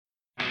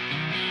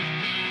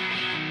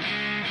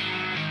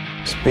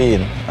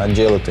Speed,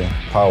 agility,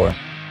 power.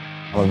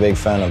 I'm a big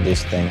fan of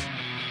these things.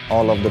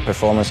 All of the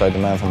performance I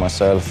demand from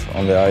myself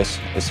on the ice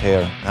is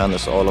here.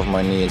 Handles all of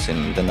my needs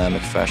in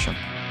dynamic fashion.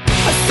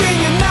 I sing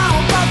you now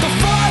about the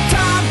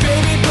four-time,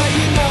 baby, but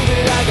you know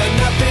that I got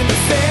nothing to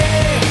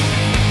say.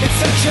 It's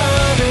so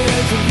charming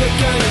to look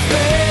on your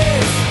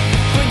face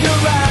when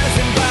you're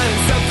rising,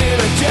 finding something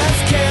I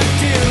just can't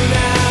do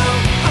now.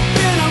 I've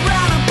been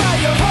around about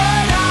your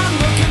heart, I'm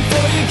looking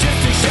for you just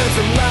to shed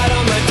some light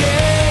on my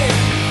day.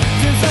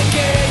 Feels like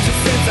ages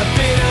since I've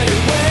been on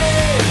your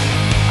way.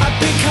 I've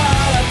been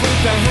caught up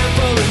with a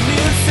handful of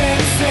new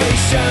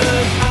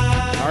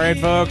sensations. All right,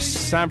 folks,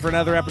 it's time for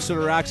another episode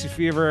of Roxy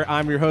Fever.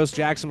 I'm your host,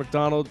 Jackson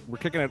McDonald. We're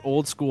kicking it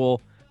old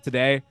school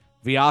today.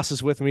 Vyas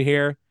is with me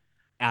here,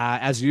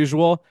 as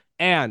usual.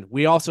 And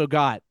we also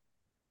got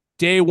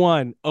day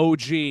one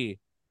OG,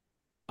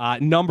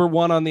 number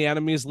one on the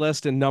enemies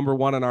list and number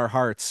one in our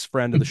hearts,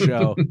 friend of the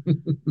show.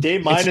 Day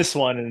minus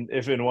one,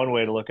 if in one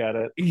way to look at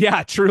it.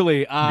 Yeah,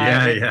 truly.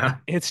 Yeah.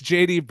 It's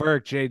JD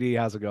Burke. JD,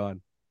 how's it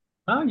going?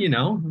 Oh,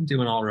 I'm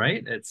doing all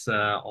right. It's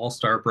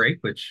all-star break,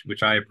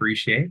 which I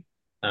appreciate.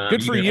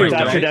 Good for even if you,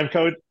 I Thatcher don't-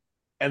 Demko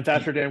and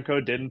Thatcher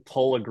Demko didn't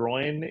pull a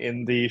groin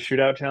in the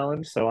shootout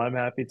challenge, so I'm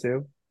happy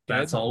too.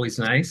 That's always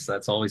nice.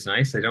 That's always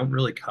nice. I don't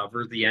really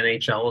cover the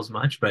NHL as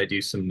much, but I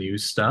do some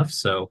news stuff.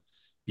 So,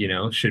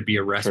 should be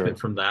a respite Sure.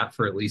 from that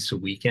for at least a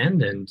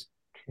weekend. And,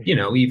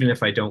 even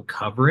if I don't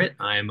cover it,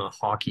 I'm a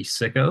hockey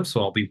sicko, so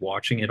I'll be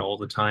watching it all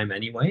the time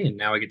anyway. And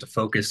now I get to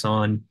focus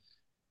on,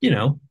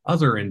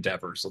 other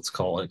endeavors, let's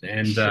call it.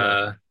 And,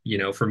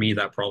 Sure. for me,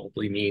 that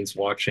probably means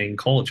watching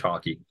college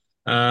hockey.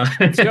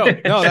 Let's go.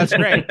 No, that's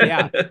great.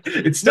 Yeah.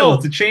 It's No.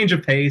 a change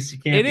of pace. You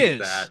can't It beat is.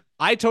 that.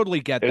 I totally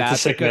get It's that a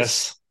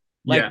sickness.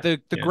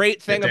 the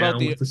great thing Get about down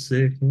the with the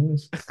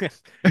sickness.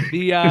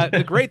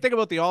 the great thing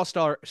about the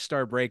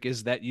All-Star break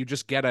is that you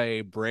just get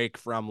a break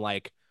from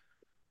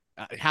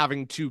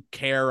having to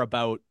care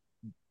about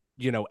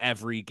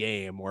every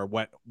game or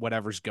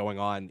whatever's going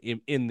on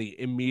in the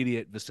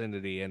immediate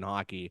vicinity in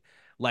hockey.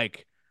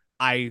 Like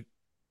I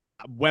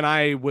when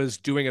I was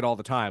doing it all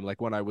the time,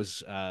 like when I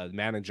was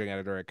managing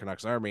editor at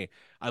Canucks Army,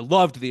 I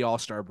loved the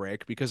All-Star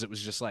break because it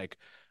was just like,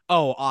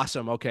 oh,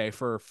 awesome. Okay,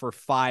 for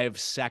 5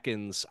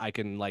 seconds, I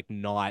can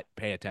not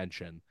pay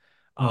attention.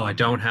 Oh, I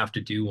don't have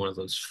to do one of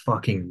those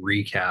fucking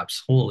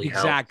recaps. Holy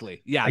hell.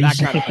 Exactly. Yeah, I that used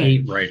to kind of thing.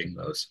 hate writing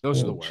those.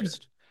 Those are the Holy shit.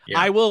 worst. Yeah.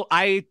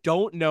 I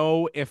don't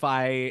know if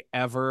I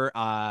ever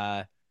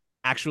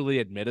actually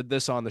admitted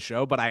this on the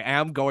show, but I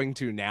am going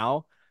to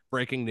now.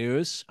 Breaking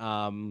news.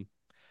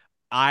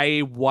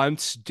 I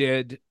once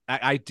did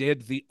I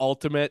did the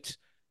ultimate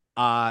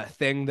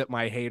thing that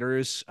my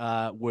haters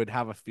would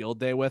have a field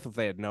day with if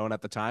they had known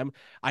at the time.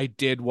 I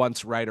did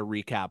once write a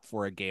recap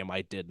for a game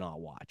I did not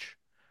watch.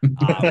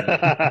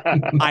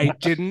 I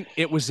didn't.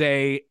 It was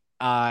a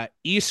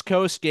East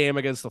Coast game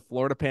against the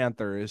Florida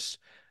Panthers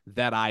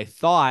that I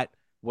thought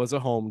was a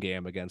home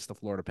game against the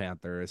Florida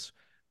Panthers,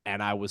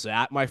 and I was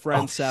at my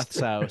friend Seth's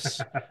house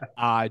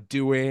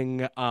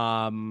doing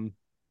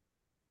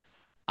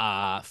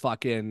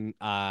fucking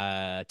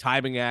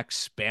timing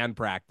X band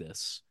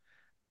practice,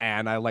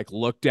 and I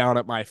looked down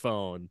at my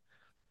phone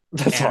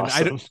That's and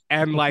awesome.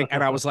 and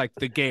I was like,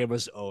 the game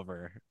is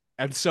over.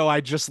 And so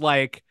I just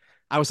I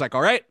was like,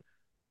 all right,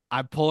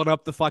 I'm pulling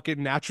up the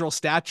fucking natural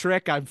stat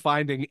trick. I'm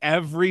finding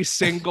every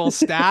single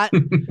stat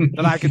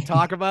that I can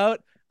talk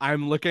about.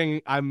 I'm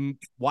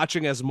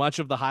watching as much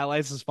of the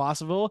highlights as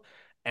possible,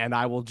 and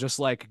I will just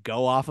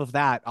go off of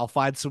that. I'll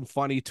find some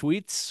funny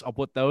tweets. I'll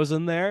put those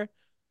in there.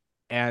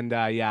 And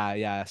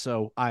yeah.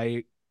 So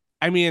I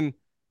mean,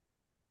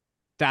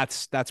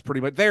 that's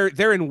pretty much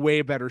they're in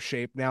way better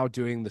shape now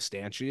doing the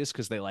stanchies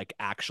because they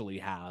actually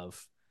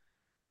have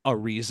a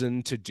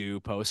reason to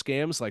do post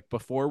games. Like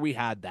before we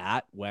had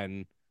that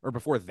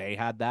before they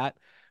had that,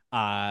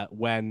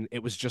 when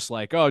it was just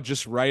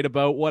just write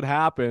about what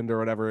happened or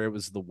whatever, it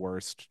was the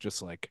worst.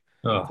 Just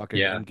fucking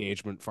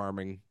engagement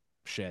farming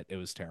shit. It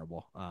was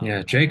terrible.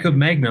 Yeah, Jacob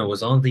Magno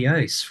was on the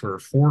ice for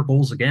 4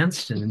 goals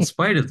against, and in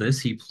spite of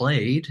this, he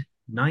played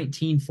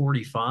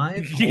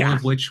 1945, all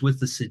of which with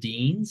the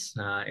Sedines.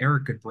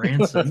 Eric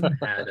Goodbranson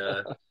had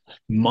a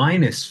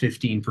minus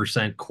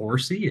 15%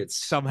 Corsi. It's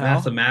somehow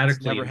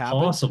mathematically never happened.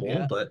 impossible,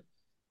 Yeah. but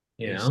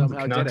the somehow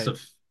Canucks did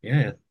it.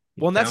 have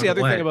Well, and that's the found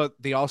a other thing way.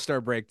 about the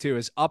All-Star break too,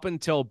 is up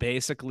until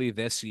basically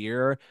this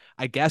year,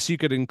 I guess you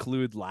could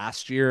include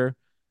last year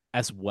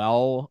as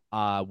well,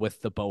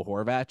 with the Bo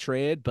Horvat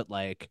trade, but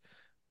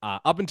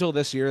up until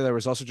this year, there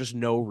was also just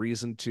no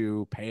reason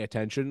to pay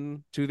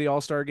attention to the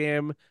All-Star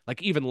game,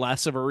 even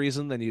less of a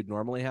reason than you'd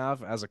normally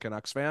have as a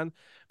Canucks fan,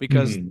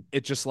 because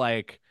it just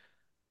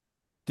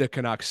the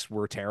Canucks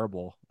were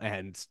terrible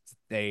and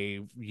they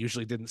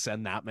usually didn't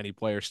send that many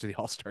players to the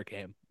All-Star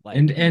game.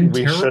 And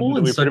we terrible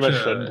in we pretty such much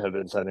a shouldn't have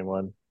been sending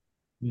one.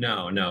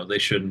 No, they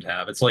shouldn't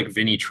have. It's like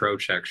Vinny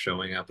Trocheck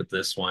showing up at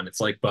this one. It's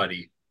like,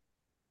 buddy,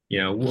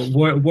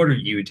 what are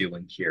you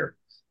doing here?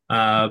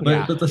 But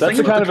Yeah. the That's thing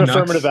the about kind the of Canucks,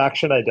 affirmative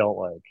action I don't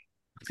like.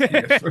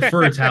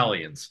 for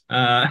Italians.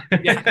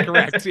 Yeah,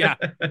 correct. Yeah.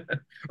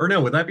 Or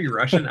no, would that be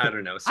Russian? I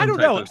don't know. I Some don't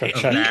type know. of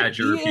bad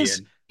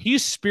European.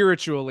 He's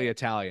spiritually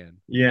Italian.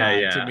 Yeah,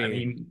 To yeah. I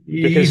me. mean,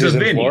 Because he's a he's in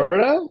Vinny.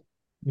 Florida?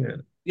 Yeah.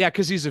 Yeah,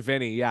 because he's a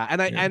Vinny. Yeah.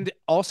 Yeah. And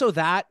also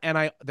that,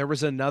 there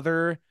was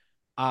another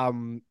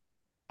um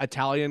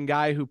Italian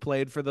guy who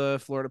played for the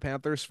Florida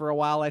Panthers for a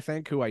while, I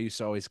think, who I used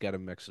to always get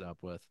him mixed up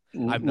with.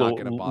 I'm not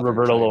gonna bother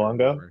Roberto trying to Luongo?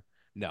 remember.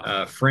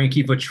 No.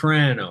 Frankie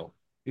Vetrano.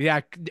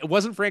 Yeah, it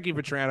wasn't Frankie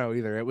Vetrano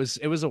either. It was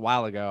a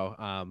while ago.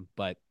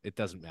 But it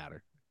doesn't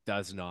matter.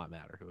 Does not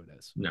matter who it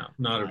is. No,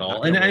 not at all.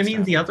 Not And gonna I waste mean,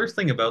 time the on other it.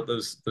 thing about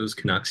those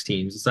Canucks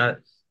teams is that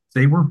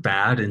they were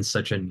bad in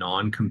such a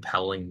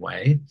non-compelling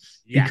way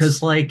because,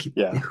 Yes. like,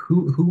 Yeah.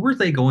 who were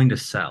they going to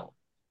sell?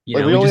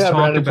 Like, we We only just had talked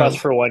Brandon Press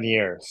about. for 1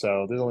 year,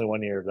 so there's only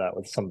 1 year of that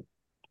with some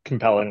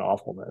compelling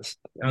awfulness.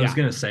 I was Yeah.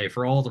 gonna say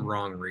for all the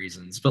wrong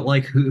reasons, but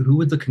like, who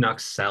would the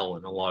Canucks sell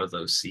in a lot of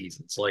those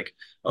seasons? Like,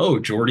 oh,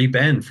 Jordy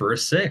Ben for a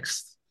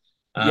sixth.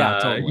 Yeah,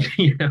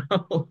 totally.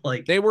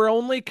 Like They were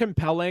only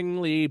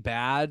compellingly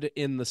bad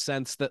in the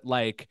sense that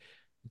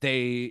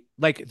they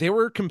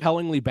were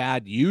compellingly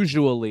bad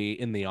usually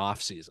in the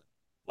off season.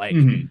 Like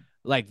mhm.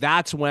 like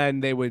that's when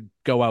they would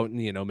go out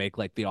and make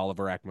like the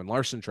Oliver Ekman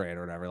Larson trade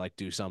or whatever, like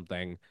do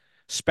something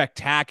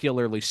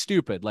spectacularly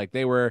stupid. Like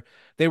they were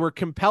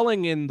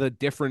compelling in the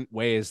different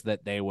ways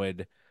that they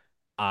would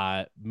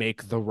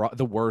make the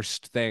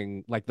worst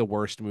thing, like the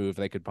worst move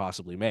they could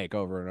possibly make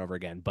over and over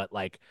again. But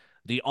like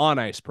the on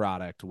ice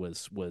product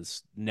was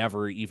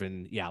never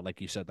even, yeah,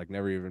 like you said, like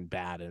never even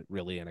bad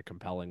really in a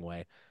compelling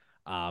way.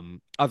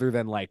 Other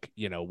than like,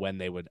 when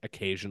they would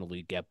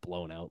occasionally get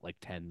blown out like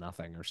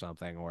 10-0 or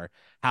something, or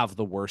have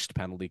the worst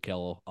penalty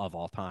kill of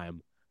all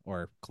time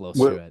or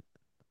close to With, it.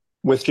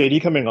 with JD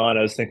coming on,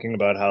 I was thinking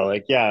about how,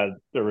 like, yeah,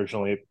 the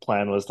originally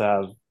plan was to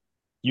have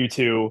you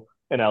two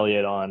and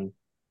Elliot on,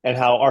 and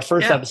how our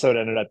first Yeah. episode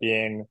ended up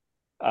being,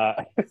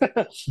 uh,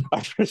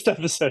 our first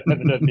episode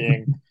ended up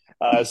being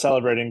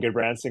celebrating Good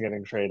Branson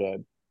getting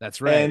traded,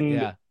 That's right. and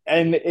Yeah,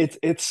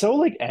 it's so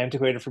like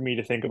antiquated for me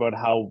to think about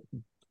how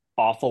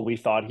awful we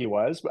thought he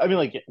was. I mean,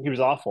 like, he was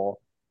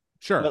awful,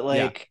 sure. but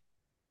Yeah. like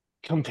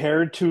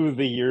compared to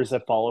the years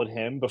that followed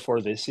him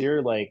before this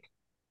year, like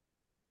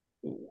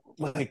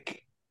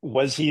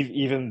was he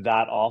even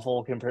that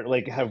awful compared?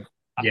 Like,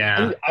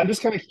 Yeah. I'm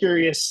just kind of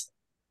curious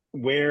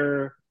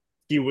where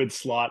he would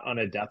slot on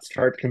a depth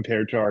chart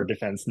compared to our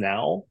defense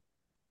now.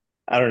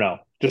 I don't know.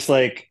 Just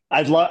like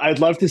I'd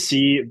love to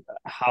see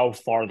how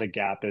far the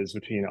gap is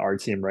between our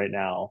team right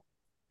now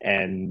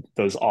and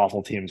those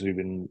awful teams we've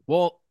been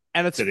Well,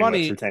 and it's sitting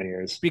with for funny 10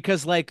 years.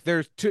 because like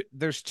there's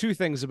two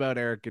things about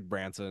Eric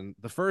Goodbranson.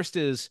 The first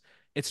is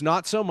it's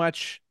not so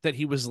much that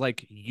he was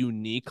like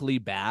uniquely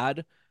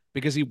bad,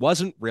 because he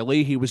wasn't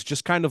really. He was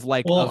just kind of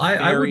like a Well,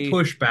 I would very.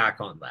 push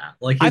back on that.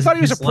 Like I thought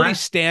he was a his pretty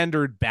last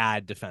standard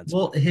bad defenseman.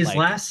 well, his Like,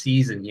 last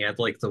season, he had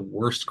like the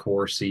worst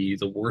Corsi,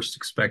 the worst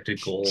expected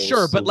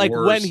sure, goals, but the like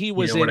when worst, he you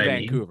was know in what I mean?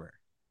 Vancouver.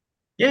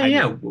 Yeah, I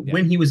yeah. mean, yeah.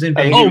 When he was in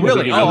I think he Oh, was Vancouver,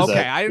 really? he he Oh, was was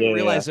okay. I didn't yeah,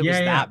 realize it was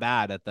yeah, yeah. that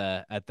bad at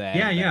the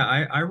Yeah, end yeah,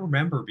 there. I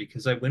remember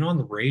because I went on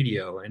the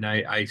radio and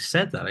I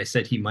said that. I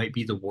said he might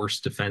be the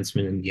worst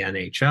defenseman in the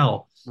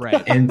NHL.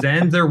 Right. And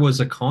then there was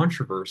a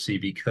controversy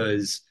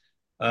because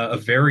a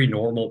very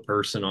normal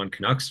person on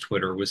Canucks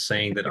Twitter was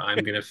saying that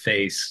I'm going to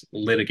face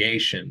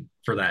litigation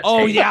for that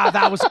Oh take. yeah,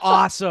 that was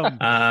awesome.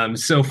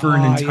 So for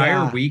an Oh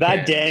entire yeah. that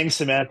weekend, dang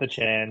Samantha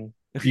Chan.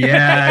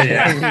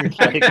 yeah,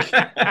 Like,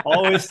 yeah.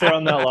 always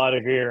throwing that laugh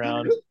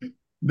around.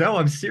 No,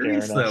 I'm Fair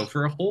serious though. enough.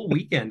 For a whole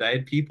weekend, I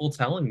had people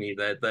telling me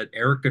that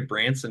Eric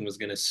Goodbranson was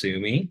going to sue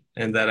me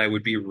and that I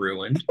would be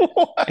ruined.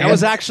 That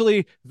was And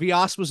actually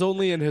Vyas was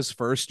only in his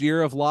first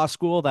year of law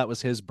school. That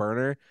was his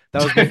burner.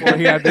 That was before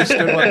he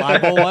understood what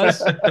libel was.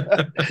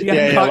 He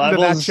hadn't gotten to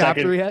that Libel's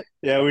chapter second. yet.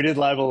 Yeah, we did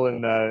libel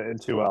in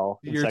 2L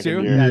in Year second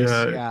two? year. Nice.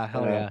 Yeah. Yeah,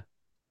 hell yeah.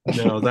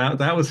 No,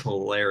 that was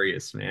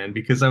hilarious, man,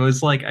 because I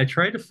was like, I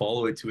tried to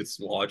follow it to its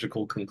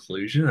logical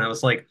conclusion. And I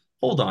was like,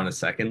 hold on a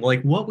second.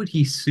 Like, what would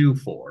he sue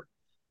for?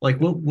 Like,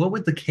 what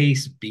would the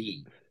case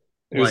be?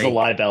 It was the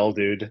Like, libel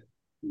dude.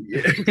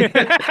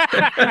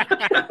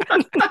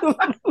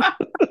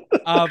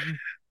 um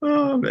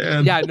oh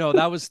man. yeah, no,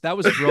 that was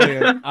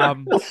brilliant.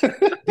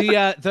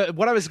 The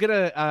what I was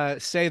gonna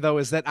say though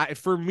is that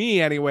for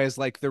me anyways,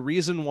 like the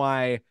reason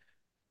why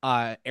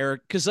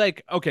Eric, because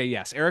like, okay,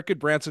 yes, Eric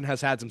Goodbranson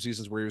has had some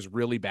seasons where he was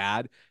really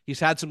bad. He's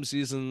had some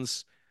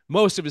seasons,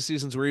 most of his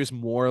seasons, where he was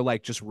more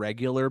like just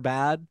regular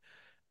bad.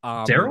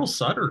 Daryl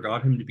Sutter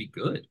got him to be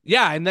good.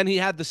 Yeah, and then he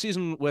had the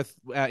season with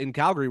in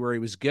Calgary where he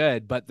was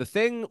good. But the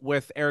thing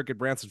with Eric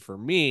Goodbranson for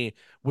me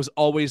was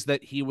always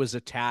that he was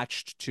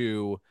attached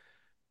to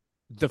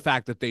the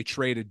fact that they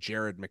traded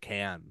Jared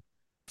McCann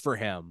for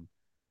him,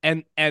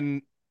 and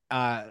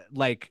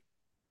like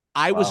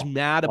I was Wow,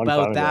 mad long about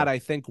time that. ago. I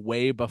think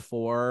way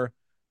before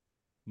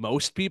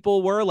most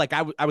people were. Like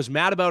I was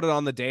mad about it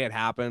on the day it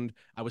happened.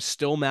 I was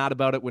still mad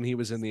about it when he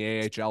was in the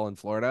AHL in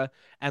Florida,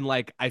 and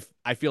like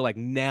I feel like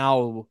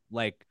now,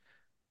 like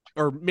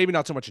or maybe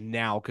not so much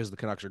now because the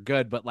Canucks are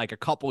good, but like a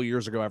couple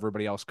years ago,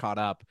 everybody else caught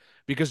up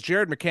because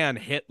Jared McCann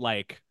hit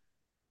like,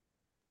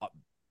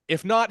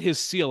 if not his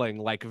ceiling,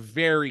 like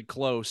very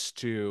close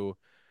to,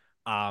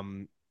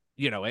 um,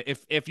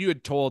 if you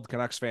had told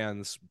Canucks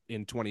fans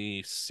in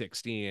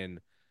 2016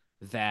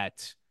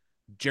 that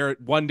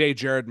one day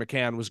Jared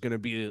McCann was going to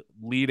be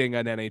leading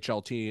an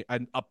NHL team,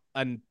 a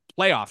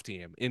playoff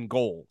team in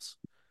goals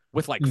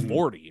with like Mhm.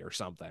 40 or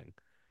something,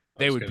 I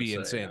they was would gonna be say, yeah.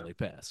 insanely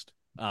pissed.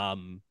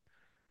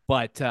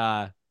 But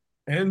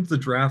And the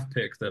draft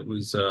pick that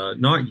was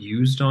not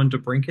used on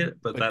DeBrincat,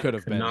 but it that could the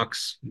have been.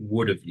 Canucks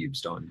would have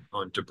used on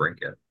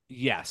DeBrincat.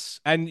 Yes.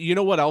 And you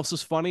know what else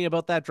is funny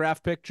about that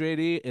draft pick,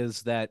 JD,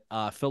 is that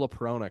Philip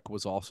Hronik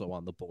was also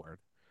on the board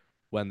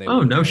when they Oh,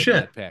 would have no made shit.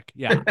 that pick.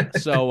 Yeah.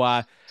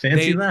 So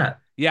Fancy they that.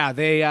 yeah,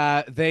 they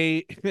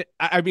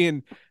I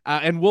mean,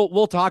 and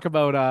we'll talk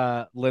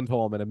about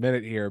Lindholm in a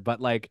minute here, but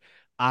like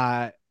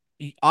uh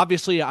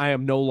obviously I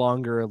am no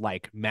longer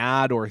like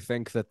mad or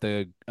think that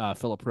the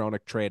Philip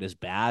Hronik trade is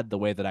bad the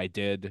way that I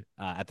did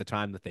at the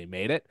time that they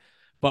made it.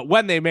 But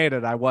when they made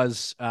it, I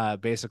was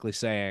basically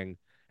saying,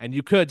 and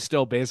you could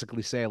still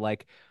basically say,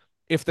 like,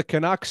 if the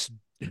Canucks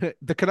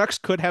the Canucks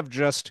could have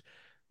just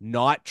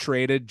not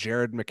traded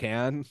Jared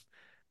McCann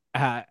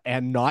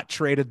and not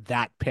traded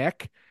that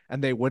pick,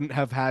 and they wouldn't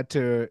have had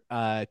to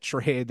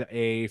trade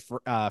a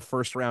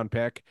first round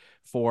pick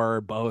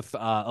for both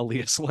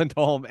Elias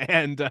Lindholm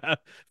and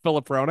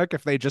Philip Hronik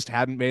if they just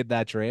hadn't made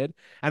that trade.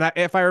 And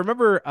if I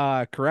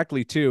remember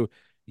correctly, too,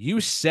 you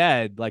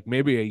said like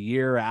maybe a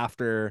year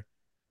after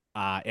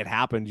it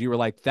happened, you were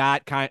like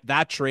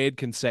that trade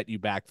can set you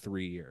back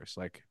 3 years,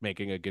 like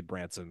making a good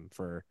Branson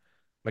for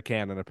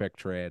McCann in a pick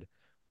trade.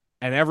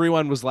 And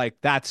everyone was like,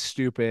 that's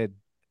stupid.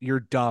 You're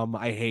dumb.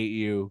 I hate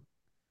you.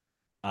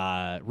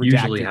 Usually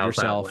Redacted how that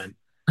yourself. went.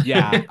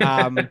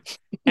 Yeah.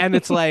 And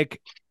it's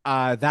like,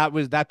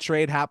 that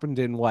trade happened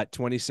in what,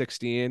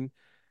 2016,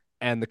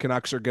 and the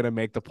Canucks are going to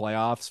make the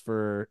playoffs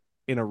for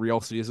in a real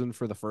season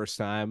for the first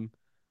time.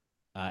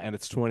 And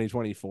it's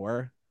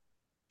 2024.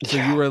 So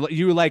Yeah.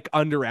 you like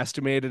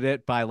underestimated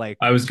it by like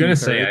I was two gonna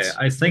say, thirds.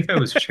 I think I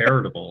was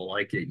charitable.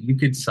 Like you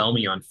could sell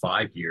me on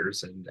 5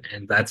 years, and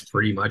that's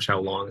pretty much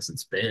how long as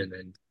it's been.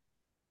 And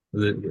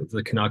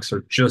the Canucks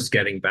are just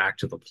getting back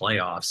to the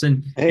playoffs.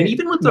 And Hey,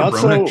 even with the not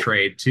Roenick so.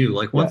 trade too,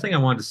 like one Yeah. thing I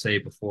wanted to say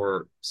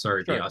before,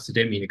 sorry, Sure. Diaz, I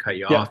didn't mean to cut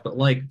you Yeah. off, but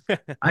like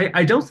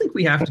I don't think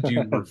we have to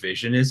do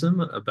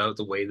revisionism about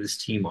the way this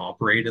team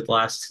operated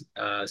last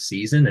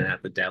season and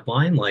at the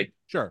deadline. Like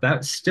Sure.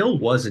 that still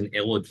was an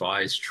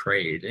ill-advised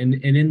trade. And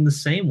in the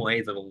same way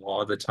that a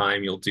lot of the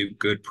time you'll do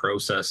good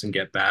process and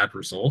get bad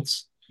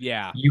results,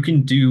 Yeah. you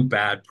can do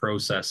bad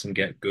process and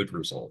get good Good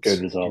results.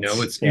 You know,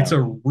 results. it's Yeah.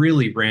 a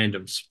really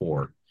random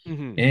sport.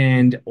 Hmm.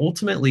 And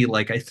ultimately,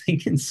 like I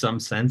think in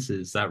some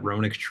senses that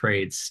Roenick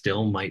trade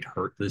still might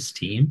hurt this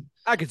team.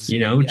 I could You see it.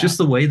 know, Yeah. just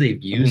the way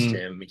they've used Mhm.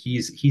 him,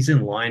 he's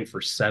in line for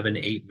 7,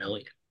 8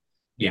 million.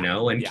 You Yeah.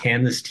 know, and Yeah.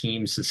 can this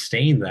team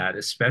sustain that,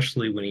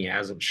 especially when he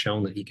hasn't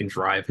shown that he can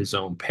drive his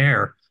own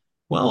pair?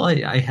 Well,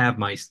 I have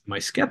my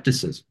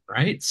skepticism,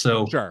 right?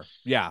 So, Sure.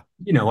 Yeah.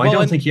 you know, I Well,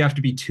 don't and think you have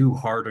to be too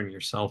hard on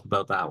yourself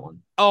about that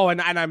one. oh,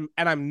 and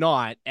I'm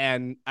not,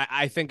 and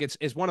I think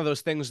it's one of those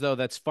things though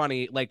that's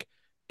funny. Like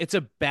it's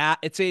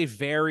a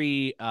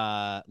very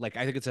like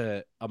I think it's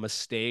a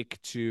mistake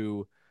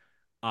to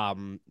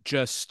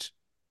just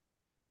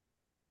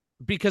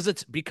because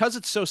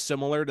it's so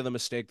similar to the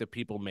mistake that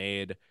people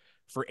made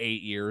for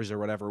 8 years or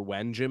whatever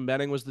when Jim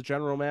Benning was the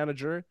general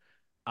manager.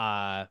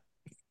 Uh,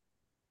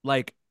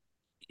 like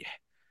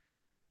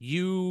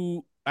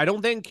I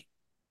don't think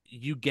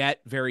you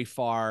get very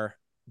far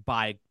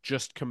by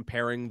just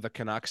comparing the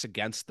Canucks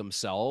against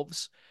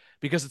themselves,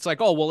 because it's like,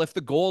 oh, well, if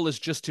the goal is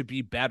just to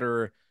be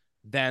better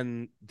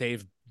than they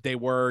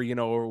were,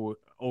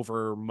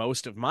 over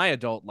most of my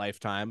adult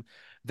lifetime,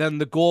 then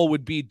the goal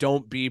would be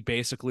don't be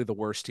basically the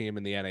worst team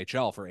in the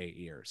NHL for 8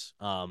 years.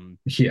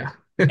 Yeah.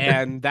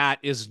 And that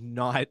is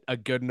not a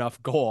good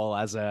enough goal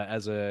as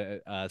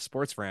a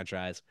sports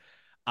franchise.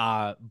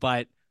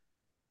 But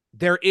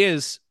there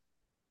is,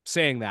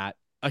 saying that,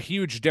 a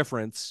huge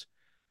difference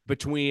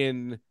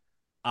between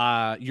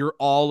your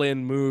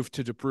all-in move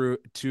to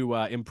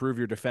improve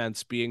your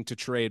defense being to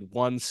trade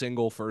one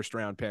single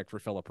first-round pick for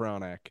Filip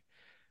Hronek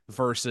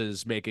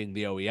versus making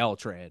the OEL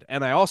trade.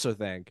 And I also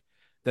think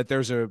that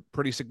there's a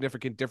pretty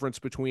significant difference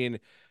between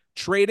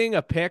trading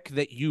a pick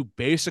that you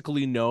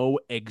basically know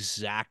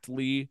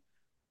exactly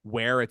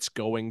where it's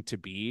going to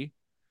be,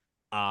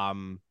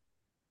 um,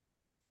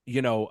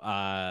 you know,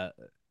 uh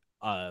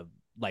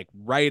like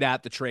right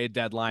at the trade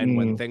deadline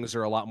when Mm, things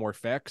are a lot more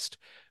fixed,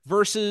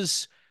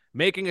 versus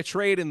making a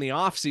trade in the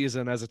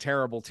offseason as a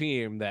terrible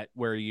team that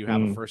where you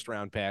have a mm. first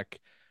round pick,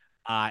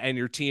 and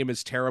your team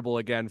is terrible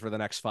again for the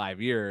next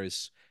 5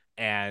 years.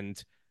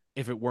 And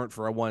if it weren't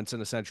for a once in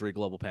a century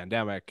global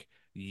pandemic,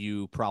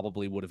 you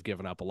probably would have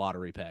given up a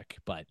lottery pick.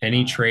 But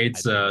Any I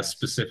trades digress.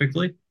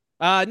 specifically?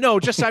 No,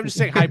 just I'm just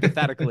saying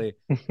hypothetically.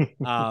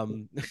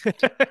 Um,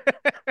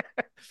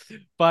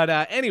 but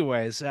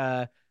anyways,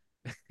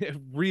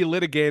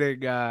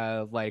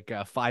 relitigating like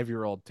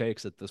 5-year-old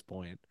takes at this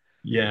point.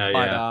 Yeah,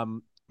 But yeah.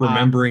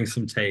 Remembering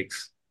some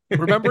takes.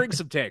 remembering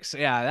some takes.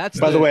 Yeah, that's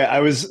By the the way, I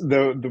was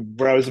the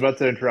where I was about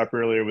to interrupt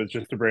earlier was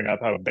just to bring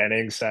up how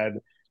Benning said,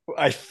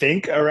 I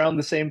think around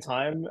the same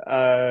time,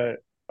 or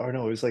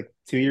no, it was like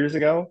 2 years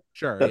ago,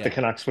 sure, that the yeah.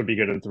 Canucks would be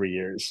good in 3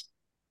 years.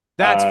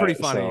 That's pretty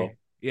funny. So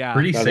Yeah.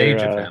 Pretty another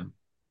sage of him.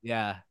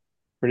 Yeah.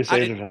 pretty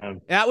sage I of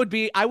him. that would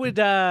be I would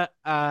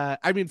I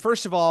mean,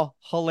 first of all,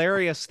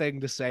 hilarious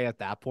thing to say at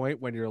that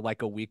point when you're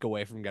like a week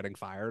away from getting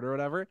fired or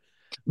whatever.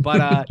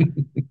 But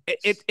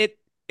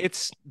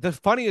it's the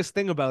funniest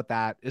thing about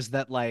that is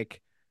that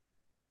like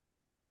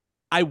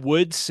I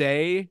would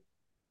say,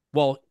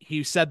 well,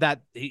 he said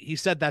that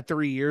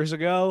 3 years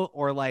ago,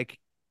 or like,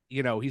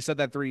 he said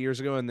that 3 years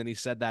ago and then he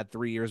said that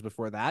 3 years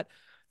before that.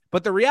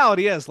 But the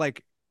reality is,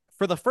 like,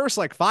 for the first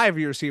like 5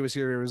 years he was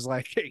here, it was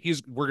like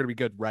we're gonna be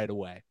good right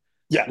away.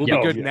 Yeah, We'll be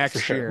Yep. good yeah, for next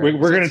sure. year. We're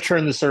So going to it's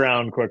turn this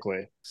around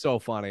quickly so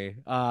funny.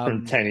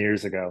 from 10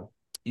 years ago.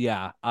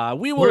 Yeah.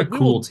 We What will a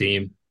cool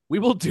team. we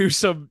will do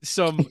some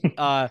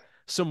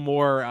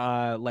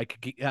more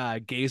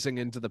gazing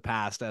into the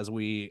past as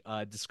we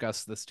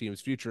discuss this team's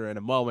future in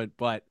a moment.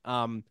 But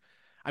I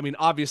mean,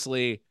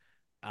 obviously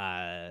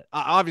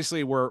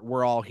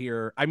we're all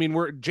here. I mean,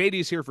 we're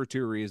JD's here for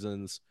two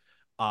reasons.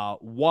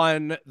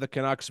 One, the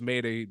Canucks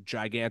made a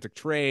gigantic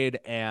trade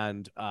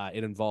and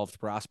it involved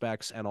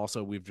prospects, and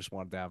also we've just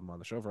wanted to have him on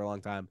the show for a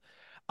long time.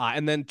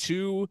 And then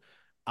two,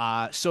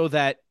 so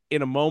that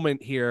in a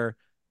moment here,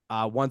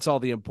 once all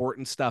the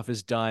important stuff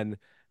is done,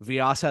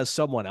 Vyas has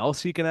someone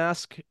else he can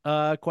ask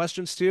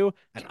questions to,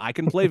 and I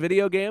can play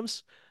video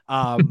games.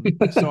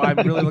 So I'm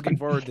really looking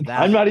forward to I'm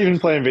that. not even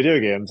playing video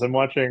games. I'm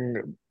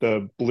watching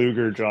the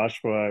Bluger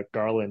Joshua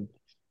Garland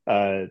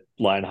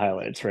line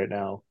highlights right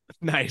now.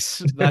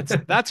 Nice.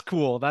 That's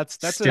cool. That's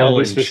a Still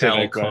Oddly in Chell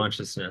specific, but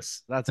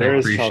consciousnness. that's I there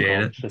is awesome. child appreciate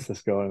it.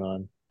 consciousness going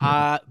on.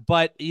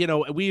 But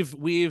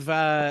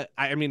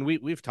I mean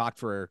we've talked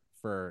for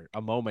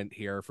a moment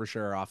here for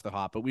sure off the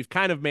hop, but we've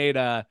kind of made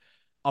a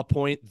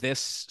point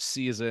this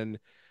season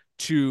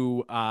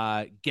to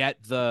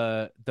get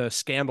the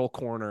scandal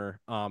corner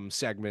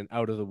segment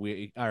out of the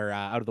way, or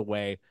out of the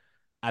way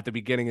at the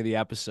beginning of the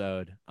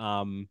episode,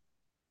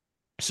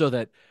 so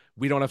that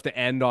we don't have to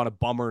end on a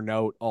bummer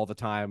note all the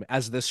time,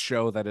 as this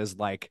show that is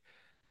like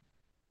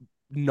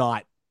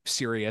not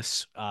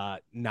serious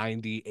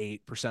 98%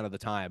 of the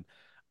time.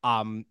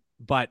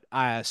 But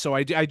so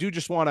I do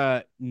just want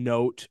to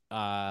note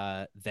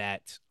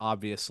that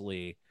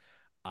obviously,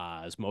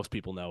 as most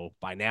people know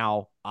by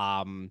now,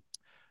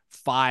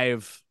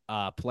 five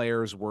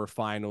players were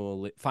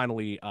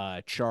finally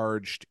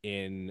charged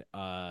in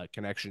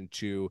connection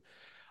to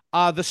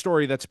the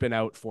story that's been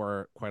out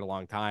for quite a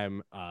long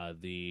time.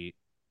 The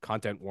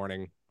content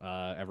warning,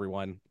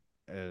 everyone,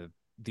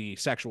 the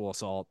sexual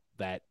assault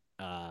that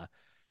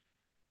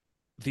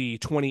the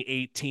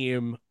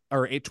 2018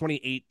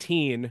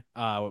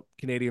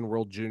 Canadian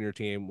World Junior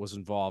team was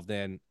involved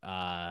in.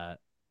 I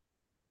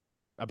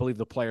believe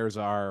the players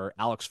are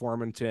Alex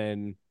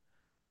Formanton,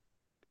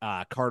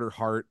 Carter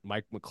Hart,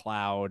 Mike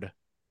McLeod,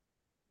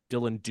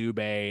 Dylan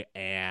Dubé,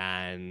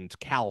 and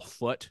Cal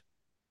Foote.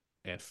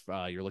 If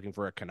you're looking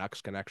for a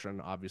Canucks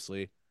connection,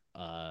 obviously,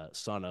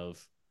 son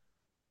of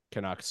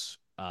Canucks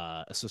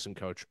assistant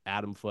coach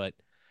Adam Foote.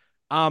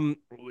 Um,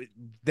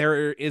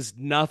 there is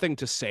nothing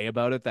to say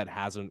about it that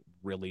hasn't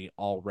really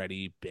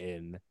already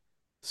been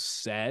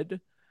said.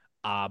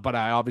 But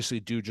I obviously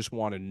do just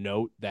want to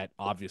note that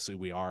obviously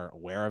we are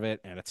aware of it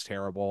and it's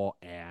terrible,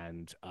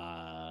 and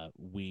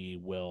we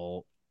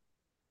will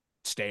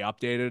stay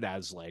updated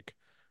as like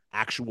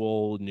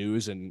actual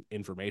news and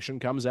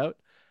information comes out.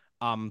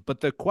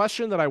 But the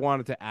question that I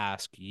wanted to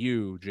ask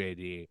you,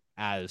 JD,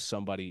 as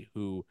somebody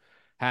who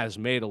has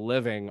made a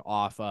living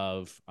off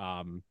of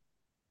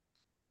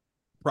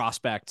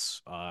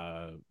prospects,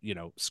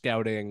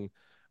 scouting,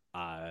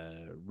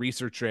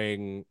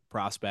 researching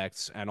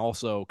prospects, and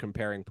also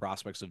comparing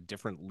prospects of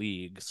different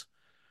leagues.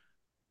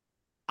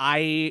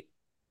 I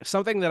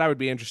Something that I would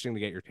be interesting to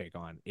get your take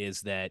on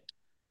is that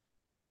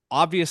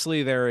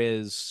obviously there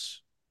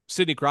is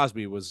Sidney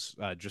Crosby was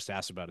just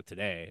asked about it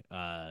today.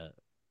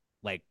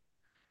 Like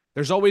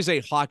there's always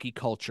a hockey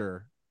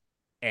culture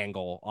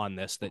angle on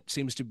this that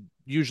seems to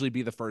usually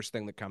be the first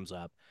thing that comes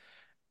up.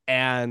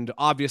 And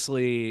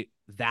obviously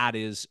that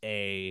is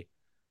a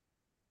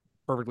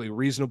perfectly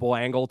reasonable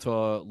angle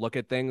to look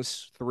at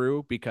things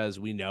through, because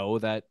we know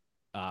that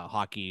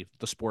hockey,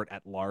 the sport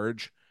at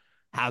large,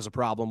 has a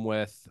problem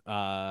with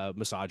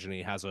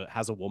misogyny, has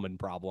a woman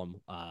problem,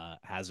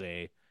 has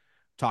a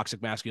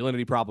toxic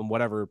masculinity problem,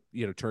 whatever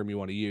term you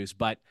want to use.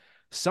 But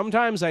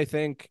sometimes I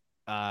think,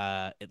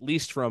 at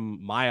least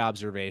from my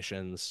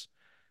observations,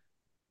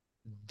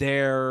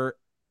 there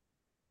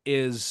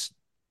is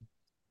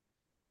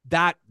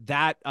that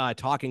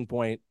talking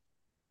point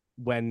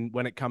when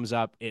it comes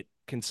up. It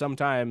can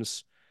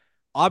sometimes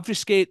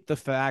obfuscate the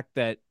fact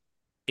that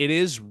it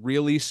is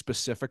really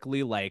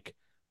specifically, like,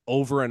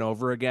 over and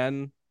over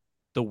again,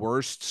 the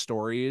worst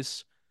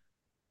stories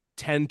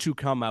tend to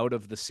come out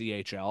of the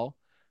CHL.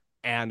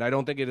 And I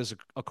don't think it is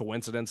a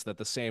coincidence that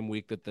the same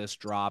week that this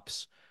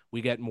drops,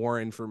 we get more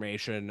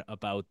information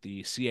about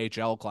the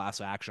CHL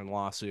class action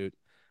lawsuit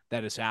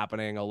that is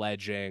happening,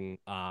 alleging,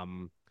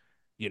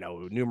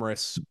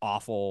 numerous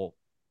awful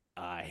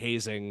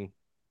hazing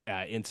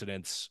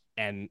incidents.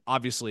 And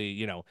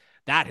obviously,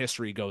 that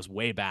history goes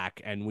way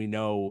back. And we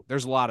know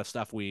there's a lot of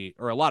stuff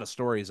or a lot of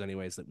stories,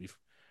 anyways, that we've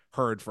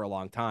heard for a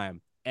long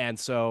time. And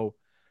so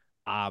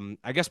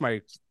I guess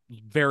my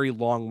very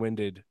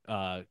long-winded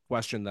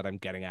question that I'm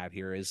getting at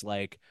here is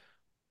like,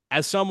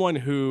 as someone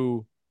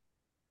who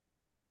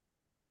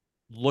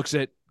looks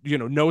at,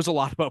 knows a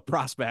lot about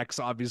prospects,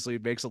 obviously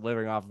makes a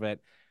living off of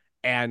it,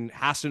 and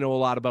has to know a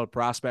lot about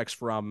prospects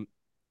from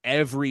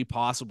every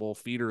possible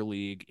feeder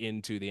league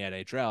into the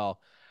NHL.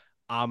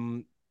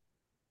 Um,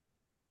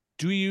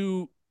 do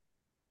you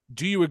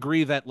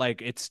agree that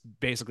like it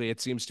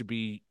seems to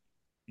be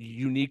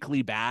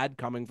uniquely bad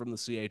coming from the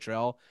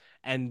CHL?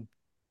 And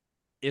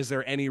is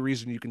there any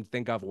reason you can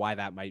think of why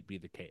that might be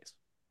the case?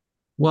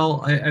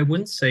 Well, I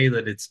wouldn't say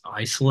that it's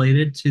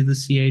isolated to the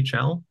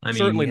CHL. I mean,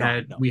 Certainly we not.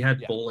 had No. we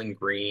had Yeah. Bowling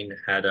Green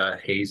had a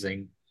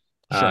hazing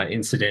Sure.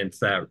 incident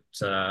that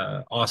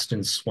Austin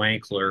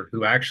Swankler,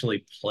 who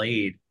actually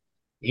played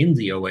in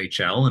the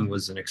OHL and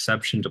was an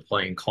exception to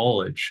play in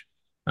college,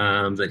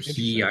 that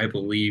he, Interesting. I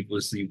believe,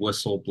 was the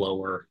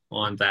whistleblower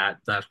on that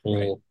Right.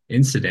 whole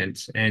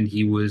incident, and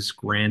he was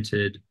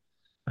granted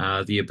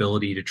the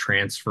ability to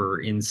transfer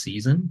in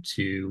season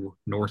to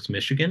North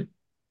Michigan.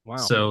 Wow.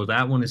 So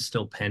that one is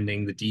still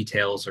pending. The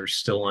details are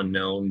still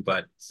unknown,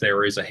 but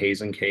there is a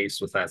hazing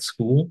case with that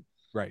school.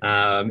 Right.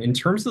 In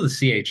terms of the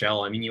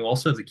CHL, I mean, you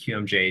also have the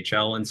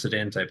QMJHL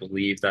incident. I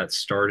believe that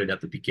started at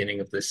the beginning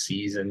of this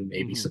season,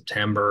 maybe Mm-hmm.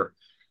 September.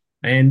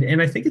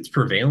 And I think it's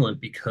prevalent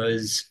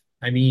because,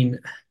 I mean,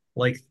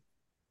 like,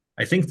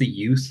 I think the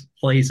youth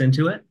plays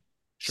into it.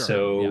 Sure. Yeah.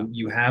 So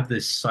you have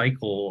this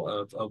cycle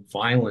of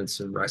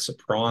violence and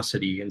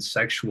reciprocity and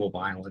sexual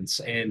violence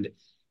and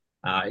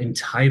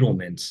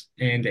entitlement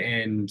and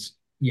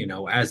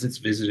as it's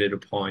visited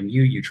upon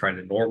you, you try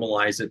to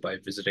normalize it by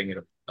visiting it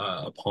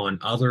upon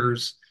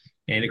others,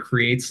 and it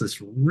creates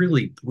this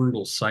really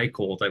brutal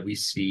cycle that we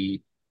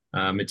see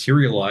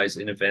materialize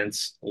in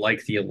events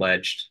like the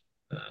alleged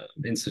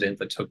incident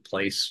that took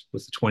place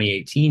with the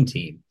 2018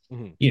 team.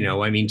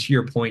 Mm-hmm. I mean, to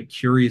your point,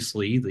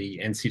 curiously, the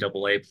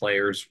NCAA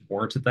players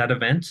weren't at that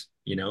event.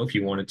 If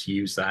you wanted to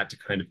use that to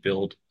kind of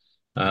build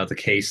the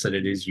case that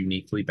it is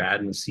uniquely bad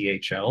in the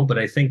CHL. But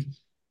I think,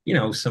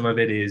 some of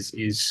it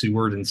is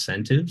Seward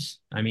incentives.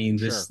 I mean,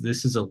 Sure.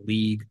 this is a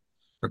league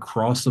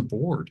across the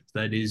board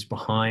that is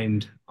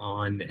behind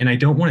on, and I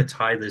don't want to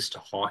tie this to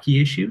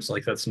hockey issues.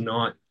 Like that's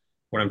not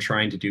what I'm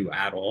trying to do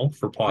at all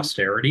for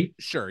posterity.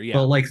 Sure. But Yeah.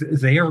 like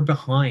they are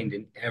behind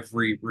in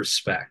every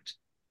respect.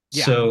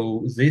 Yeah.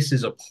 So this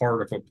is a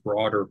part of a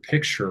broader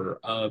picture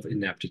of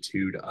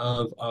ineptitude,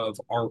 of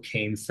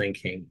arcane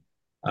thinking,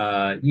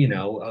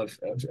 of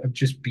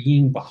just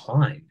being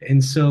behind.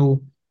 And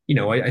so,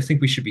 I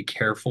think we should be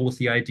careful with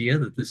the idea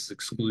that this is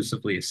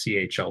exclusively a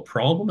CHL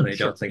problem, and I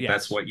Sure. don't think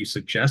that's Yes. what you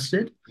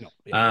suggested. No.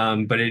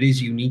 Yeah. But it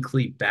is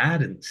uniquely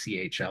bad in the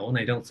CHL, and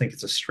I don't think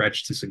it's a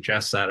stretch to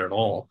suggest that at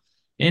all.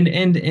 And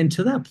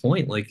to that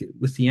point, like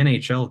with the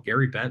NHL,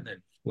 Gary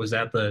Bettman was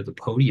at the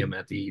podium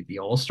at the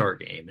All-Star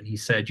game, and he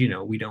said,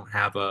 we don't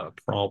have a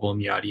problem,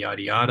 yada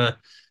yada yada.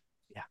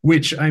 Yeah.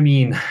 Which I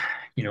mean,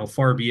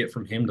 far be it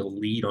from him to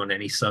lead on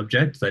any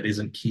subject that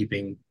isn't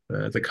keeping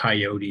the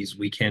Coyotes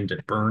weekend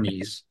at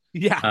Bernie's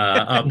Yeah.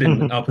 up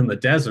in the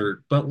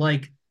desert. But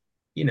like,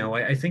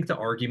 I think the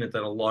argument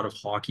that a lot of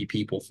hockey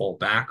people fall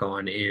back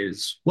on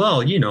is,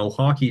 well,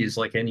 hockey is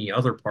like any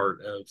other part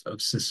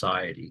of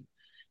society.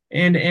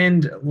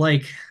 And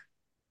like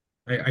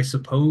I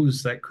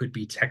suppose that could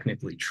be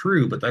technically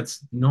true, but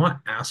that's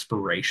not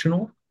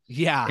aspirational.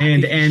 Yeah.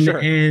 And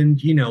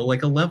Sure.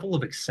 like a level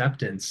of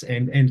acceptance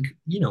and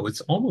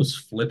it's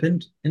almost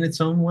flippant in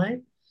its own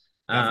way.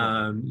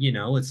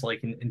 Definitely. It's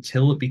like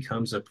until it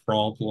becomes a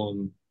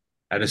problem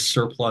at a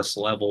surplus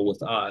level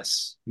with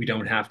us, we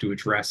don't have to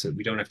address it.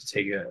 We don't have to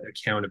take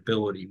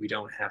accountability. We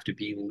don't have to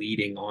be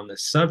leading on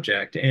this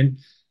subject. And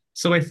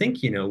so I think,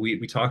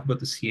 we talk about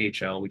the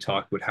CHL, we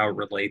talk about how it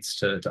relates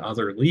to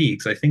other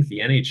leagues. I think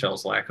the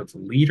NHL's lack of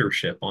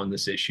leadership on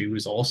this issue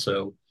is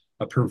also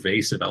a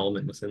pervasive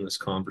element within this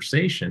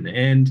conversation.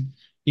 And,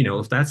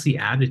 if that's the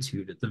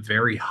attitude at the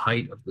very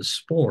height of the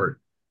sport,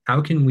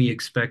 how can we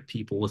expect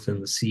people within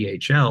the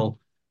CHL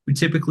who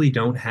typically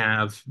don't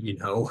have,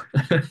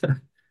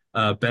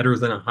 better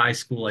than a high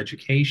school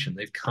education?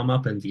 They've come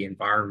up in the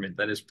environment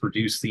that has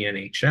produced the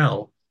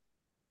NHL.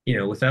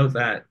 Without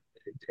that,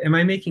 am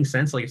I making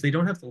sense? Like, if they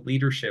don't have the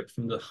leadership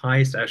from the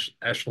highest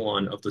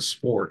echelon of the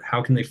sport,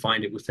 how can they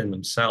find it within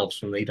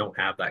themselves when they don't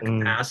have that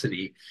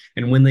capacity?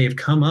 And when they have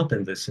come up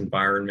in this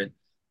environment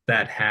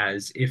that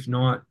has, if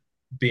not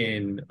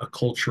been a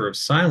culture of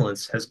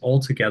silence, has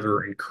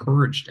altogether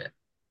encouraged it.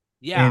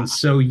 Yeah. And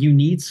so you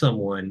need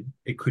someone,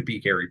 it could be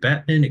Gary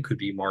Bettman, it could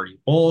be Marty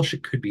Walsh,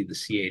 it could be the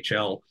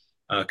CHL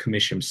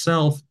commission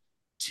himself,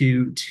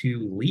 to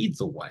lead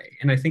the way.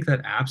 And I think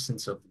that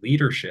absence of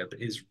leadership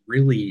is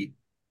really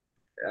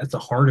at the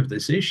heart of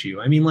this issue.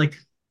 I mean, like,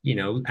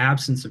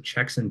 absence of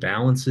checks and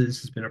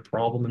balances has been a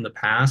problem in the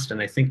past.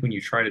 And I think when you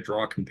try to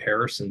draw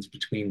comparisons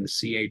between the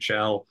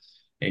CHL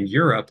and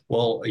Europe,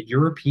 well, a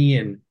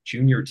European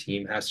junior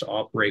team has to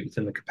operate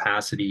within the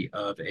capacity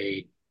of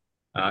a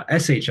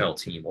SHL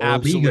team or a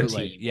Liga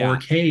Absolutely. team or a Yeah.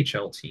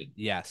 KHL team.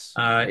 Yes.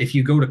 If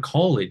you go to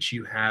college,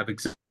 you have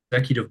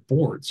executive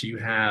boards. You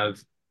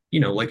have,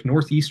 like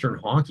Northeastern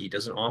hockey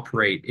doesn't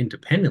operate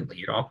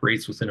independently. It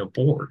operates within a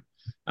board.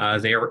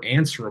 They are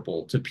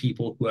answerable to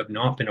people who have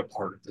not been a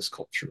part of this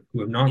culture, who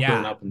have not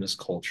grown Yeah. up in this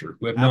culture,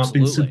 who have not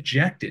been Absolutely.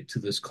 subjected to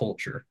this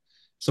culture.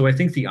 So I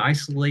think the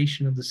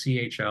isolation of the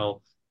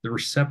CHL,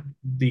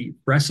 the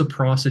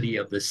reciprocity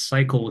of this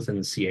cycle within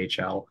the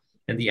CHL,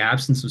 and the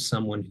absence of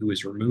someone who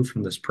is removed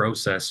from this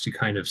process to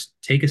kind of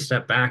take a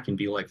step back and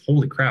be like,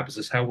 holy crap, is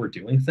this how we're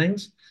doing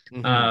things?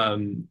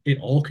 It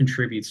all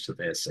contributes to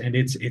this. And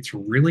it's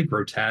really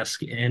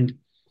grotesque. And,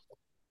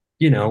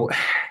 you know,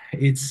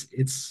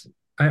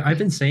 I've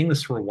been saying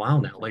this for a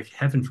while now, like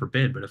heaven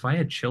forbid, but if I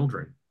had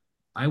children,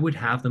 I would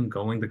have them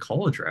going the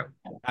college route,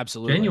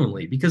 Absolutely.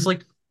 genuinely, because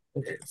like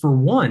for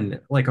one,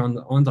 like on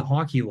the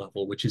hockey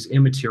level, which is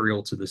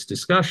immaterial to this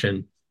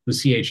discussion, the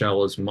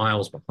CHL is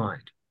miles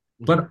behind.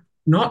 But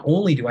not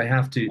only do I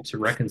have to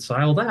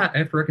reconcile that, I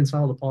have to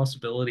reconcile the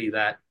possibility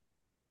that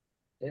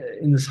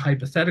in this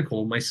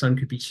hypothetical, my son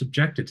could be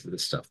subjected to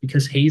this stuff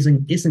because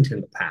hazing isn't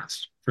in the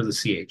past for the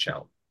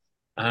CHL.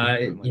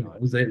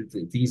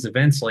 These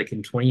events like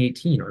in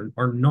 2018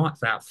 are not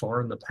that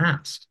far in the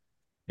past.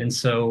 And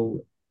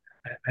so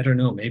I don't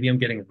know, maybe I'm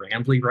getting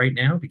rambly right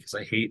now because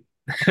I hate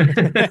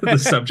the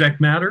subject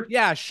matter.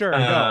 Yeah, sure.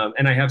 No.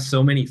 And I have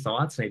so many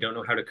thoughts and I don't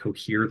know how to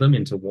cohere them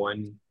into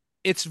one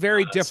It's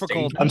very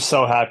difficult. I'm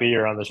so happy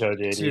you're on the show,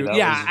 JD.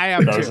 I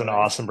am that was too. an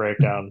awesome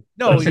breakdown.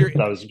 No, that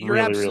was you're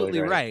really, absolutely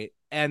really great. right.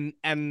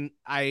 And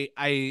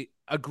I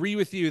agree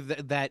with you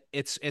that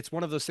it's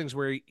one of those things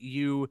where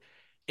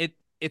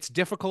it's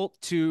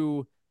difficult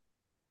to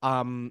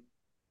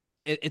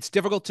it's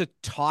difficult to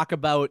talk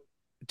about,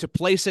 to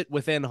place it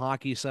within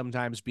hockey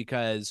sometimes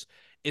because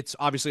it's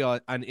obviously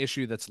an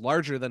issue that's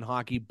larger than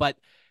hockey, but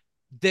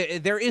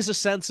there is a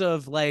sense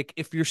of like,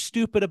 if you're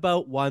stupid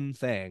about one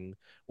thing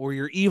or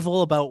you're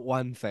evil about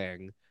one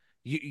thing,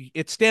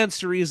 it stands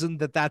to reason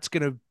that that's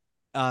gonna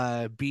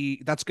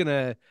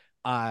poison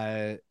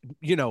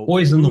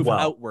the move well.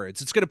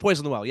 outwards. It's gonna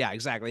poison the well. Yeah,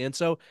 exactly. And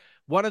so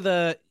one of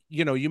the,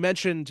 you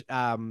mentioned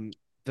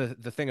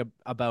the thing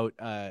about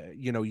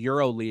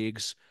Euro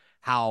leagues,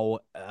 how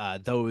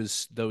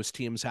those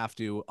teams have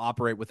to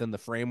operate within the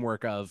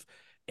framework of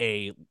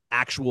a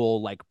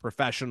actual like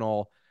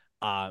professional,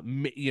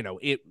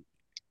 it,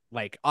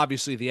 like,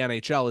 obviously the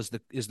NHL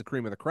is the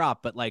cream of the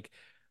crop, but like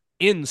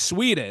in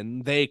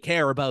Sweden they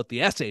care about the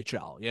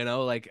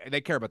SHL, like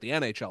they care about the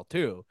NHL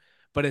too,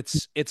 but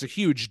it's a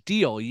huge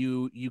deal.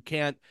 You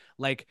can't,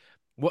 like,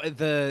 what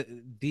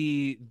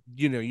you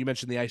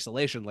mentioned the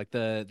isolation, like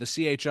the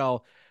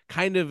CHL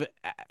kind of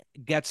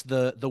gets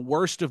the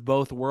worst of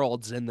both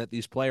worlds, in that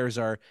these players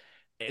are,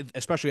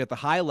 especially at the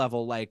high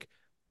level, like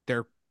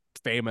they're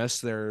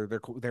famous, they're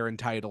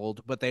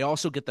entitled, but they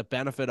also get the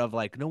benefit of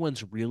like no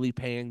one's really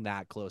paying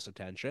that close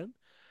attention.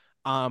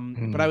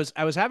 But I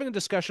was having a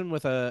discussion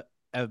with a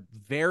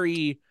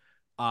very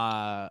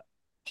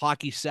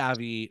hockey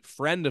savvy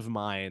friend of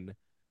mine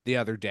the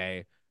other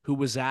day, who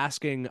was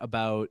asking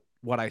about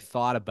what I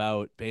thought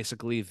about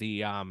basically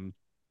the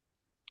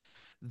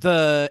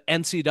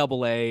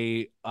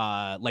NCAA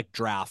like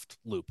draft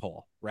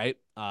loophole, right?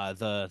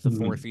 The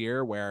fourth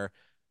year where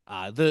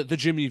the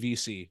Jimmy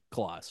VC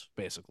clause,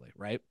 basically,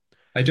 right?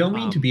 I don't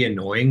mean to be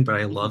annoying, but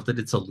I love that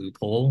it's a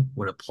loophole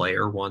when a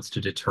player wants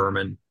to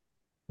determine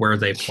where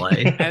they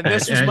play And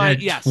this was my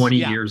at 20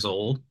 years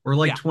old, or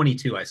like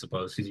 22, I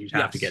suppose, because you'd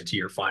have to get to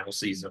your final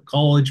season of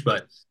college.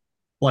 But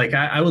like,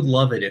 I would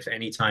love it if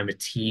anytime a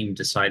team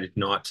decided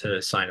not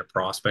to sign a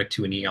prospect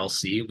to an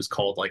ELC, it was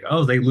called like,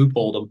 oh, they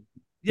loopholed them.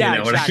 Yeah,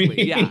 You know exactly. what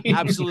I mean? Yeah,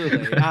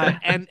 absolutely.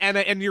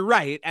 And you're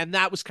right. And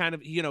that was kind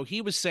of,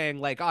 he was saying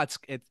like, oh,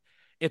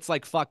 it's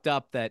like fucked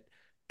up that,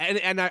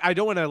 and I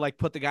don't want to like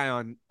put the guy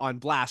on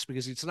blast,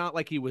 because it's not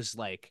like he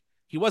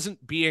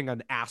wasn't being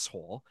an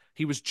asshole.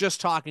 He was just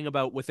talking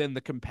about within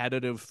the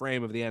competitive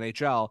frame of the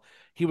NHL.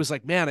 He was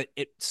like, man,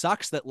 it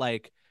sucks that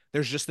like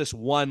there's just this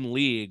one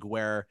league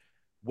where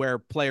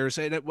players,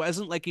 and it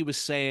wasn't like he was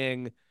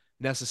saying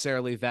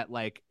necessarily that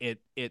like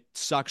it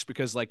sucks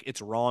because like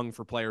it's wrong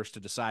for players to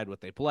decide what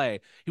they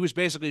play. He was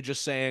basically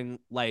just saying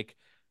like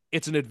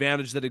it's an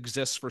advantage that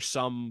exists for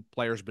some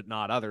players but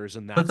not others,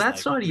 and But that's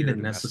that's like not weird even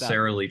and messed up.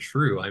 necessarily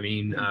true. I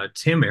mean,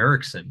 Tim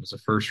Erickson was a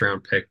first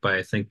round pick by,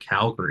 I think,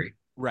 Calgary.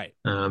 Right.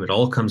 It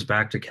all comes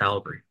back to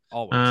Calgary.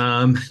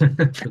 Always. For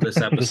this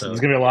episode. There's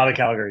gonna be a lot of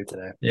Calgary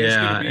today. There's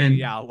Yeah, gonna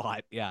be, a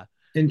lot. Yeah.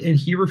 And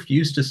he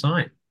refused to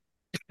sign.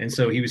 And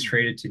so he was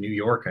traded to New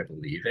York, I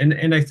believe.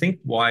 And I think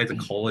why the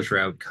college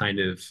route kind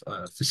of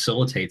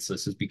facilitates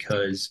this is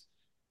because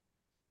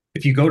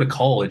if you go to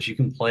college, you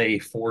can play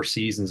 4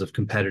 seasons of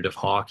competitive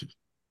hockey.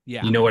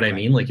 Yeah, You know what I right.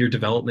 mean? Like your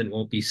development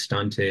won't be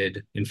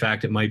stunted. In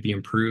fact, it might be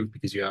improved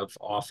because you have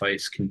off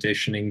ice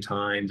conditioning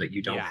time that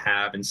you don't Yeah,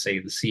 have in, say,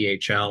 the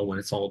CHL when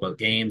it's all about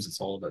games, it's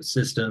all about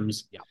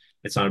systems, yeah,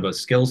 it's not about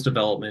skills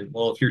development.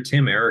 Well, if you're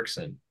Tim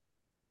Erickson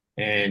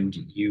and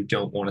you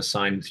don't want to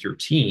sign with your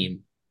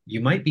team, you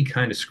might be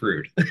kind of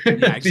screwed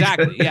yeah,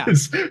 exactly. Yeah,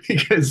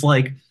 because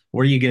like,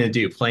 what are you going to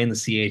do? Play in the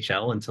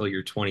CHL until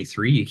you're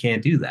 23? You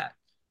can't do that.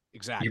 You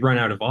exactly. run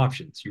out of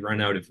options, you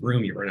run out of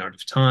room, you run out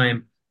of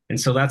time. And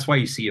so that's why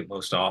you see it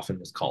most often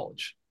with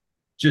college.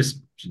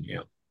 Just,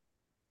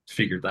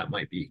 figured that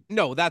might be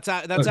No, that's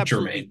absolutely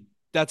germane.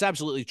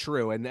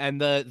 true. And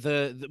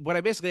the what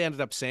I basically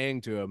ended up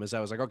saying to him is I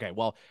was like, okay,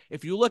 well,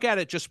 if you look at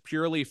it just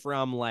purely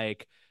from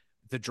like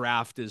the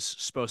draft is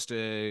supposed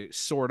to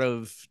sort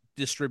of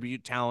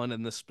distribute talent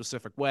in this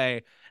specific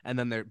way, and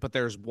then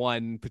there's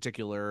one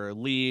particular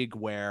league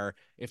where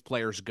if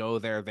players go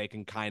there, they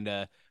can kind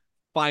of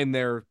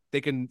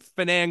they can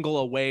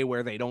finagle a way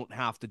where they don't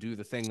have to do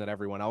the thing that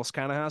everyone else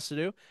kind of has to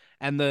do.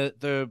 And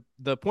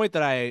the point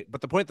that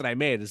I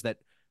made is that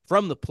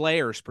from the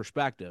player's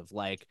perspective,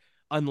 like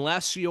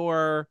unless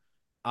you're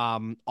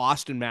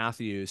Austin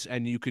Matthews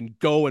and you can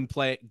go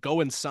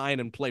and sign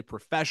and play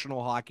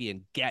professional hockey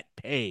and get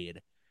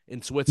paid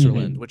in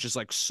Switzerland, Mm-hmm. which is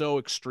like so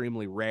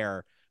extremely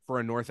rare for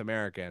a North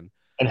American.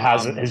 And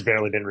Um, has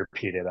barely been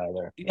repeated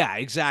either. yeah,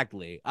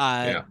 exactly.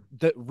 Yeah.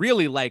 The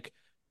really like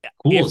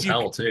Cool if as you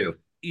hell, too.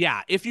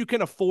 yeah, if you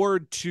can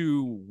afford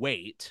to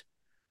wait,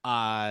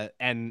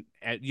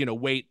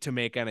 wait to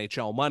make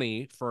NHL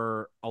money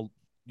for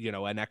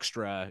an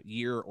extra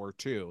year or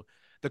two,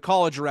 the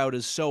college route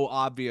is so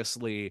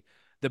obviously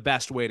the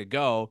best way to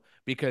go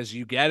because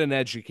you get an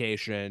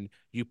education,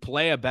 you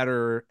play a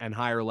better and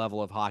higher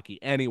level of hockey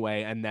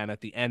anyway, and then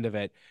at the end of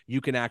it,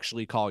 you can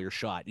actually call your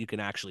shot. You can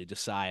actually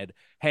decide,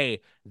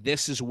 hey,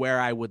 this is where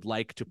I would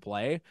like to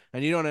play,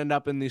 and you don't end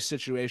up in these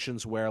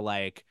situations where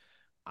like,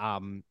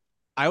 um,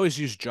 I always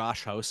use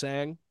Josh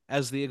Hosang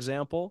as the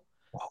example.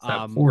 Oh, that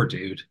Um, poor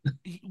dude.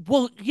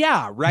 well,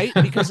 yeah, right.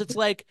 Because it's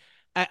like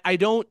I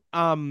don't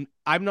I'm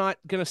not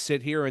gonna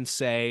sit here and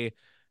say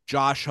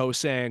Josh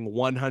Hosang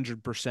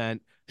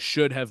 100%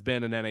 should have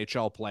been an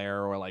NHL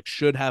player or like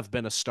should have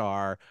been a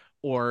star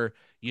or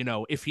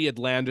if he had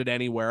landed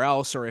anywhere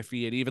else or if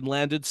he had even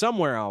landed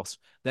somewhere else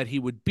that he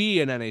would be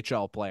an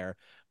NHL player.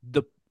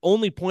 The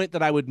only point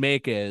that I would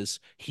make is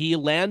he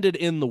landed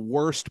in the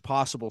worst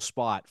possible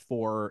spot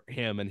for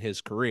him and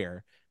his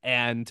career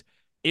and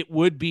it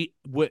would be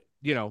what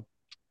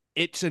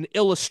it's an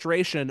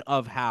illustration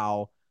of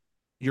how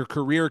your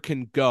career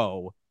can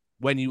go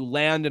when you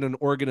land in an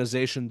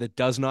organization that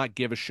does not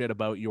give a shit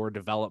about your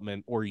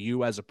development or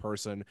you as a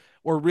person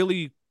or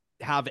really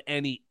have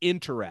any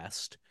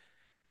interest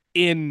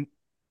in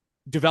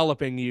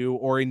developing you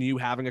or in you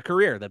having a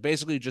career that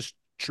basically just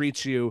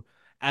treats you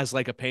as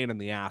like a pain in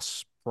the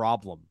ass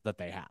problem that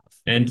they have.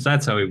 And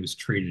that's how he was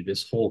treated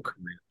his whole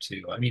career,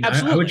 too. I mean, I would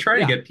Absolutely. try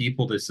to Yeah. get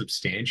people to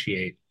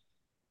substantiate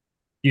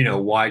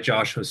why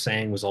Josh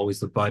Hosang was always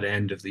the butt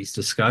end of these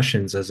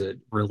discussions as it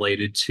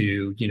related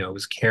to,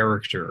 his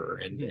character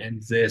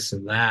and this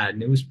and that.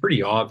 And it was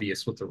pretty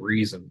obvious what the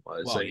reason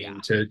was. Well, I yeah.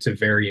 mean, to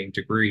varying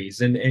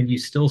degrees. And you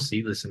still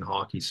see this in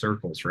hockey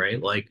circles,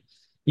 right? Like,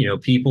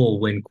 people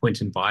when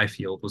Quentin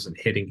Byfield wasn't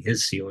hitting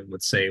his ceiling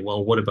would say,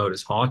 well, what about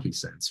his hockey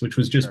sense, which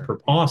was just Sure. Yeah.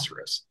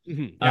 preposterous.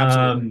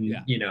 Absolutely.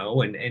 Yeah.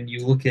 And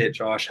you look at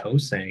Josh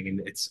Hosang and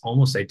it's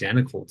almost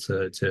identical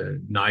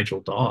to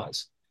Nigel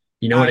Dawes.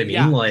 You know what I mean?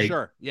 Yeah, Like,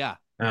 sure. Yeah.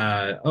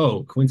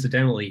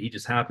 coincidentally, he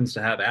just happens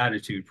to have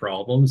attitude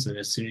problems. And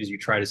as soon as you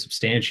try to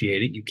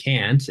substantiate it, you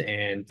can't,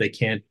 and they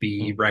can't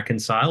be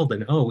reconciled.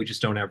 And we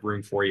just don't have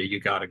room for you. You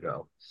got to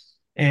go.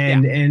 Yeah.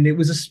 And it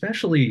was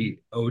especially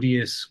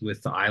odious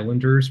with the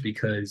Islanders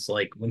because,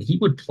 like, when he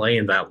would play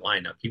in that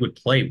lineup, he would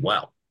play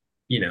well.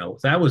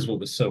 That was what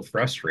was so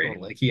frustrating.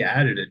 Totally. Like, he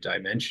added a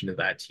dimension to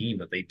that team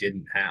that they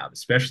didn't have,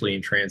 especially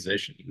in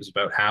transition. He was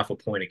about half a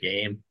point a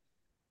game.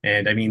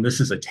 And I mean,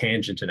 this is a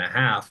tangent and a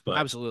half, but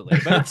Absolutely.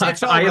 But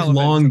it's all I have relevant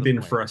to long the been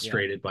point. Yeah.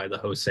 frustrated by the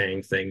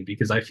Hosang thing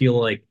because I feel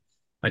like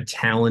a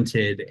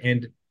talented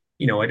and,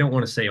 I don't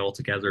want to say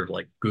altogether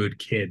like good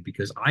kid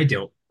because I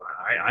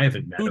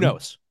haven't met Who him,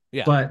 knows?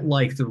 Yeah. but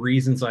like the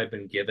reasons I've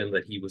been given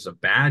that he was a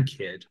bad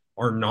kid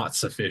are not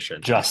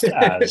sufficient. Just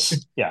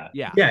as yeah,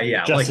 Yeah.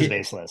 Yeah. just Like as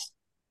baseless.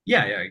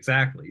 yeah,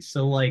 exactly.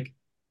 So like,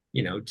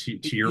 to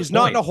your He's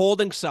not in a point,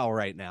 holding cell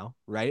right now,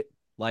 right?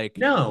 Like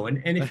no,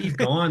 and if he'd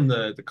gone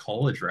the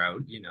college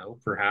route,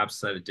 perhaps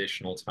that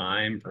additional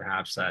time,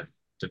 perhaps that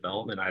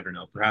development, I don't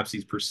know, perhaps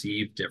he's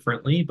perceived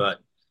differently, but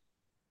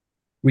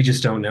we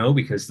just don't know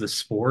because the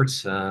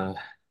sports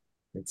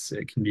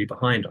it can be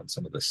behind on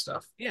some of this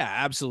stuff. yeah,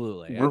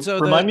 absolutely. And so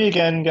Remind me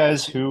again,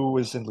 guys, who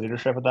was in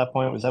leadership at that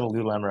point? Was that a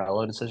Lou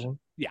Lamoriello decision?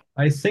 yeah.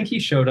 I think he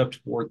showed up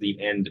toward the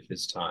end of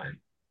his time.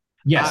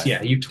 Yes, Uh,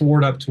 yeah, he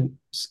toured up to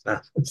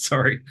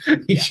sorry.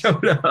 He Yes.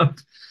 showed up.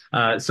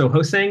 So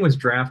Hosang was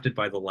drafted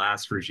by the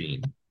last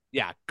regime.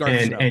 Yeah, Garth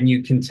and Snow. and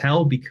you can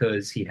tell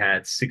because he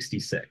had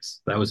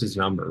 66. That was his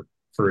number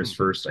for his Mhm.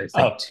 first, I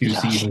Oh think, two yeah,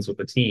 seasons with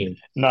the team.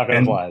 not gonna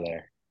And fly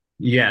there.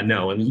 yeah,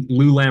 no, and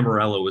Lou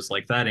Lamoriello was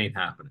like, that ain't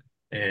happening.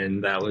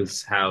 And that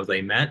was how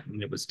they met,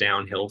 and it was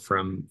downhill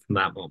from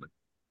that moment.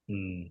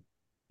 Hmm.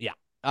 Yeah.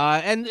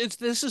 And it's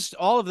this is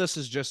all of this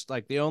is just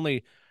like the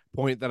only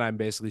point that I'm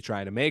basically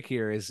trying to make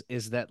here is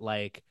that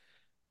like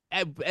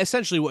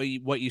essentially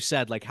what you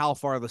said, like how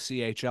far the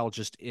CHL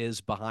just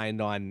is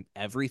behind on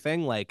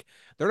everything. Like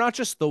they're not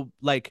just the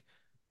like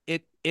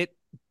it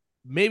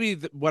maybe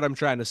what I'm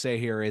trying to say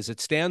here is it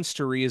stands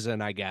to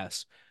reason, I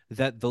guess,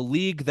 that the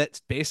league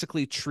that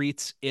basically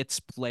treats its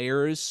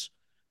players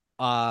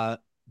uh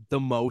the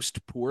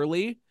most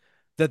poorly,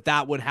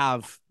 that would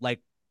have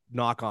like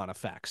knock-on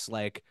effects.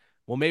 Like,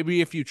 well,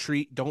 maybe if you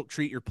don't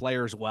treat your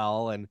players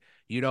well and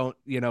you don't,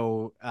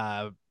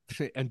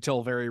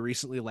 until very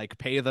recently, like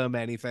pay them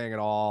anything at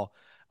all,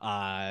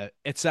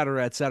 et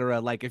cetera, et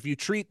cetera. Like if you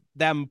treat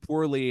them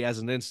poorly as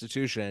an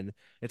institution,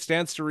 it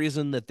stands to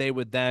reason that they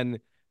would then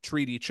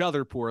treat each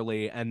other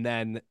poorly and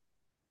then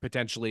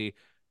potentially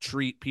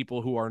treat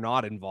people who are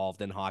not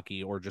involved in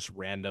hockey or just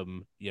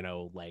random,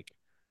 like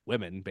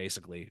women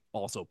basically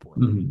also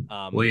poorly.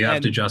 Mhm. Well, you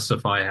have to And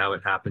justify how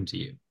it happened to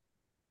you.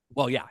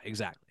 well, yeah,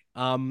 exactly.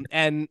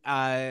 And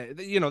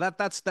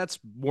that's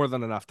more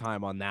than enough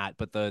time on that.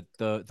 But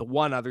the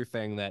one other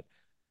thing that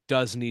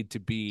does need to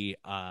be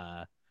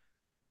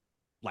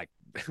like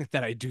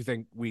that I do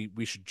think we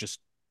should just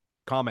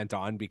comment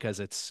on because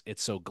it's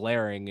so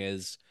glaring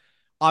is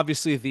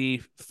obviously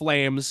the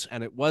Flames,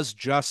 and it was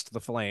just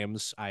the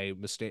Flames.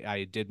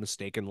 I did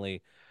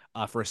mistakenly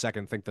for a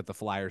second think that the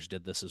Flyers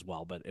did this as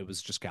well, but it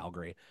was just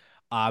Calgary.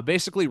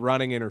 Basically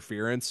running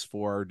interference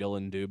for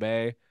Dylan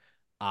Dubé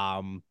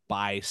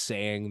by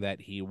saying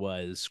that he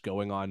was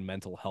going on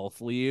mental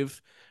health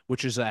leave,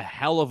 which is a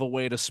hell of a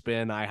way to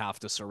spin. I have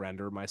to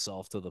surrender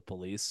myself to the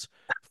police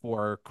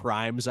for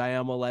crimes I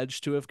am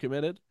alleged to have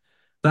committed.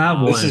 That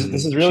Um, one, This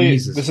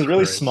Jesus is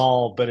really Christ.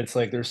 small, but it's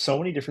like there's so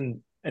many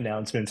different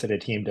announcements that a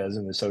team does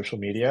in the social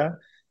media,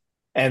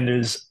 and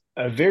there's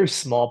a very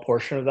small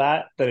portion of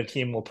that that a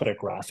team will put a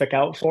graphic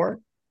out for.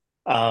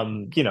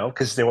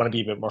 Because they want to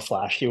be a bit more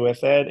flashy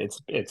with it.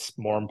 It's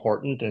more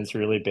important and it's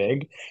really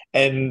big.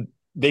 And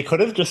they could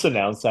have just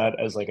announced that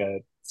as like a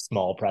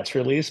small press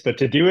release, but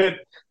to do it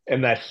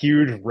in that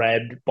huge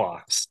red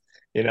box,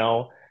 you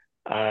know,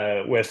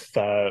 uh, with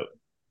uh,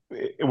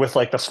 with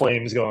like the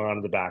flames going on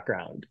in the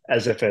background,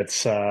 as if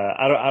it's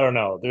I don't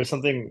know. There's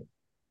something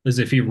As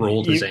if he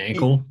rolled his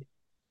ankle,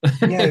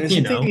 yeah, there's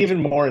you something know.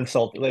 even more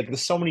insult. Like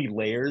there's so many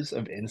layers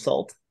of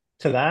insult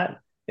to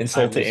that, I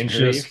insult to was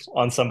injury just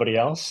on somebody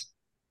else.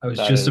 I was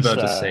That just is about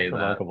to say that.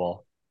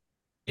 remarkable.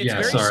 it's Yeah,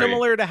 very sorry.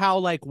 similar to how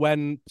like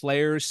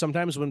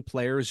sometimes when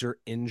players are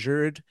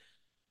injured,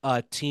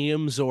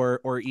 teams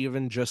or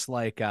even just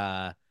like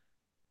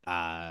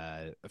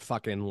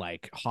fucking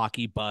like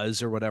hockey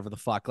buzz or whatever the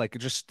fuck, like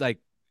just like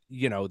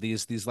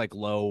these like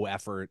low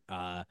effort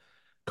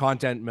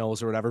content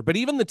mills or whatever. But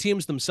even the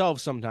teams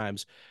themselves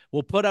sometimes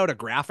will put out a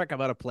graphic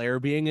about a player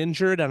being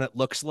injured, and it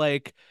looks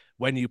like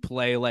when you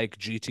play like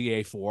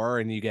GTA 4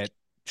 and you get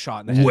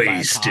shot in the head by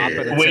a cop,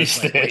 and it Wasted. says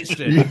like Wasted.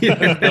 wasted,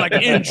 and it'll be like Yeah.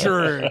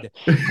 injured,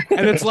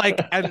 and it's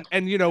like and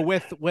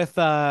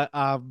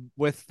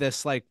with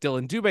this like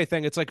Dylan Dubé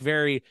thing, it's like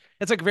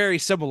very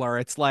similar.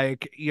 It's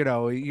like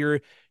you're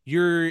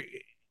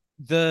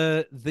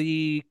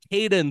the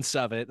cadence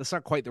of it. That's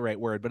not quite the right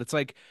word, but it's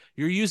like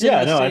you're using Yeah,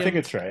 the no, I think same.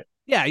 it's right.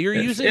 Yeah, you're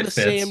using It the fits.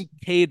 same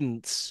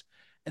cadence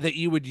that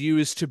you would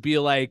use to be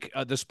like,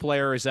 this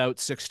player is out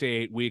 6 to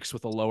 8 weeks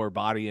with a lower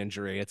body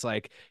injury. It's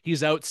like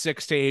he's out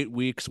 6 to 8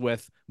 weeks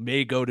with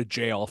may go to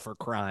jail for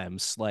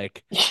crimes.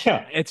 Like,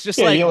 Yeah. it's just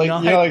Yeah, like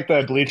not. like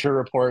the Bleacher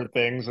Report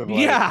things of like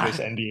Yeah, this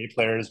NBA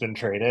player has been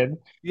traded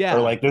or yeah,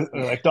 like this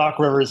or like Doc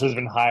Rivers has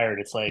been hired.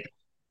 It's like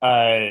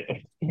uh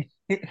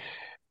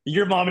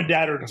your mom and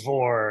dad are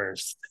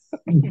divorced.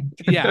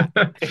 yeah,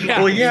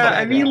 Well, yeah. yeah,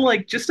 I Fuck. mean,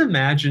 like, just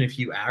imagine if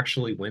you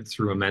actually went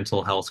through a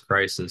mental health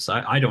crisis.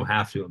 I don't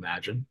have to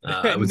imagine.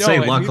 I would say,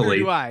 No, and neither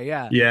do luckily, I.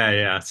 Yeah,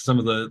 yeah. Some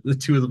of the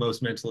two of the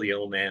most mentally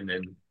ill men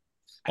in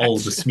all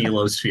of the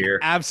Smelosphere.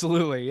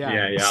 absolutely.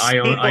 Yeah, Yeah.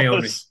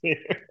 Seamless.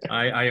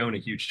 I own a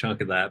huge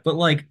chunk of that. But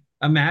like,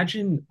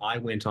 imagine I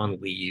went on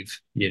leave,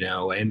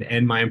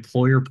 and my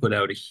employer put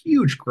out a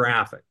huge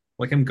graphic.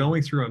 Like I'm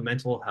going through a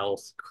mental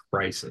health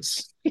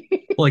crisis.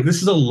 Like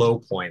this is a low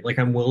point. Like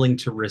I'm willing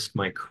to risk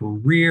my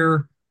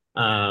career,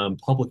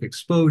 public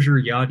exposure,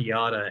 yada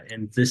yada,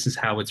 and this is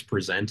how it's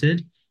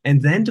presented. And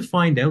then to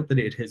find out that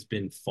it has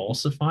been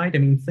falsified. I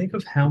mean, think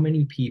of how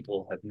many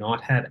people have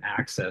not had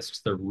access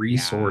to the yeah,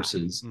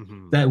 resources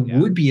hmm, that yeah,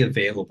 would be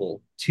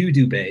available to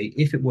Dubé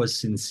if it was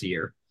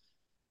sincere.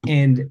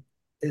 And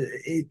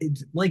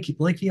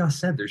like Yas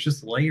said, there's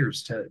just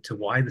layers to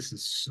why this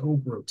is so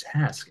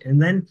grotesque.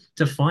 And then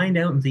to find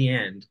out in the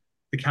end,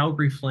 the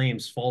Calgary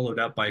Flames followed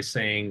up by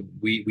saying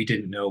we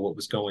didn't know what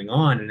was going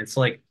on. And it's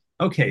like,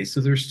 okay, so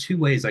there's two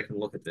ways I can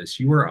look at this.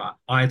 You are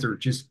either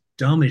just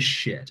dumb as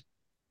shit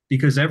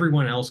because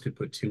everyone else could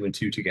put two and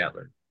two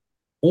together,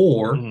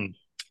 or Mhm.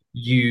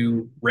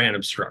 you ran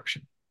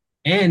obstruction,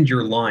 and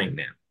you're lying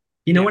now.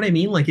 You know Yeah. what I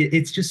mean? Like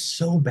it's just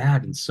so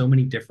bad in so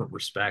many different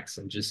respects,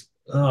 and just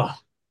ugh.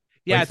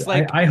 Yeah, Like it's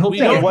like I hope we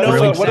they Yeah, don't get know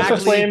grilled what if a for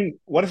this. exactly. flame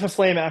what if a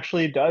flame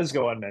actually does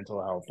go on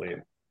mental health leave?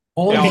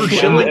 Oliver Oh,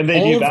 Schilling, yeah. And they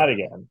do that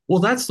again. well,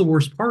 that's the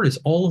worst part is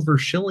Oliver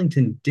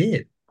Shillington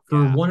did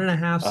for Yeah.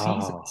 1.5 Oh,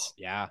 seasons,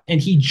 Yeah. and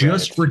he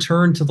just right.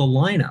 returned to the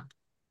lineup.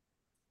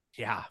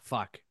 Yeah.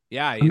 Fuck.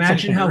 Yeah.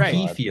 Imagine You're how right.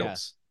 he God. Yeah.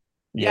 feels.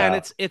 Yeah, and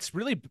Yeah. it's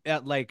really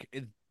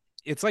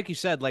it's like you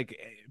said, like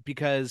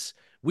because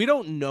we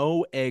don't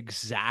know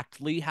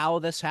exactly how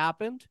this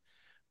happened,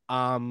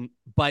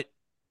 but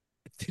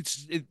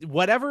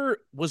whatever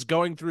was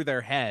going through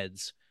their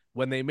heads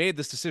when they made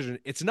this decision,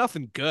 it's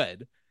nothing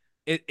good.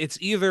 It's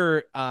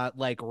either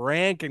like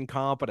rank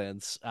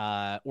incompetence,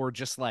 or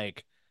just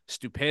like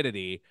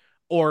stupidity,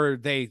 or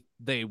they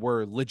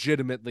were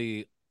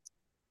legitimately,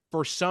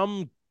 for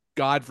some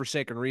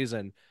godforsaken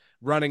reason,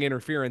 running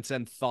interference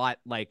and thought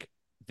like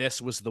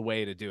this was the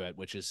way to do it,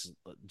 which is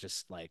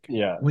just like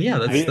Yeah. Well, yeah,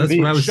 I that's what I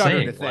The was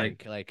shudder to saying. Like,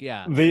 think. Like,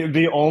 yeah.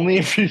 the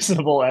only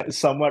reasonable,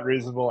 somewhat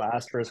reasonable,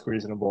 asterisk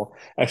reasonable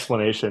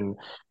explanation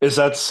is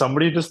that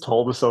somebody just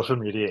told a social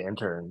media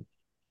intern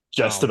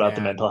just Oh about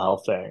the man. mental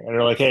health thing. And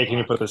they're like, hey, can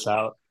you put Fuck. this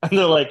out? And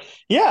they're like,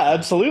 yeah, Yeah.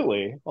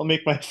 absolutely. I'll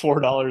make my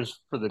 $4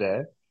 for the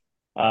day.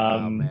 Oh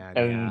man.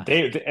 And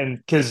Yeah.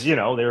 because, they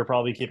were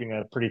probably keeping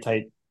a pretty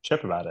tight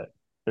ship about it.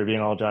 They're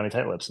being all Johnny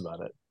tight lips about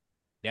it.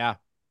 Yeah.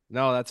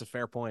 No, that's a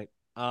fair point.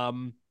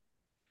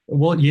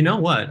 well, you know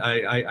what?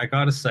 I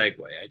got a segue.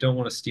 I don't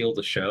want to steal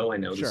the show. I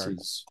know this Sure.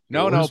 is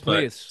No, yours, but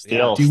please.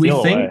 Yeah. Steal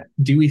away.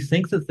 do we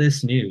think that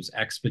this news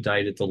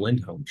expedited the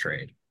Lindholm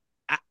trade?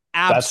 That's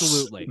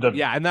Absolutely. the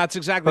Yeah, and that's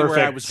exactly where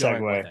I perfect was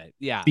going with segue. it.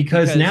 Yeah,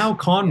 Because because now yeah.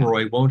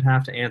 Conroy won't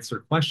have to answer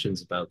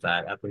questions about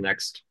that at the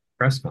next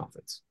press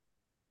conference.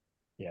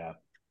 Yeah.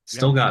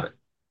 Still Yep. got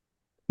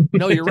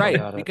No, you're Still right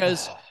got it.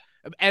 because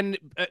and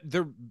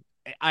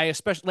I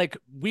especially like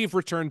we've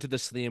returned to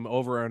this theme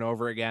over and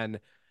over again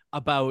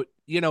about,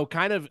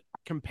 kind of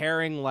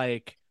comparing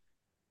like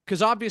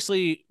because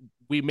obviously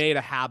we made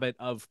a habit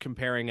of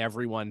comparing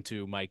everyone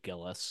to Mike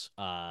Gillis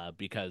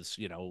because,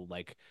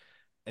 like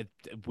it,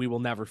 we will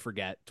never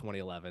forget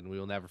 2011. We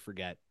will never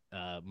forget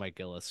Mike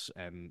Gillis,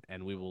 and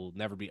we will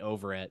never be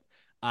over it.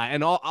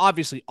 And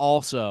obviously,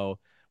 also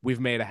we've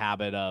made a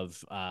habit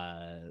of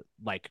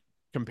like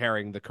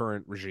comparing the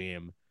current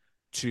regime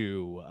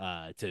to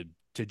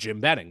Jim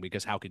Benning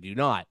because how could you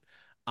not?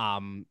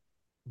 Um,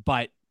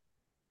 but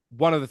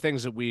one of the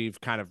things that we've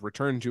kind of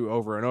returned to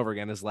over and over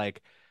again is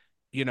like,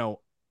 you know,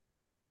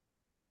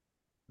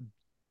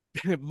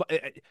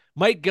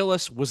 Mike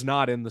Gillis was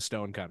not in the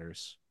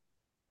Stonecutters.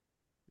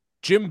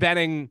 Jim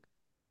Benning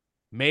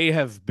may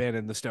have been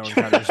in the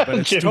Stonecutters, but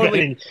it's Jim totally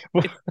Benning.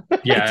 it.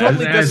 it Yeah,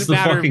 totally as doesn't the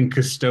matter fucking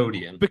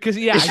custodian. because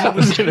Yeah, I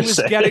was he gonna was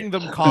say, getting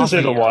them I was gonna say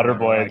the coffee or water whatever.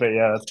 boy, Like but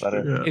yeah, that's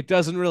better. Yeah. it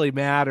doesn't really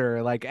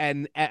matter. Like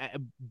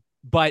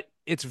but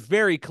it's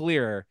very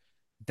clear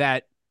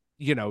that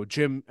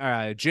Jim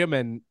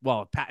and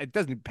well it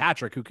doesn't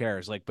Patrick, who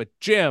cares, like, but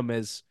Jim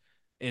is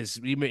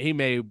he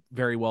may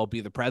very well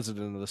be the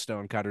president of the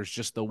Stonecutters,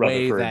 just the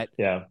way Rutherford.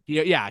 that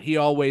Yeah. he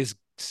always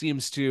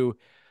seems to,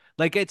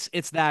 like, it's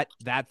that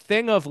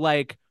thing of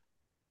like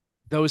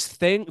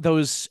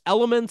those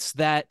elements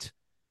that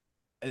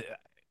uh,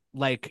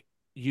 like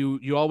you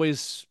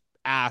always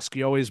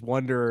you always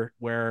wonder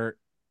where,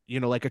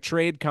 like a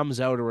trade comes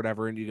out or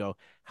whatever and you go,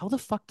 how the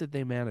fuck did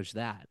they manage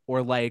that?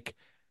 Or like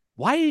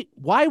why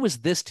was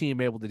this team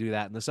able to do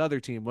that and this other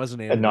team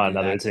wasn't And able to not do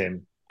another that?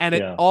 team. And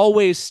it Yeah.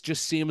 always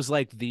just seems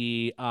like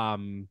the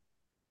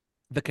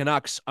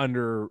Canucks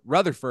under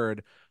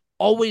Rutherford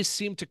always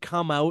seem to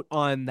come out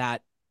on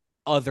that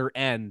other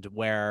end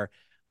where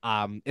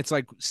it's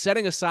like,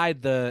 setting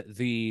aside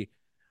the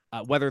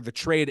whether the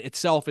trade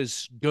itself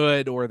is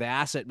good or the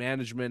asset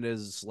management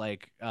is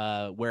like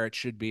where it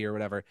should be or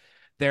whatever.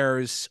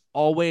 There's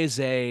always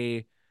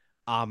there's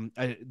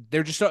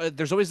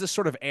always this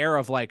sort of air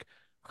of like,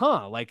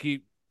 like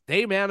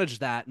they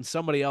managed that and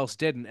somebody else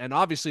didn't. And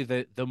obviously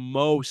the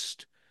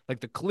most, like,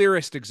 the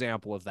clearest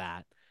example of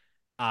that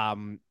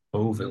um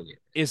Beauvillier.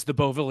 is the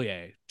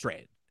Beauvillier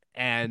trade.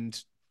 And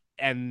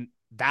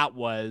that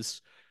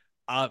was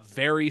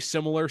very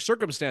similar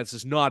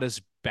circumstances, not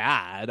as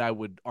bad, I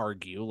would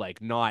argue,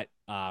 like not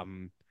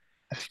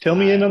Fill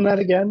me in on that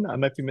again. I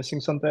might be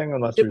missing something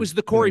unless it there's was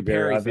the Corey something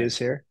very Perry obvious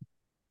thing. here.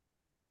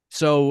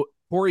 So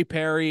Corey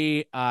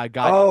Perry got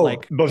Oh,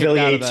 like kicked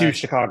out of Beauvillier to the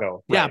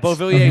Chicago. yeah, Right.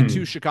 Beauvillier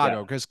to Mhm.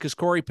 Chicago Yeah. because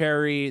Corey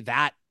Perry,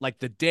 that, like,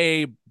 the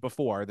day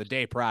before, the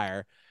day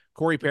prior,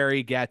 Corey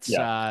Perry gets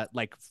Yeah.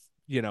 like,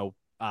 you know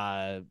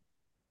uh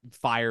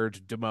fired,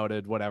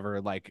 demoted, whatever,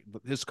 like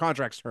his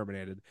contract's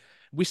terminated.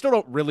 We still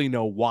don't really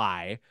know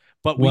why,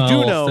 but we do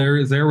Well,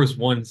 know. there was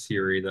one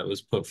theory that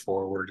was put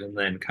forward and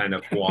then kind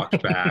of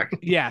walked back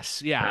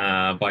Yes,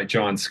 yeah. by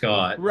John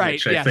Scott, Right,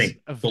 which I yes.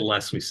 think the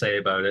less we say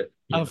about it,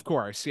 Of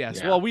course, yes.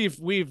 yeah, Well, we've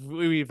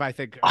I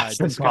think I forgot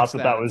discussed that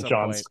that that at was some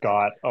John point.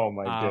 Scott. Oh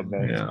my Um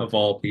goodness. yeah, of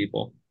all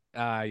people.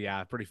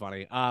 yeah, pretty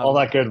funny. All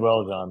that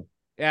goodwill done.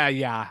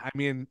 Yeah. I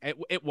mean,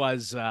 it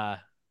was a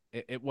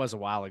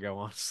while ago,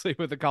 honestly,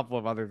 with a couple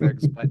of other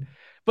things, but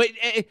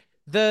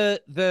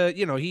the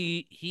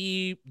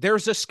he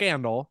there's a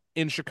scandal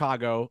in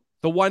Chicago,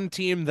 the one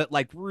team that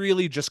like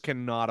really just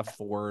cannot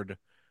afford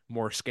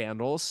more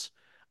scandals,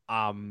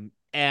 and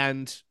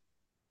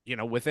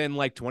within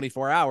like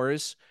 24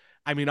 hours,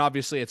 I mean,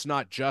 obviously, it's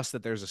not just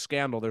that there's a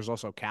scandal, there's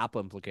also cap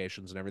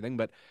implications and everything.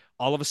 But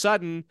all of a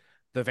sudden,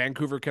 the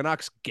Vancouver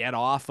Canucks get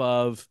off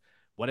of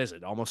what is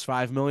it, almost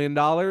 $5 million?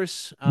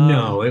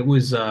 No, it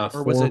was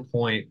Or was it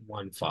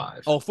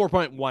 4.15.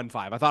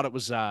 4.15? I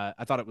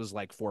thought it was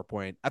like 4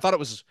 point. I thought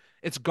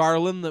it's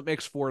Garland that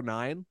makes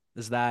 4.9.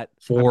 Is that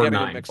I'm getting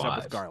them mixed up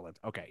with 4.95. Garland.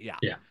 Okay, yeah.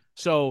 Yeah.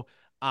 So,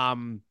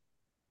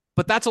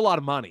 but that's a lot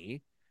of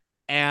money,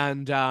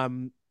 and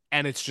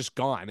it's just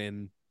gone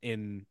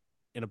in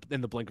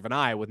the blink of an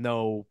eye with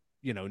no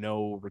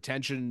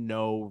retention,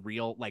 no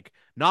real like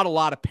not a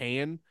lot of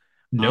pain.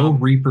 No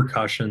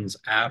repercussions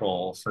at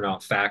all for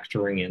not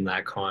factoring in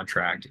that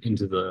contract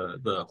into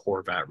the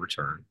Horvat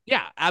return,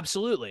 Yeah,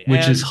 absolutely.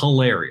 which is And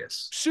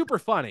hilarious. super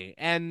funny.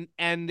 And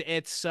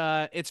it's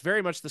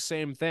very much the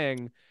same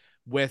thing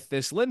with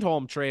this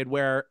Lindholm trade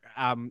where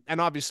and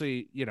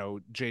obviously,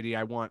 JD,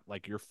 I want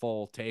like your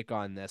full take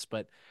on this,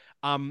 but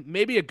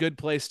maybe a good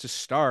place to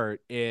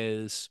start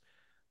is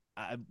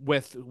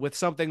with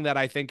something that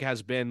I think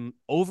has been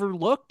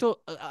overlooked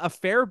a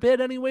fair bit,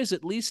 anyways,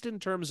 at least in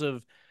terms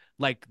of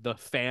like the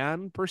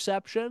fan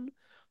perception,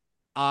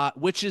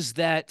 which is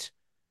that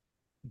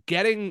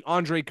getting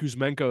Andrei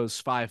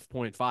Kuzmenko's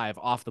 5.5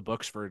 off the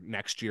books for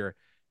next year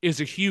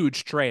is a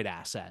huge trade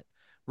asset,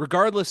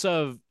 regardless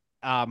of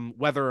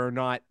whether or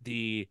not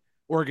the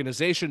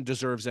organization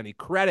deserves any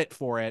credit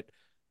for it,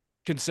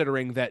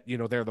 considering that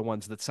they're the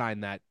ones that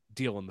signed that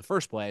deal in the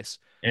first place.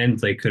 And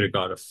they could have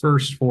got a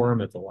first for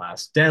him at the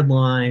last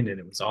deadline, and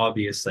it was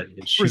obvious that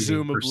his shooting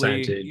Presumably,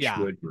 percentage yeah,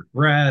 would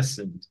regress,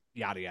 and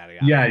yada yada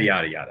yada. yada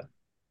yada yada.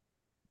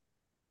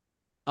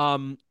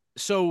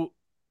 So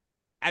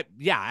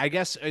I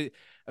guess.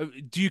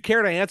 Do you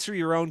care to answer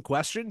your own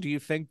question? Do you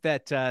think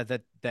that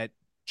that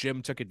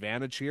Jim took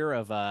advantage here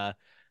of a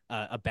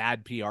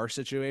bad PR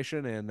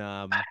situation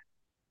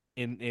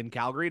in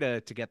Calgary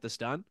to get this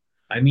done?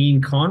 I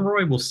mean,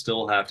 Conroy will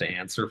still have to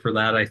answer for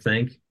that, I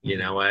think.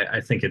 Mhm.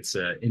 I think it's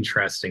an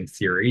interesting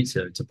theory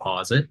to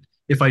posit,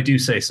 if I do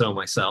say so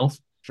myself.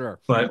 Sure.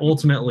 But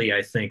ultimately,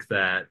 I think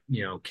that,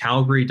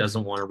 Calgary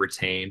doesn't want to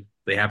retain.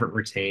 They haven't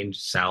retained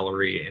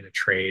salary in a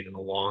trade in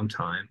a long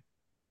time.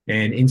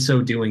 And in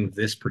so doing,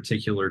 this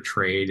particular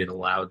trade, it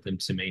allowed them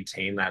to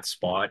maintain that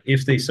spot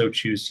if they so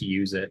choose to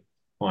use it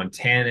on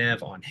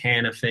Tanev, on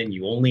Hannafin.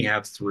 You only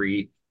have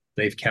three.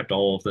 They've kept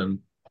all of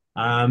them.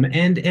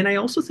 And I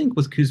also think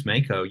with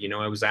Kuzmenko,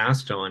 I was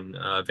asked on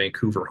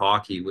Vancouver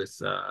Hockey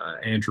with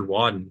Andrew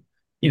Wadden,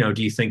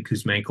 do you think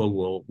Kuzmenko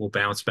will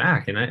bounce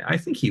back? And I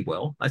think he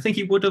will. I think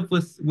he would have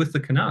with the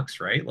Canucks,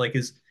 right? Like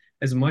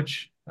as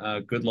much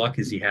good luck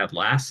as he had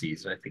last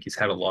season, I think he's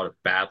had a lot of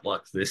bad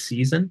luck this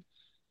season.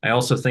 I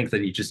also think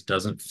that he just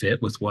doesn't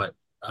fit with what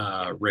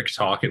Rick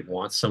Tocchet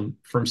wants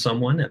from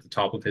someone at the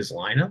top of his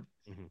lineup.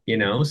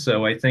 Mhm.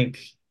 So I think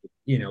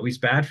he's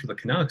bad for the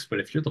Canucks, but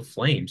if you're the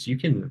Flames, you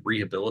can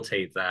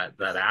rehabilitate that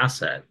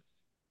asset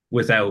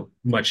without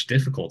much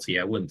difficulty.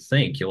 I wouldn't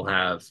think you'll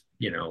have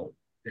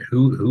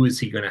who is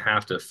he going to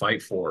have to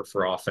fight for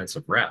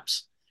offensive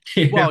reps?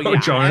 Well, yeah,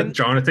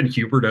 Jonathan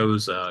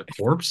Huberdeau's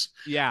corpse.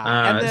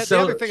 Yeah, and the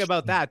So other thing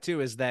about that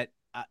too is that,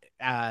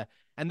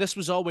 and this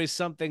was always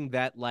something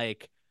that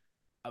like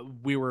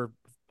we were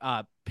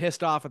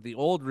pissed off at the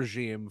old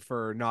regime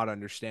for not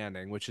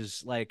understanding, which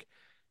is like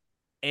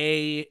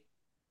a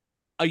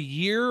a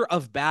year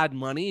of bad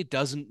money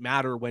doesn't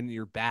matter when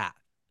you're bad.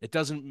 It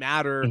doesn't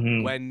matter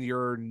Mhm. when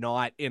you're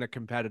not in a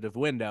competitive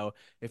window.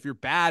 If you're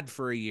bad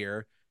for a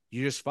year,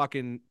 you just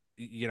fucking,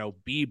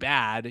 be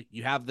bad.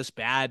 You have this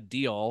bad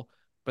deal,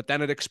 but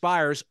then it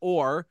expires,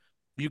 or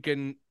you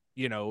can,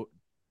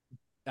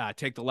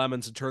 take the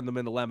lemons and turn them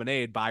into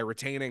lemonade by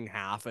retaining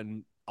half,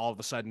 and all of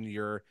a sudden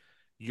your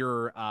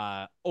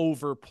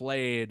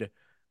overplayed,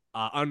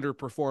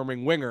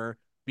 underperforming winger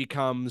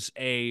becomes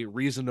a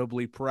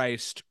reasonably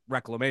priced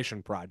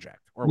reclamation project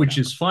or which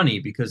whatever. is funny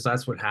because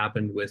that's what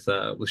happened with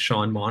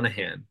Sean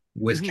Monahan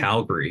with Mhm.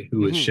 Calgary, who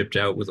was Mhm. shipped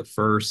out with a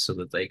first so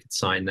that they could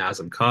sign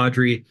Nazem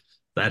Kadri.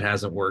 That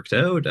hasn't worked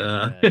out.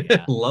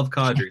 Yeah, Love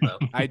Kadri though.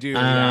 I do.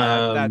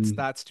 Yeah, Um,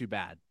 that's too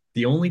bad.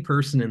 the only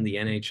person in the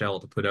NHL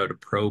to put out a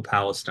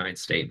pro-Palestine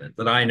statement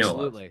that I know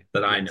of, Absolutely.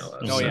 that I know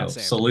Yes. of. Oh yeah, So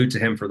same. salute to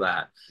him for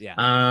that. Yeah.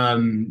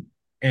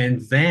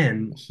 And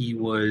then he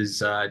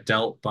was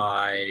dealt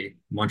by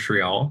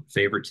Montreal,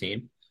 favorite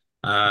team,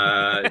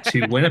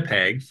 to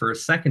Winnipeg for a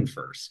second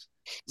first.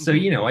 So,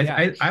 Mhm.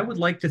 Yeah. I would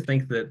like to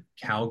think that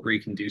Calgary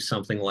can do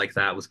something like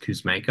that with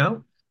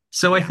Kuzmenko.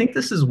 So I Yeah. think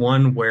this is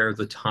one where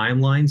the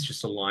timelines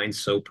just align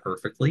so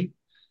perfectly.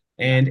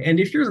 Yeah. And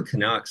if you're the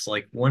Canucks,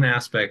 like one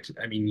aspect,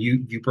 I mean,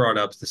 you brought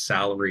up the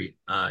salary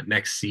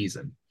next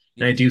season,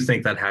 and I Yes. do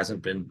think that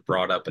hasn't been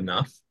brought up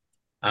enough.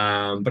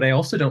 But I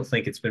also don't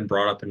think it's been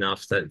brought up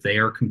enough that they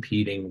are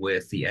competing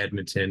with the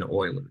Edmonton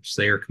Oilers.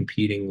 They are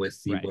competing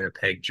with the Right.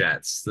 Winnipeg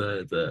Jets,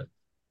 the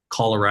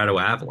Colorado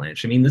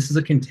Avalanche. I mean, this is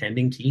a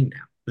contending team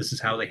now. This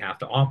is how they have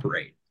to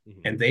operate.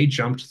 Mhm. And they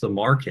jumped the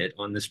market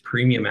on this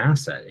premium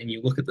asset. And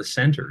you look at the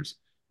centers.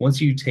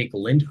 Once you take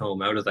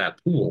Lindholm out of that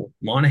pool,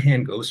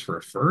 Monahan goes for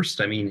a first.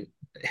 I mean,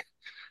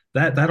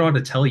 that ought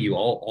to tell you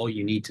all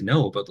you need to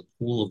know about the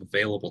pool of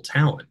available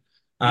talent.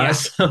 Yeah.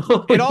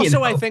 So It you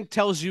also, I know, think,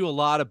 tells you a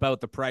lot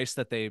about the price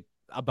that they,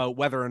 about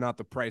whether or not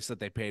the price that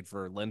they paid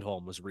for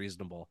Lindholm was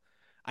reasonable.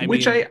 I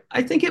which mean,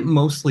 I think it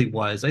mostly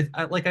was.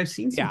 I like I've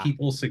seen some yeah,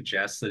 people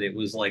suggest that it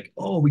was like,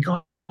 oh, we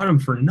got him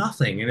for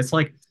nothing, and it's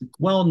like,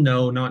 well,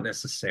 no, not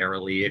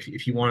necessarily.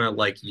 If you want to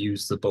like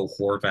use the Bo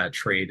Horvat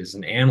trade as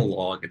an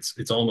analog,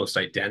 it's almost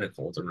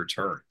identical to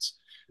returns.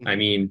 I mhm.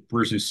 mean,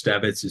 Bruce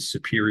Stevets is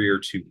superior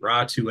to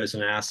Ratu as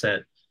an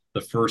asset. The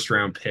first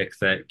round pick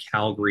that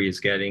Calgary is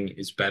getting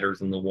is better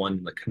than the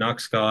one the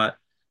Canucks got.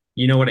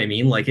 You know what I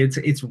mean? Like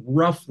it's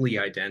roughly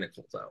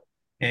identical though,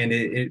 and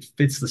it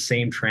fits the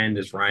same trend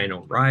as Ryan I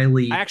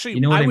O'Reilly. actually,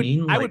 You know what I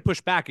mean? I Like, would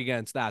push back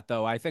against that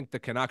though. I think the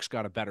Canucks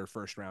got a better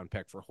first round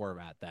pick for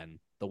Horvat than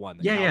the one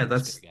that yeah, Calgary's going to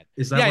that's get.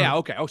 is that Yeah, what? yeah,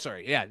 okay. Oh,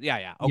 sorry. Yeah.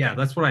 Yeah, Okay.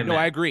 that's what I No,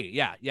 I meant. agree.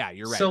 Yeah,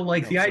 you're right. So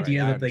like No, the sorry,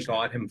 idea I that they understand.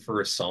 got him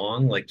for a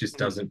song like just Mhm.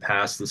 doesn't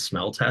pass the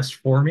smell test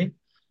for me.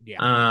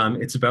 Yeah,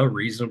 It's about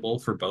reasonable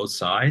for both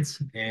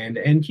sides,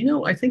 and you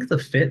know I think the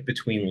fit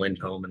between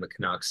Lindholm and the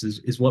Canucks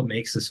is what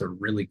makes this a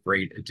really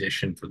great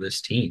addition for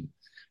this team.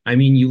 I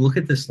mean, you look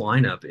at this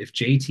lineup. If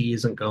JT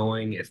isn't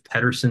going, if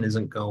Pedersen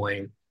isn't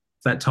going,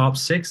 that top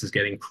six is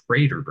getting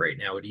cratered right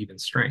now at even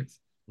strength.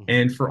 Mhm.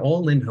 And for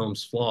all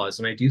Lindholm's flaws,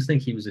 and I do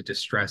think he was a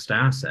distressed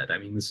asset. I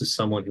mean, this is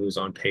someone who was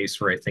on pace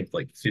for I think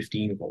like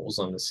 15 goals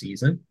on the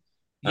season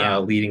Yeah.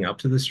 leading up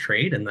to this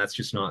trade, and that's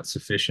just not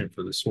sufficient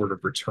for the sort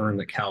of return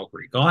that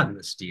Calgary got in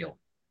this deal,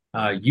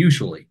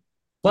 usually.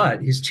 But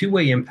Mhm. his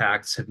two-way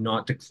impacts have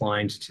not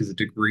declined to the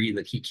degree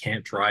that he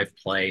can't drive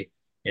play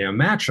in a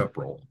matchup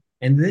role.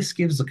 And this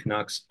gives the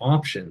Canucks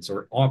options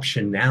or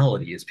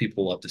optionality, as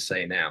people love to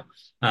say now,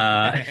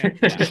 uh,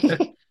 Yeah.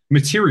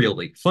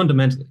 materially,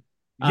 fundamentally.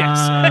 Yes.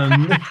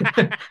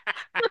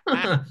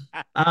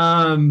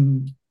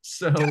 Um,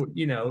 so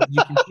you know,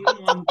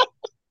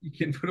 you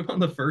can put him on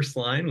the first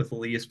line with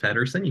Elias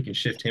Pettersson. You can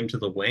shift him to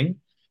the wing.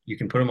 You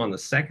can put him on the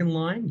second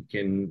line. You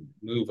can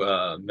move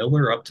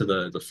Miller up to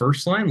the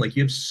first line. Like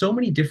you have so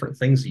many different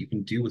things that you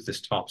can do with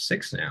this top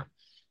six now.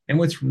 And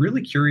what's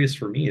really curious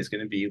for me is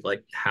going to be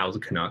like how the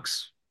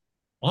Canucks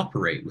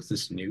operate with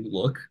this new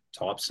look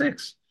top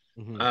six.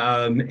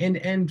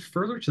 Mhm. And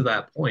further to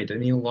that point, I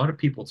mean, a lot of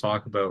people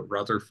talk about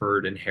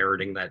Rutherford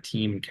inheriting that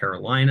team in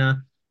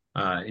Carolina.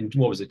 In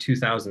what was it,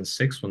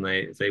 2006 when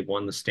they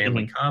won the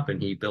Stanley Mhm. Cup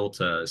and he built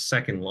a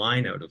second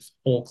line out of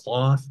whole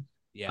cloth.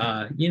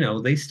 Yeah. You know,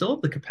 they still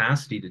have the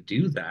capacity to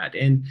do that.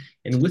 And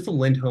with the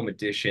Lindholm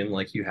addition,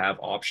 like you have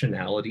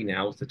optionality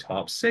now with the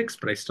top six,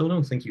 but I still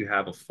don't think you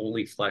have a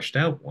fully fleshed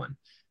out one.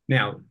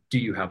 Now, do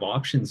you have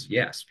options?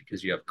 Yes,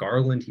 because you have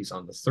Garland. He's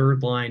on the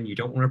third line. You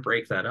don't want to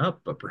break that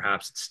up, but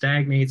perhaps it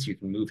stagnates. You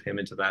can move him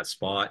into that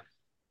spot.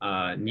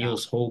 Yeah.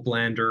 Niels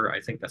Hoglander, I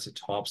think that's a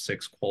top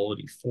six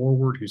quality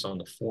forward who's on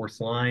the fourth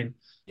line.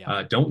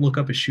 Yeah. Don't look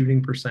up his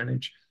shooting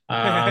percentage.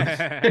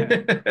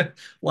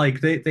 Like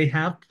they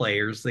have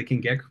players, they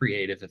can get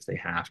creative if they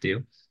have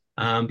to.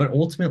 But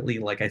ultimately,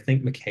 like I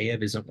think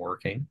Mikheyev isn't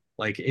working.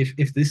 Like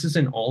if this is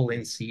an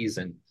all-in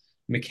season,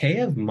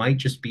 Mikheyev might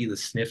just be the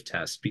sniff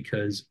test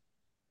because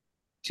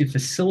to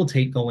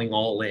facilitate going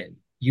all in,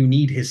 you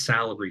need his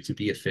salary to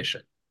be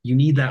efficient. You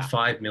need that Yeah.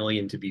 5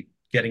 million to be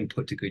getting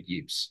put to good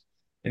use.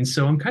 And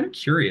so I'm kind of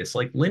curious.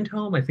 Like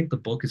Lindholm, I think the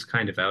book is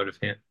kind of out of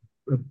him.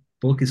 The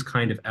book is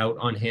kind of out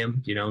on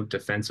him. You know,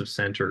 defensive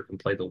center can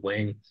play the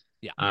wing,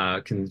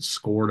 Yeah. can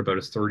score at about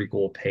a 30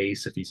 goal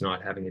pace if he's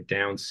not having a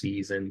down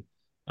season.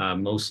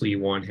 Mostly you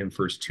want him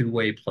for his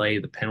two-way play,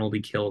 the penalty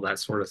kill, that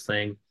sort of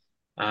thing.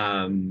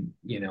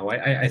 You know,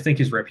 I think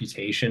his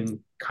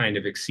reputation kind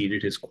of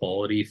exceeded his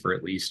quality for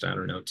at least, I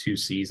don't know, 2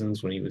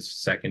 seasons when he was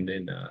second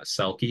in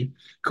Selke. Probably.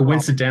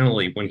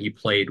 Coincidentally, when he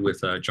played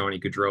with Johnny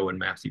Gaudreau and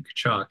Matthew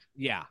Tkachuk.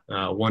 Yeah.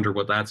 Wonder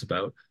what that's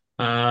about.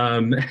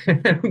 Um,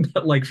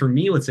 but like for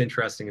me, what's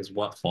interesting is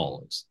what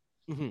follows.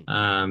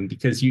 Mhm.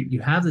 Because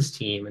you have this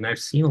team, and I've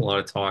seen a lot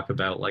of talk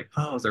about like,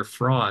 oh, they're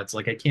frauds.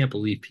 Like I can't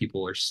believe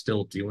people are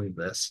still doing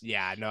this.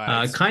 Yeah. No,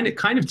 it's Kind of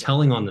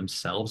telling on terrible.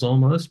 themselves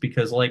almost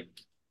because like,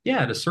 yeah,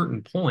 at a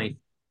certain point,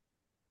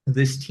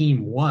 this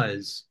team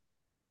was,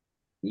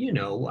 you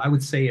know, I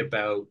would say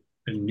about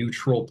a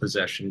neutral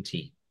possession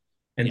team.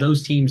 And Yeah.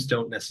 those teams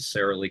don't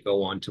necessarily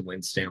go on to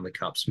win Stanley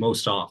Cups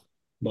most often.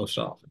 Most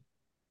often.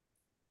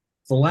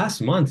 The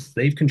last month,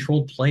 they've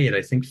controlled play at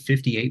I think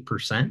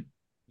 58%.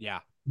 Yeah.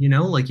 You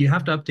know, like you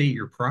have to update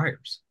your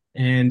priors.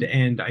 And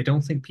I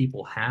don't think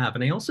people have.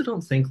 And I also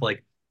don't think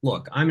like,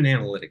 look, I'm an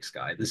analytics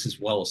guy. This is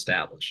well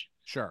established.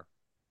 Sure.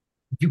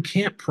 You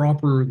can't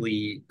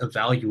properly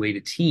evaluate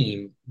a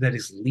team that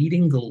is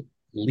leading the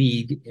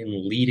league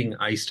in leading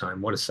ice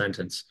time. What a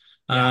sentence.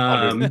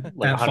 Yeah. 100,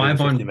 like At five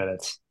 150 on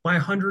minutes. by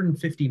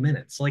 150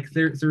 minutes. Like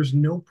there's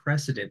no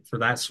precedent for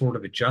that sort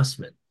of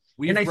adjustment. And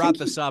We've I brought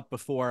think this up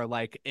before.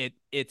 Like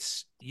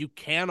it's you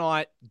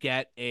cannot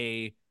get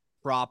a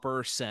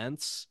proper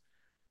sense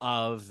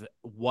of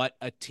what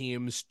a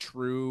team's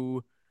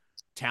true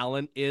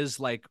talent is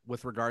like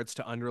with regards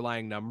to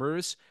underlying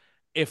numbers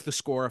if the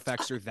score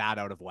effects are that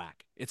out of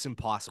whack. It's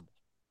impossible.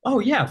 oh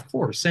yeah, of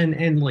course.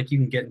 And like you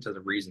can get into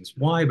the reasons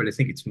why, but I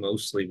think it's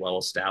mostly well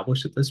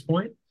established at this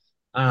point.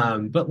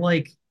 But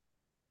like,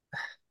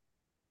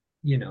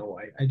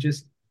 I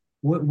just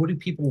what do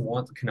people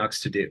want the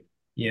Canucks to do?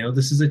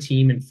 This is a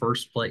team in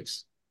first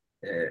place.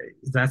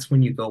 That's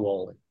when you go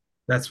all in.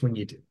 That's when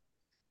you do.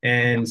 Yeah.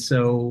 And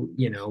so,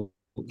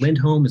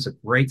 Lindholm is a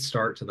great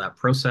start to that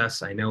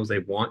process. I know they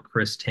want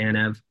Chris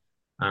Tanev.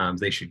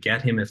 They should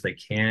get him if they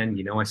can.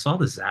 I saw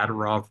the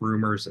Zadorov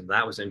rumors, and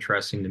that was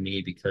interesting to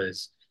me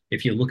because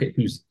if you look at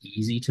who's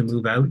easy to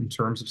move out in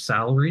terms of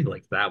salary,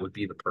 like that would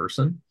be the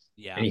person.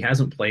 Yeah. And he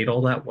hasn't played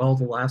all that well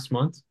the last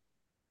month.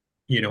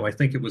 I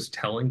think it was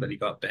telling that he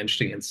got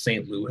benched against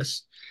St.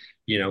 Louis.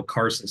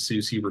 Carson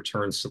Soucy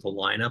returns to the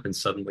lineup, and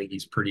suddenly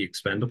he's pretty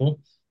expendable.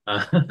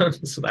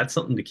 So that's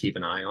something to keep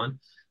an eye on.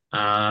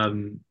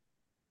 Um,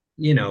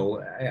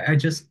 I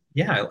just,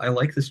 yeah, I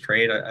like this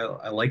trade.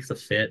 I like the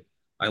fit.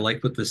 I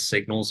like what this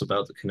signals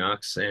about the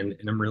Canucks, and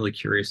I'm really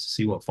curious to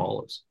see what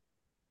follows.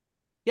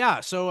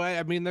 Yeah, so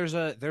I mean there's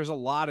a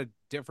lot of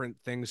different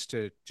things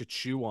to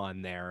chew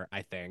on there,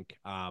 I think.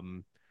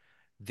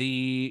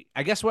 The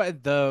I guess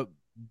what the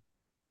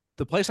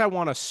place I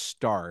want to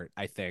start,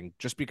 I think,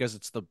 just because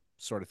it's the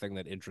sort of thing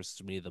that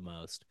interests me the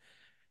most,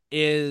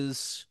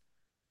 is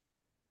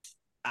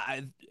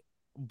I,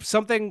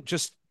 something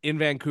just in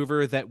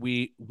Vancouver that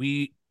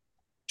we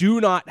do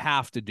not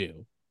have to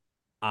do.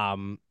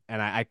 And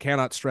I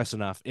cannot stress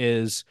enough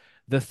is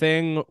the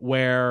thing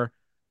where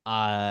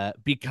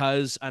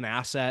because an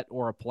asset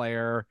or a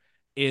player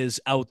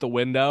is out the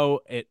window,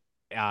 it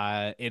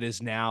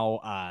is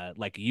now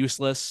like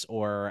useless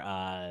or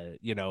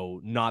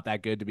not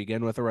that good to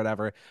begin with or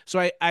whatever.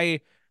 So I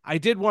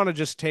did want to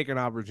just take an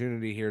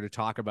opportunity here to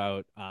talk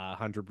about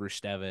Hunter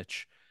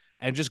Brustevich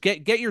and just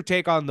get your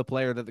take on the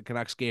player that the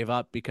Canucks gave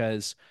up,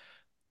 because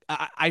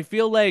I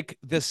feel like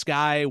this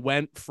guy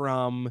went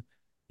from,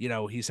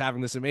 he's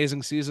having this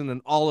amazing season,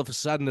 and all of a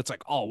sudden it's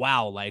like, oh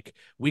wow, like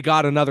we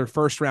got another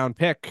first round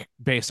pick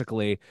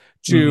basically,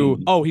 to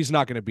Mhm. oh, he's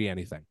not going to be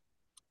anything.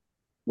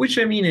 Which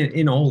I mean,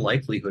 in all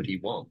likelihood, he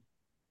won't,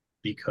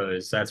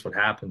 because that's what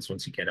happens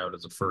once you get out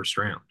of the first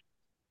round.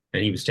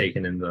 And he was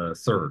taken in the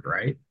third,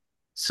 right?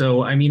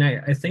 So, I mean,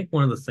 I think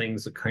one of the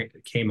things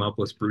that came up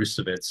with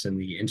Brusovitz in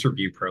the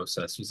interview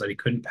process was that he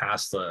couldn't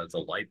pass the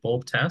light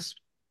bulb test.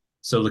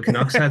 So the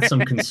Canucks had some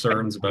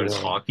concerns about his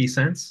hockey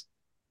sense.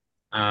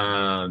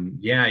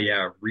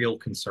 Yeah, real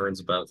concerns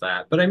about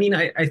that. But I mean,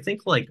 I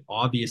think like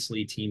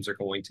obviously teams are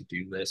going to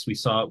do this. We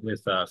saw it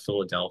with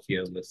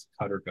Philadelphia with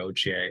Cutter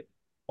Gauthier.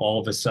 All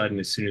of a sudden,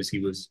 as soon as he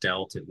was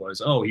dealt, it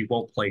was, oh, he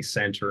won't play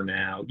center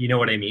now. You know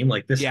what I mean?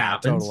 Like this Yeah,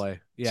 happens. totally. So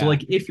Yeah.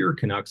 like if you're a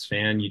Canucks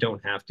fan, you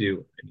don't have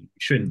to, I mean, you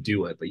shouldn't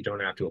do it, but you don't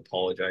have to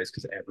apologize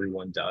because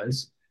everyone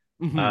does.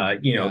 Yeah.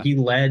 He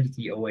led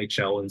the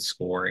OHL in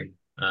scoring.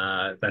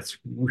 That's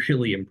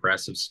really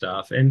impressive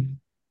stuff. And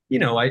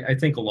I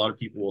think a lot of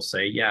people will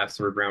say, yeah,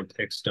 third round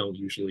picks don't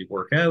usually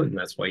work out, and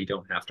that's why you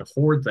don't have to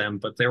hoard them,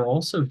 but they're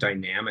also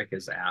dynamic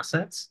as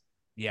assets.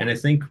 Yeah. And I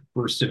think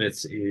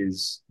Burstovitz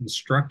is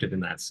instructive in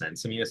that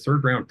sense. I mean, a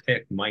third round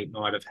pick might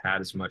not have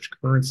had as much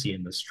currency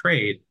in this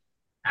trade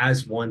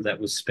as one that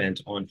was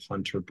spent on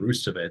Hunter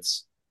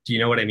Brustovitz. Do you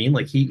know what I mean?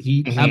 Like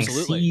he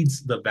Absolutely.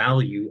 exceeds the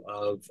value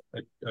of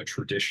a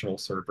traditional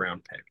third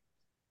round pick.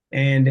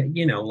 And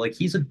like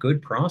he's a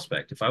good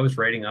prospect. If I was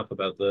writing up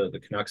about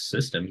the Canucks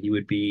system, he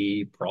would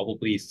be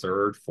probably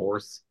third,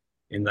 fourth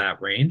in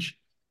that range.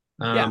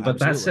 Yeah, But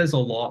that absolutely. says a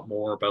lot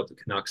more about the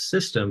Canucks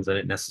system than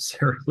it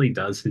necessarily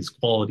does his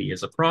quality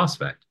as a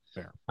prospect.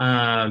 Fair.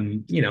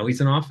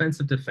 He's an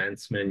offensive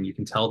defenseman. You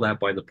can tell that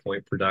by the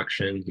point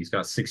production. He's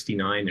got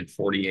 69 in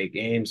 48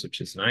 games, which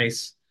is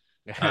nice.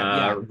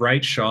 Yeah.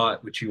 Right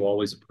shot, which you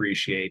always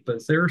appreciate,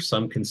 but there are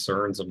some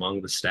concerns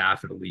among the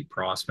staff at Elite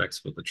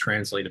Prospects with the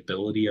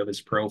translatability of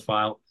his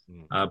profile,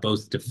 Mm.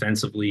 both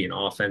defensively and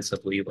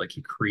offensively. Like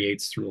he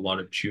creates through a lot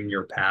of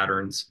junior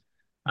patterns.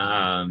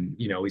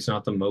 He's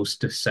not the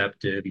most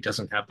deceptive. He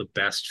doesn't have the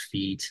best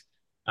feet.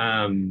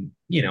 And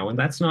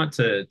that's not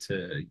to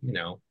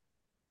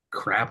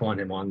crap on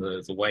him on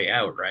the way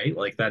out, right?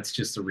 Like that's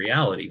just the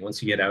reality.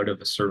 Once you get out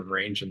of a certain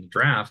range in the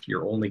draft,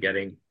 you're only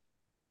getting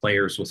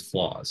players with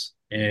flaws.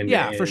 And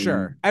Yeah, for and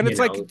sure. And you it's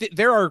like know,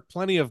 there are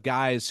plenty of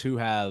guys who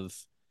have,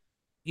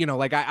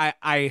 like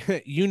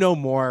I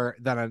more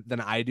than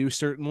I do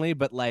certainly,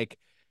 but like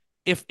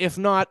if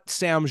not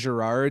Sam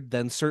Girard,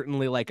 then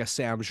certainly like a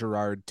Sam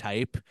Girard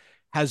type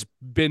has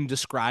been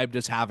described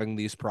as having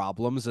these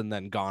problems and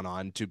then gone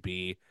on to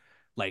be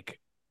like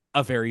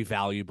a very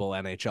valuable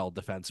NHL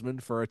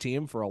defenseman for a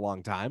team for a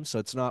long time. So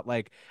it's not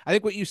like, I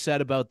think what you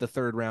said about the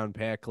third round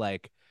pick,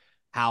 like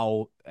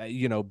how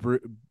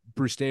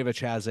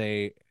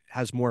Brustevich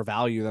has more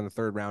value than a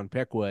third round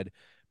pick would.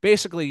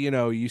 Basically,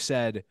 you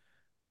said,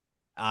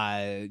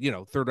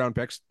 third round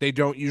picks, they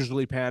don't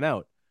usually pan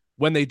out.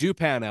 When they do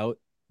pan out,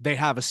 they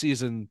have a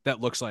season that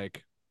looks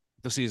like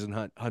the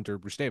season Hunter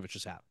Brustevich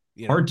has had.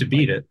 Hard to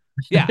beat it.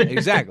 Yeah,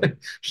 exactly.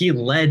 He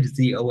led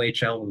the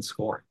OHL in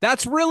scoring.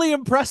 That's really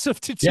impressive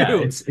to do. Yeah,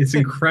 it's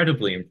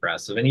incredibly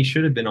impressive. And he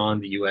should have been on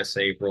the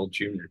USA World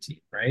Junior team,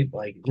 right?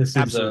 Like, this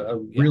is a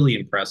really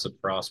impressive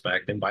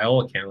prospect, and by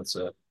all accounts,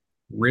 a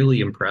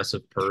really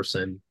impressive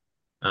person.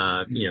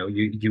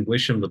 You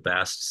wish him the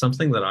best.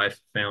 Something that I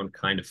found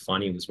kind of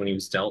funny was when he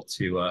was dealt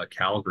to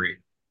Calgary.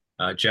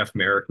 Jeff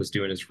Merrick was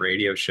doing his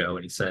radio show,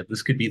 and he said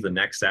this could be the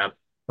next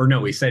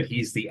he said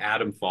he's the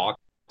Adam Fox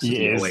of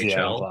the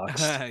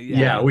OHL.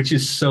 Yeah, which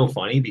is so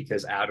funny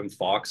because Adam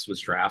Fox was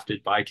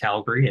drafted by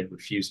Calgary and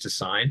refused to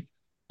sign.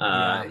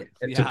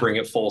 To bring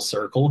it full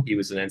circle, he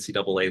was an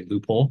NCAA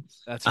loophole.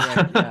 That's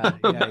right. Yeah,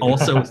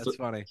 that's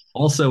funny.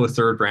 Also a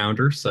third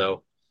rounder.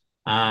 So,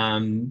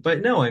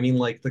 but no, I mean,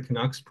 like, the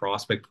Canucks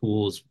prospect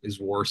pool is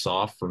worse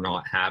off for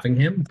not having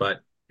him,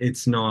 but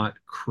it's not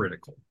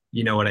critical.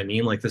 You know what I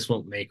mean? Like, this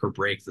won't make or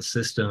break the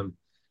system.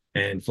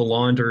 And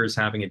Verlander is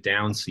having a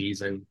down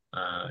season.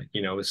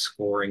 His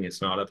scoring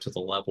is not up to the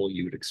level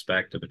you would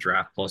expect of a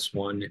draft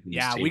 +1.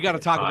 Yeah, we got to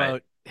talk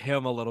about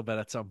him a little bit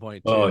at some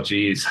point, too. Oh,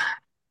 geez.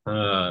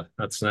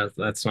 That's not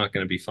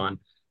going to be fun.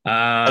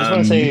 I just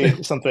want to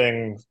say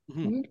something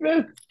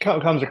that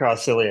comes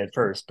across silly at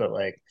first, but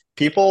like,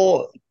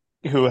 people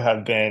who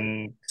have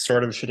been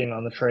sort of shitting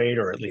on the trade,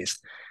 or at least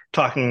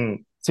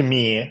talking to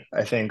me,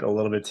 I think, a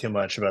little bit too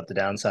much about the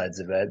downsides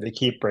of it. They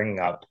keep bringing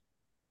up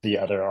the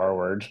other R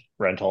word,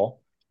 rental,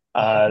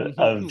 of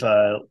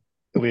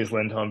Louise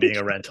Lindholm being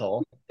a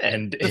rental,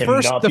 and the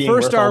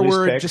first R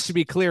word, picks. Just to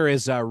be clear,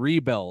 is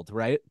rebuild,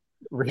 right?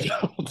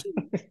 Rebuild.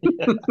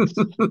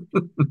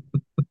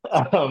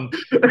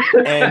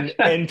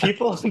 And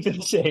people have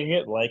been saying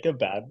it like a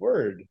bad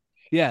word.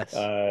 Yes.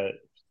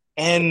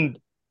 And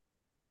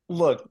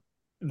look,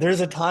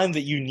 there's a time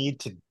that you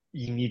need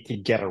to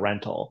get a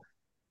rental.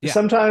 Yeah.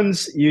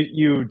 Sometimes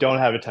you don't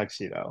have a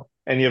tuxedo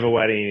and you have a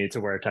wedding, you need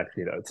to wear a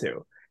tuxedo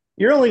too.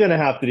 You're only going to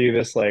have to do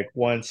this like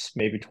once,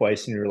 maybe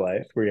twice in your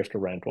life, where you have to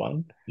rent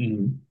one.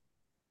 Mm-hmm.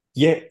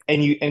 Yeah,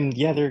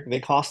 they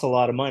cost a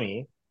lot of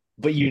money,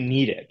 but you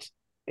need it.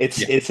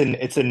 It's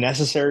a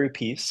necessary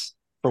piece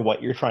for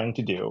what you're trying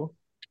to do.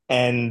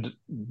 And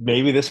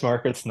maybe this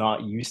market's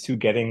not used to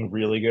getting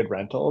really good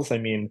rentals. I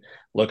mean,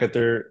 look at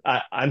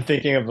I'm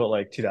thinking of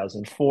like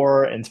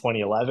 2004 and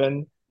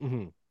 2011.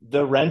 Mm-hmm.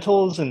 The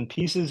rentals and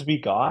pieces we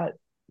got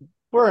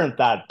weren't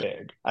that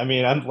big. I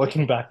mean, I'm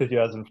looking back to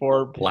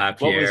 2004.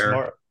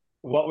 Lapierre.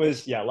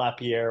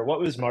 Lapierre. What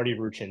was Marty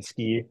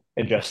Ruchinski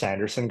and Jeff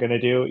Sanderson going to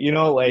do?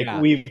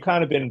 We've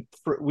kind of been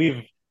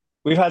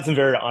we've had some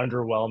very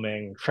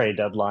underwhelming trade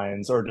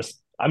deadlines, or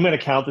just, I'm going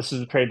to count this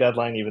as a trade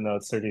deadline, even though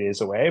it's 30 days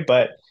away.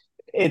 But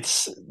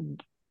it's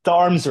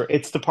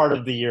the part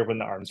of the year when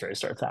the arms race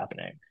starts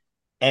happening,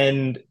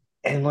 and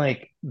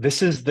like,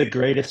 this is the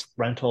greatest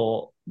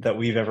rental that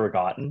we've ever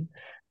gotten.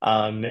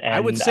 And I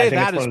would say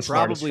that is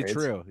probably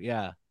true.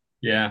 Yeah.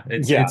 Yeah,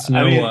 it's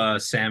no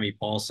Sammy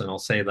Paulson, I'll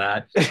say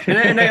that.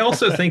 And I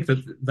also think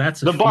that's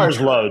the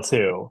bar's low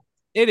too.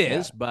 It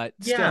is, but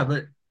still.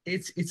 But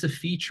it's a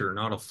feature,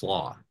 not a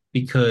flaw,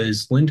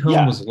 because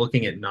Lindholm was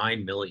looking at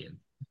 $9 million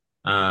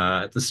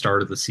at the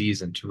start of the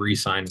season to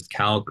re-sign with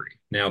Calgary.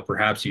 Now,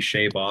 perhaps you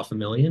shave off $1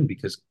 million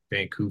because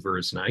Vancouver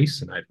is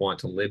nice and I'd want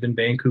to live in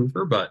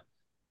Vancouver, but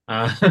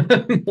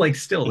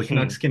still, the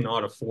Canucks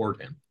cannot afford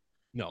him.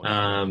 No.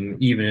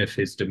 Even if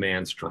his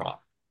demands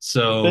drop.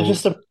 So it's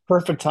just a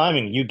perfect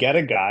timing. You get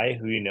a guy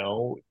who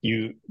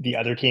the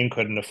other team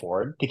couldn't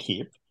afford to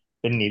keep.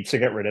 They needs to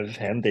get rid of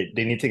him. They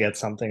need to get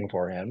something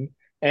for him.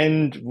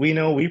 And we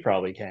know we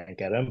probably can't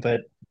get him,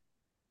 but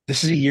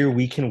this is a year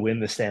we can win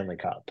the Stanley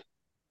Cup.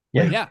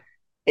 Yeah.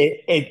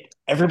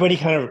 Everybody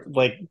kind of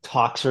like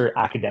talks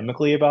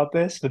academically about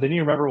this, but then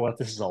you remember what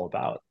this is all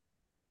about.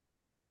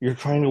 You're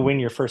trying to win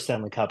your first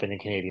Stanley Cup in a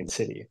Canadian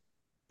city.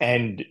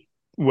 And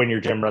when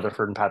you're Jim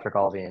Rutherford and Patrick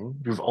Allvin,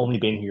 you've only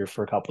been here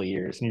for a couple of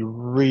years and you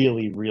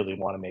really, really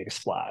want to make a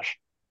splash.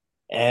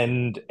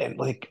 And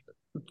like,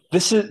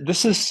 this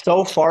is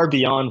so far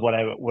beyond what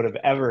I would have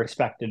ever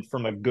expected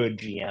from a good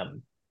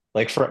GM,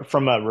 like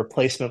from a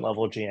replacement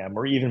level GM,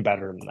 or even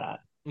better than that.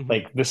 Mm-hmm.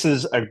 Like, this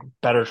is a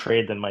better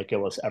trade than Mike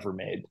Gillis ever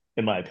made,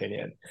 in my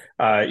opinion.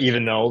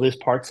 Even though there's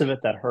parts of it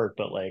that hurt,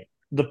 but like,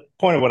 the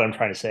point of what I'm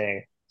trying to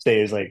say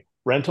is like,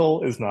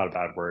 rental is not a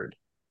bad word.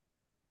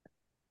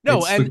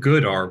 No, it's the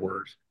good R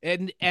word.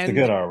 And the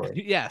good R word.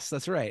 Yes,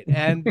 that's right.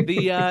 And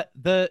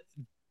the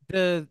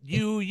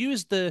you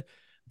used the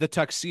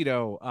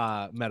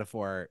tuxedo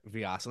metaphor,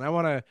 Vyas, and I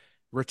want to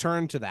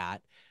return to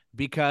that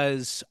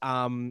because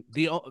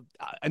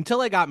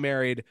until I got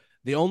married,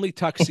 the only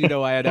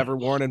tuxedo I had ever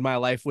worn in my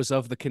life was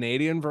of the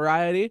Canadian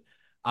variety.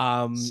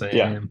 Same.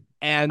 Yeah.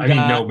 And I mean,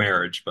 no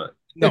marriage, but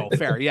no,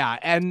 fair, yeah.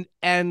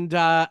 And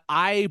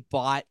I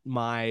bought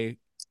my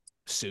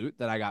suit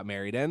that I got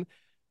married in,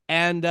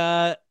 and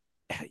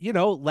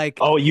like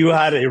Oh, you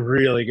had a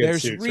really good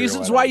there's suit for your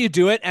reasons why wedding. you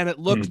do it, and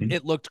Mhm.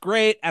 it looked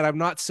great. And I'm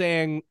not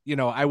saying,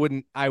 I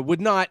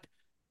would not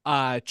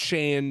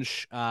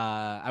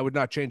I would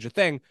not change a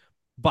thing.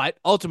 But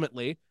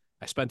ultimately,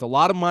 I spent a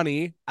lot of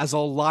money as a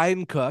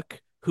line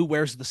cook who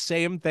wears the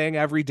same thing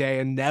every day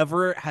and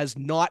never has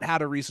not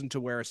had a reason to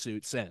wear a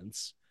suit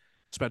since.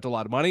 Spent a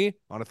lot of money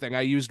on a thing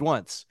I used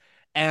once.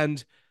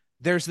 And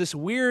there's this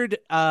weird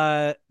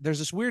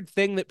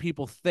thing that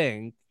people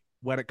think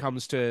when it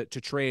comes to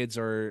trades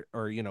or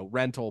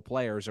rental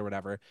players or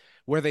whatever,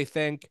 where they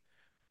think,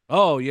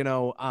 oh,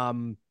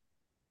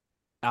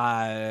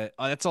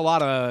 that's a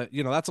lot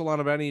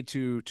of money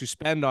to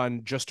spend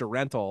on just a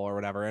rental or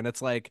whatever. And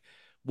it's like,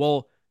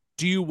 well,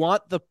 do you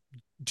want the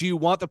do you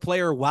want the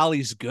player while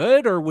he's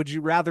good, or would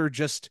you rather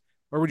just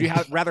or would you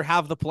rather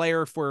have the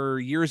player for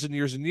years and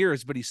years and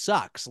years, but he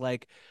sucks?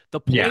 Like,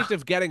 the Yeah. point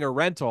of getting a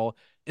rental,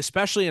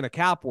 especially in a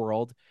cap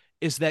world,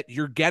 is that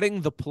you're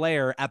getting the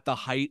player at the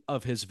height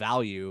of his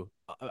value,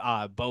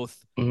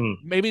 both Mhm.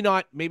 maybe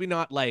not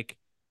like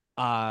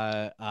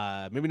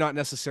maybe not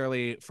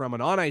necessarily from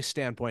an on ice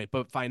standpoint,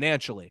 but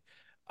financially.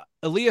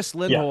 Elias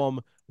Yeah.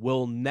 Lindholm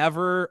will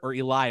never, or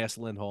Elias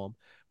Lindholm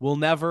will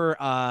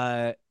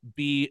never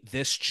be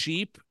this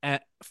cheap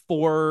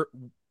for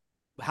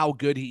how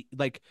good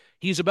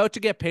he's about to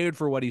get paid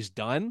for what he's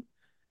done.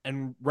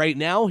 And right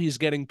now he's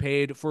getting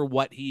paid for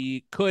what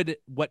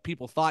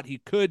people thought he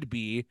could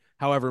be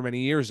however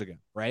many years ago,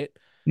 right?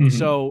 Mhm.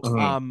 So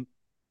Mhm.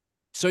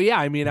 so yeah,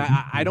 I mean,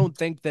 Mhm. I Mhm. don't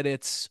think that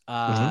it's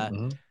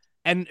Mhm.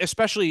 and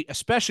especially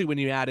when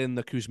you add in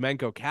the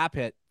Kuzmenko cap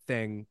hit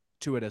thing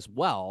to it as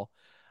well.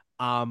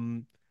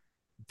 Um,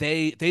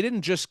 they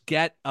didn't just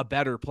get a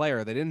better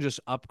player. They didn't just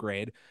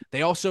upgrade.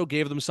 They also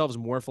gave themselves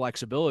more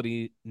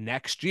flexibility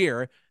next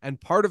year. And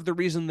part of the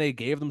reason they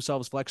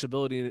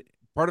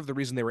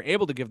were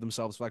able to give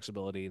themselves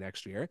flexibility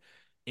next year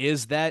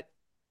is that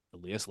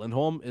Elias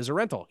Lindholm is a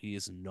rental. He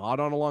is not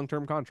on a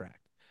long-term contract.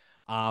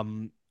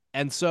 Um,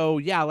 and so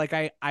yeah, like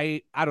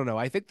I don't know.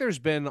 I think there's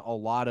been a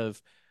lot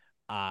of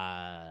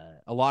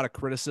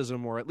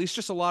criticism, or at least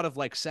just a lot of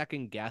like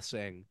second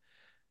guessing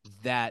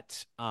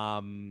that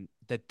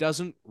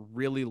doesn't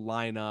really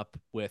line up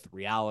with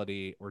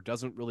reality, or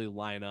doesn't really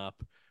line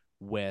up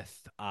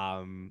with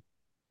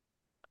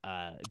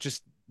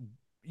just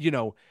you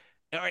know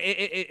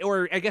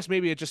or I guess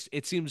maybe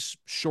it seems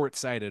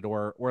short-sighted,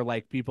 or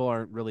like people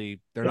they're not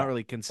Yeah.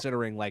 really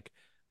considering like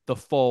the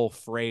full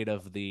freight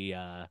of the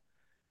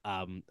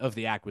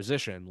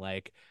acquisition.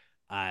 Like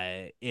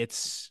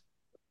it's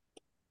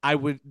I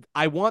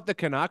want the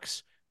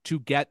Canucks to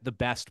get the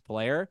best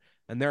player,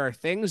 and there are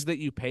things that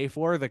you pay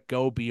for that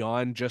go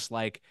beyond just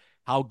like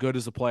how good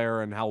is the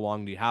player and how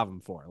long do you have him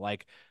for.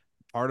 Like,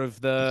 part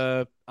of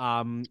the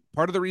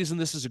reason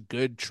this is a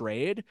good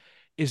trade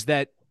is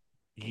that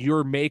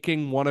you're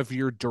making one of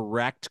your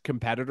direct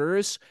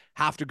competitors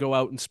have to go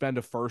out and spend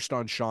a first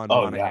on Sean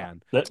Oh yeah.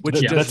 Monahan, The, which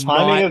the the does Yes.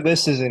 timing not. of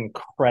this is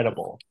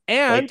incredible.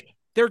 And Like,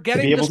 they're to be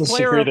getting able this to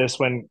player secure this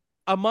when,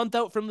 a month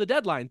out from the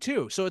deadline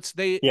too. So it's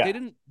they yeah.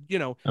 didn't,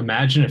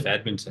 Imagine if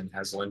Edmonton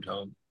has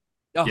Lindholm,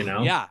 you oh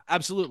know, yeah,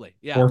 absolutely.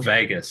 Yeah. or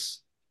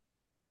Vegas,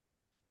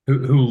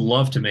 who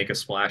love to make a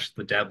splash at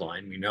the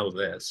deadline. We know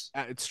this.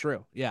 It's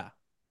true. Yeah.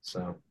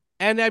 So,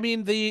 And I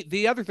mean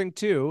the other thing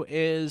too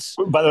is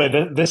By the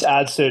way, this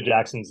adds to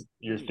Jackson's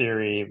your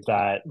theory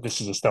that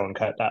this is a stone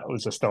cut. That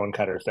was a stone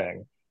cutter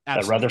thing. That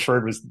absolutely.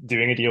 Rutherford was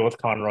doing a deal with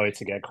Conroy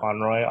to get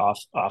Conroy off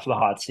the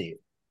hot seat.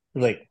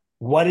 Like,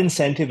 what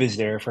incentive is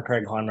there for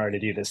Craig Conroy to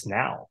do this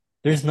now?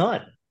 There's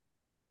none.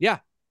 Yeah.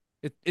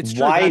 It's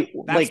true. Why?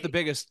 That's the Like,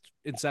 biggest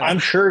I'm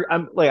incentive. sure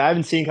I'm like I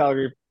haven't seen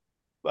Calgary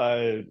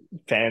uh,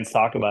 fans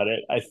talk about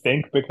it. I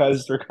think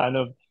because they're kind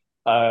of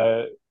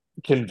uh,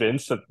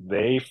 convinced that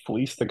they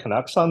fleeced the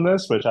Canucks on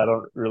this, which I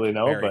don't really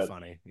know. Very But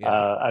funny. Yeah.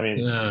 I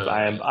mean,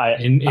 I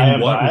in am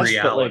what biased,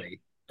 reality?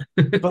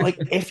 but like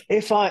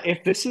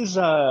if this is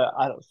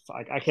I don't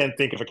I can't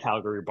think of a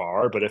Calgary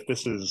bar, but if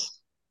this is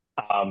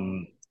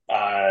um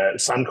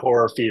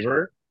Suncor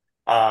Fever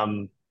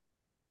um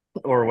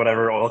or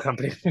whatever oil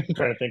company I'm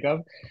trying to think of,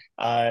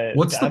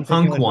 What's the I'm thinking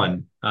punk like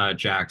what one,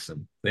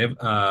 Jackson? They have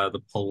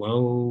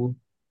the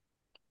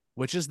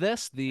Which is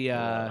this? The like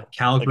a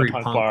Calgary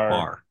punk Punk bar.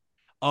 Bar.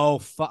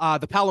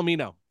 the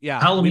Palomino. Yeah.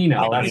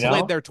 Palomino, We that's it.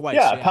 played Palomino? there twice.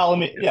 Yeah,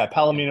 Yeah. Yeah.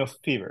 Palomino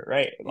Fever,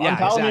 right? On Yeah,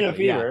 Palomino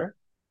exactly. Yeah. Fever,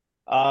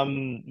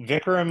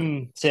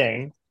 Vikram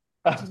Singh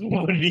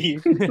would be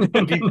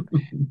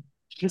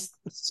just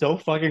so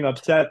fucking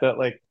upset that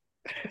like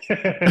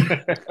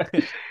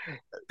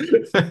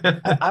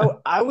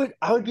I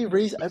would be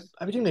raised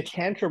I'd be doing a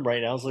tantrum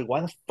right now. I was like,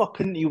 why the fuck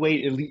couldn't you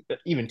wait at least,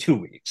 even 2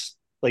 weeks?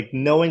 Like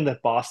knowing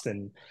that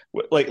Boston,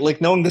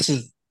 like knowing this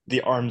is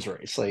the arms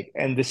race, like,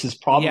 and this is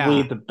probably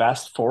Yeah. the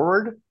best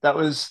forward that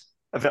was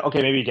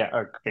okay. Maybe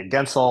okay,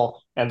 Gensel,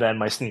 and then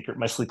my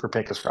sleeper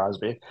pick is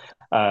Crosby,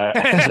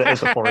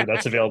 as a forward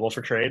that's available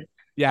for trade.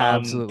 Yeah,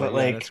 absolutely. But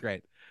Yeah, that's like,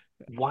 great.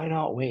 why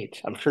not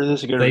wait? I'm sure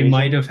there's a good They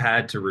might reason, have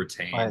had to but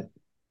retain.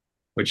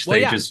 which Well,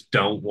 they yeah. just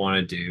don't want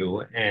to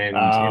do, and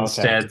Oh, okay.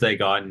 instead they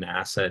got an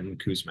asset in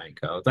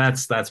Kuzmenko.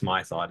 That's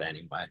my thought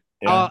anyway.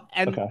 Yeah.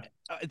 And Okay.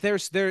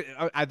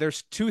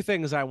 there's two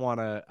things I want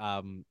to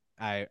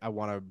I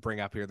want to bring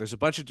up here. There's a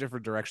bunch of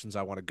different directions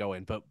I want to go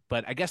in, but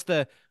I guess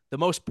the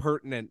most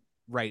pertinent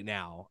right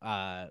now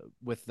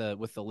with the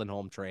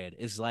Lindholm trade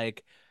is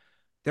like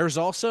there's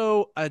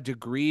also a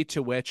degree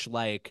to which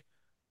like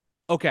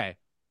okay,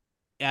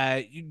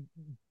 you,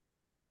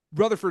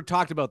 Rutherford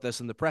talked about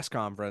this in the press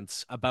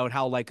conference about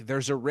how like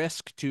there's a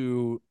risk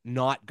to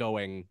not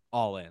going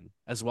all in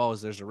as well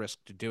as there's a risk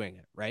to doing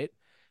it, right?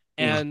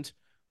 Mm. And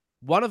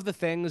one of the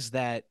things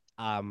that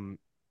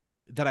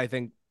that I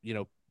think, you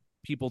know,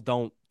 people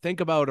don't think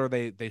about or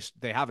they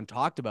haven't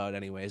talked about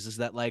anyways is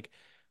that like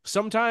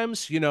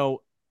sometimes, you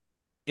know,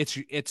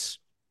 it's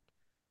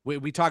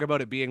we talk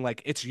about it being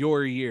like it's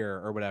your year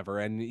or whatever,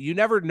 and you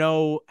never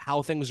know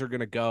how things are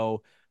going to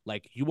go.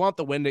 Like you want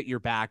the wind at your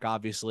back,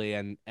 obviously,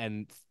 and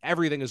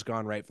everything has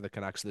gone right for the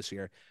Canucks this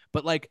year.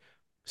 But like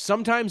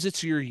sometimes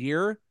it's your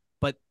year,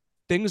 but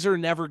things are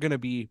never going to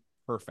be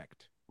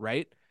perfect,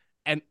 right?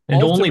 And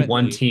And only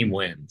one ultimately, team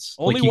wins.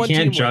 only Like you one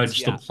can't team wins.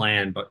 judge the Yeah,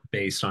 plan, but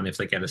based on if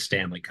they get a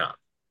Stanley Cup.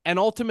 and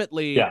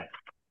ultimately, Yeah.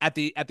 at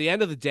the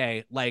end of the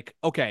day, like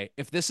okay,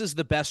 if this is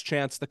the best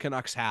chance the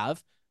Canucks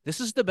have, this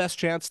is the best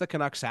chance the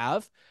Canucks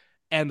have,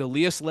 and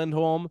Elias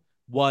Lindholm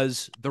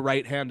was the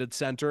right-handed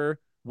center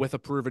with a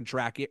proven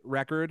track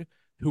record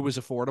who was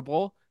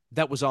affordable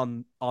that was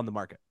on the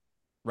market,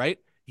 right?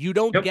 You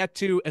don't Yep. get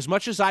to as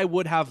much as I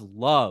would have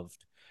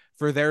loved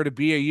for there to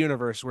be a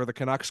universe where the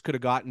Canucks could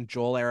have gotten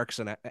Joel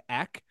Eriksson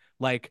Ek,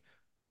 like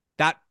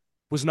that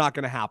was not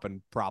going to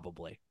happen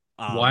probably.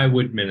 Why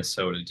would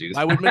Minnesota do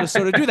Why would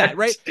Minnesota do that,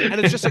 right? And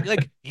it's just that?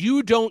 like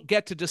you don't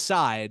get to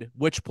decide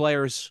which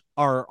players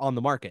are on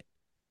the market.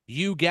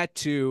 You get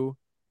to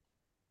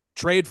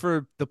trade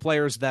for the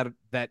players that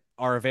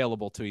are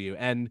available to you.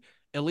 And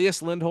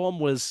Elias Lindholm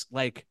was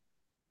like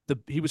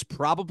he was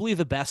probably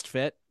the best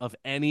fit of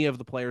any of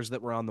the players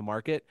that were on the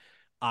market,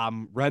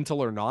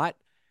 rental or not.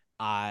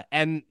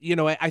 And you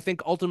know, I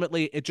think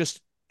ultimately it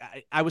just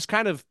I was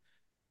kind of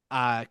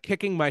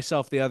kicking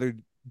myself the other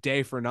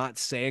day for not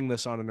saying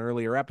this on an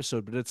earlier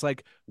episode, but it's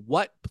like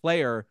what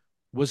player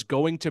was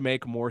going to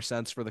make more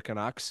sense for the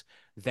Canucks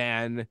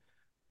than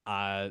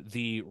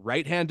the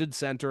right-handed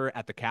center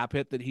at the cap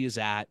hit that he is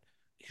at,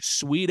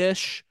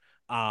 Swedish,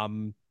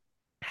 um,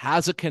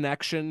 has a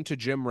connection to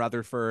Jim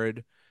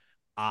Rutherford,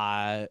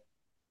 uh,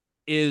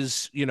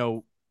 is you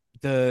know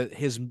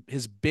his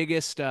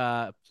biggest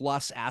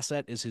plus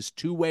asset is his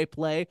two-way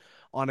play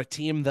on a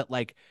team that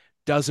like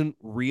doesn't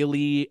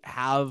really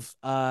have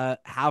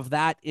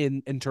that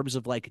in terms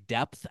of like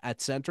depth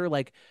at center.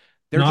 Like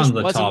there Not in just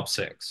the wasn't, top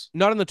six.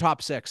 not in the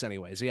top six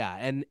anyways. Yeah.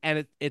 And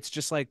it's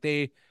just like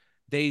they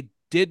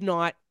did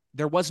not,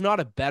 there was not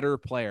a better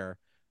player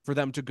for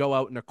them to go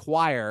out and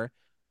acquire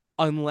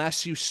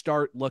unless you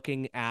start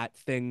looking at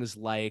things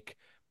like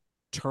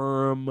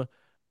term,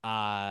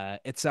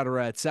 et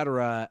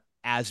cetera,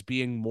 as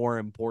being more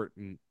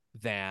important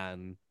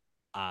than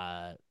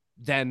uh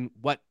than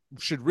what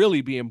should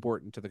really be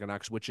important to the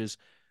Canucks, which is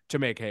to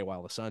make hay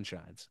while the sun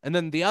shines. And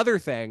then the other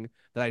thing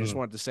that I just Mm.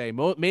 wanted to say,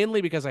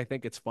 mainly because I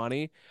think it's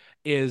funny,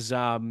 is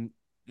and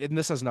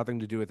this has nothing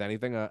to do with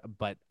anything,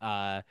 but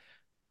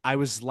I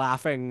was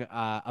laughing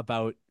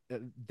about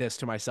this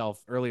to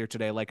myself earlier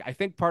today. Like, I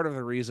think part of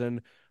the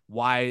reason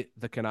why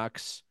the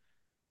Canucks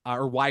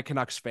or why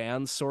Canucks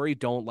fans, sorry,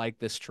 don't like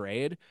this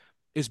trade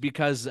is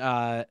because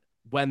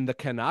when the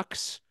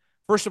Canucks,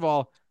 first of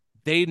all,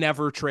 they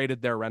never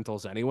traded their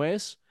rentals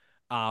anyways.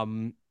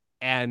 Um,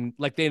 and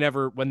like they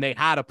never, when they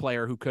had a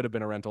player who could have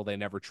been a rental, they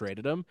never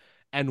traded him.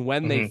 And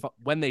Mhm.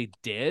 when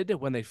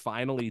they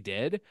finally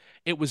did,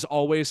 it was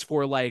always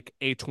for like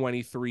a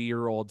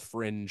 23-year-old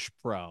fringe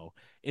pro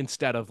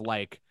instead of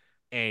like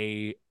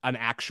an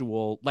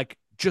actual like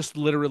just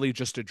literally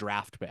just a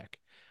draft pick.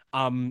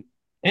 Um,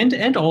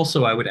 And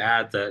also I would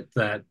add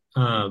that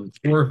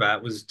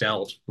Horvat was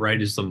dealt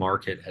right as the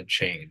market had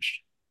changed.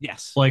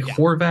 yes, Like yeah,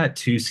 Horvat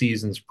 2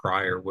 seasons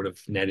prior would have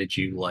netted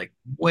you like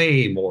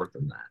way more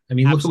than that. I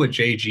mean, look at what absolutely.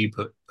 JG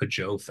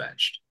Pajot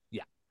fetched.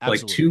 Yeah, Like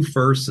absolutely. two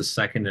firsts, a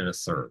second, and a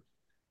third.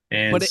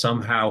 And But it,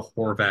 somehow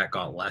Horvat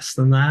got less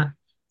than that.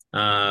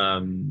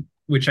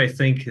 Which I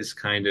think is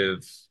kind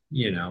of,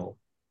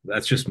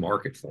 that's just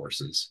market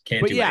forces.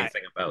 Can't but do yeah,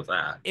 anything about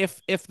that.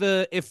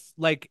 if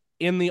like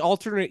in the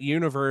alternate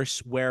universe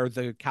where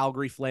the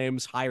Calgary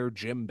Flames hired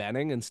Jim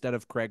Benning instead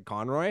of Craig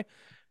Conroy,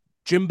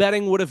 Jim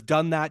Benning would have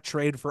done that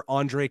trade for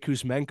Andrei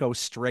Kuzmenko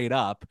straight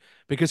up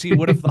because he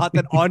would have thought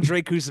that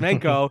Andrei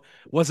Kuzmenko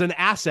was an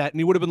asset and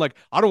he would have been like,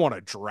 I don't want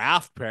a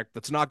draft pick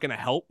that's not going to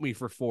help me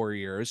for 4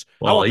 years.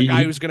 I Well, want the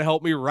guy who's going to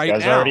help me right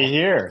Guy's already now.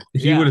 here.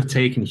 he would Yeah. have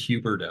taken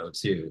Huberdeau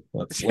too.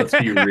 Let's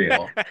be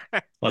real.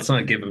 Let's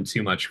not give him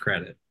too much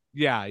credit.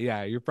 Yeah,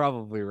 you're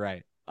probably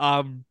right.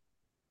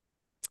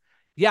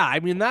 Yeah, I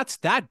mean that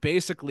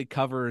basically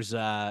covers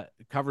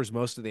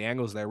most of the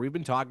angles there. We've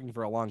been talking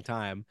for a long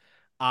time.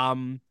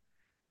 Um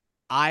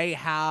I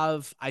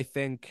have I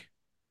think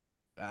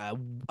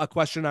a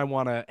question I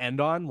want to end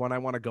on, one I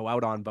want to go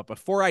out on. But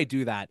before I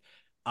do that,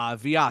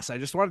 Vias, I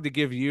just wanted to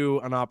give you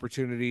an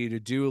opportunity to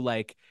do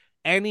like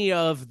any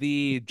of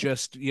the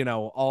just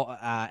all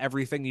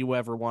everything you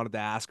ever wanted to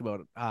ask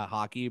about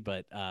hockey,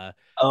 but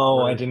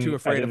Oh, were too I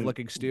afraid of didn't.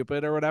 looking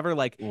stupid or whatever.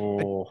 Like,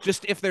 Oh,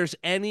 just if there's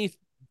any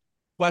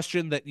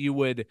question that you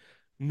would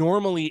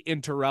normally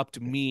interrupt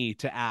me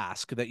to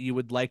ask that you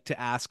would like to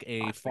ask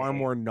a fuck far me.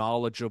 more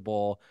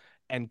knowledgeable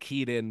and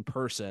keyed in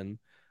person,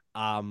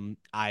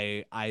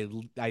 I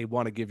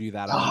want to give you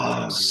that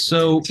opportunity to do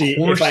So See, if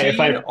Corsi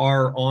I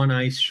are on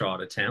ice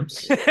shot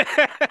attempts.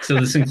 that. So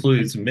this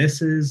includes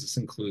misses, this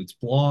includes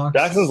blocks,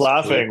 Jackson's this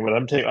includes laughing, but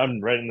I'm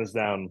writing this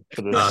down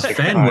for the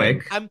sixth time.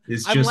 Fenwick I'm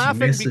is I'm just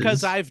laughing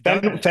because misses. I've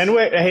done this.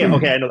 Fenwick. Hey,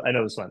 okay, I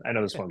know this one. I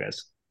know this one,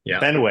 guys. Yeah,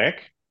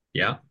 Fenwick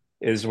yeah.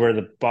 is where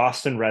the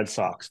Boston Red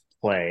Sox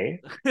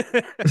play.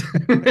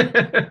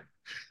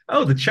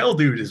 Oh, the Chell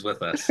dude is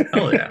with us.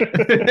 Hell yeah.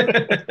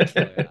 Oh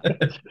yeah,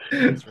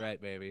 that's right,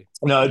 baby.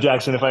 No,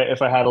 Jackson. If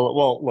I had a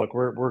well, look,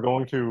 we're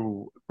going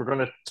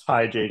to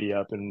tie JD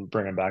up and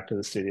bring him back to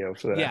the studio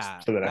Yeah,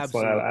 for the next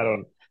one.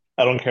 absolutely.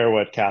 I don't care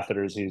what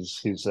catheters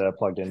he's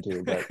plugged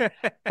into, but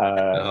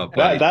Oh,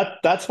 buddy.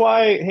 that's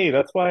why. Hey,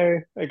 that's why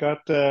I got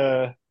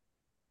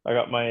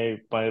my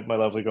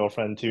lovely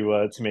girlfriend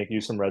to make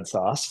you some red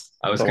sauce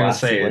I was the gonna last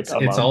say like a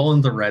it's month all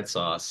in the red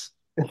sauce.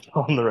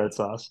 on the red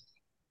sauce.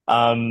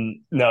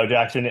 No,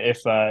 Jackson,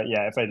 if I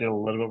did a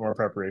little bit more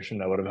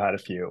preparation, I would have had a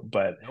few.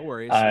 But No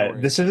worries, no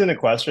this worries. isn't a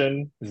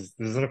question. This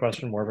isn't a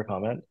question, more of a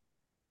comment.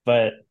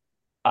 But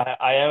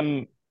I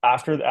am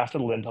after the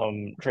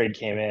Lindholm trade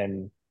came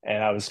in,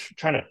 and I was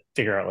trying to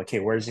figure out like, hey,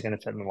 where is he going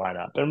to fit in the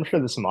lineup? And I'm sure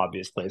there's some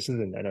obvious places,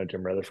 and I know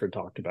Jim Rutherford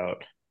talked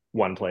about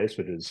one place,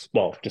 which is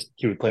well, just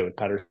he would play with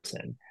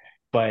Pettersson.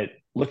 But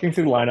looking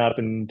through the lineup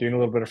and doing a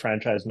little bit of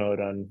franchise mode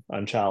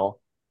on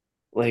Chell,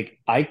 like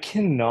I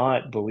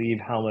cannot believe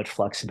how much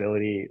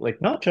flexibility,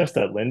 like not just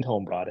that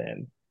Lindholm brought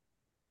in,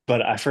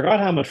 but I forgot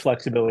how much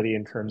flexibility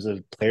in terms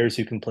of players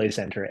who can play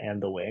center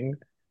and the wing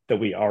that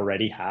we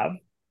already have.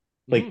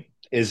 Mhm. Like,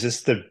 is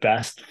this the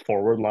best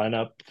forward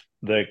lineup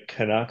the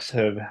Canucks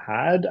have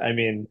had? I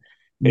mean,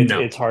 No.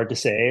 it's hard to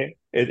say.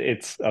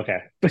 It's okay.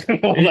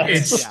 Well,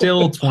 It's that's Yeah,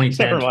 still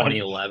 2010, never mind.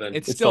 2011.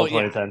 it's It's still still,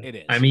 yeah, 2010.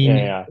 it I is. Yeah, mean,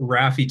 yeah.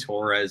 Rafi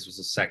Torres was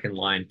a second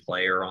line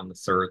player on the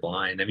third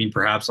line. I mean,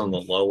 perhaps on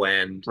the low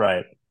end.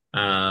 Right.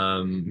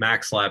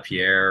 Max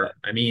Lapierre.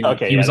 I mean,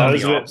 Okay, he yeah, was that on the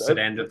was a bit. opposite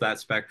end of that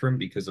spectrum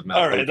because of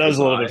All right, that was Malhotra's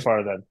a little bit eye.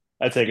 far then.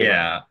 I take it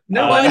back. Yeah.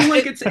 No, I Well, mean, Uh,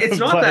 like it's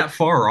not but that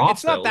far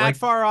it's off not though. that Like,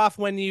 far off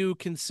when you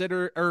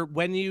consider, or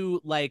when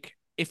you like,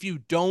 if you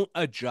don't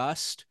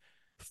adjust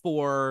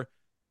for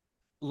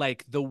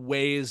like the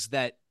ways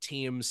that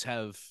teams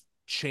have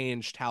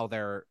changed how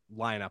their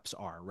lineups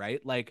are,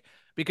 right? Like,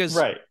 because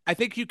right. I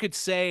think you could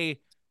say,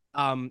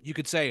 oh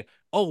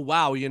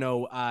wow,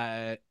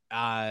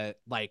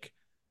 like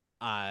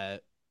uh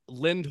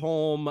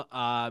Lindholm,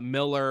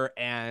 Miller,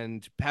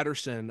 and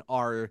Pettersson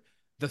are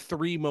the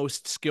three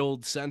most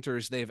skilled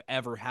centers they've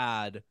ever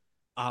had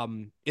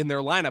in their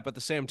lineup at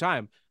the same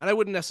time. And I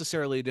wouldn't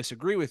necessarily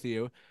disagree with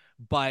you,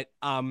 but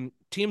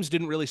teams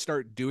didn't really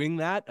start doing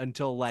that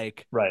until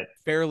like Right.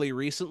 fairly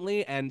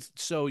recently. And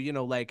so,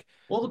 like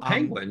well, the um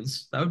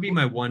Penguins, that would be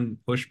my one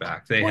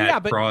pushback. They well, yeah,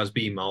 had but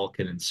Crosby,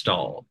 Malkin, and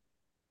Stahl,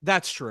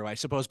 that's true, I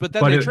suppose. But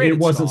then but they it traded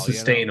wasn't Stahl.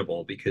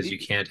 sustainable because you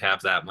can't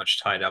have that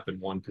much tied up in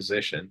one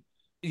position.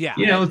 Yeah,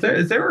 You know,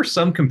 there are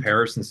some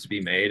comparisons to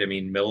be made. I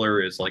mean,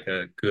 Miller is like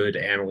a good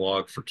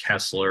analog for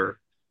Kessler.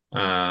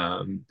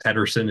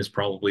 Pedersen is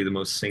probably the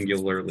most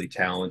singularly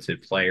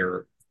talented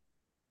player,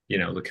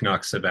 the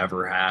Canucks have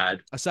ever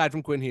had. aside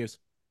from Quinn Hughes.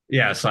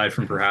 Yeah, aside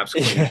from perhaps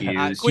Quinn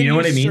Hughes. You Quinn know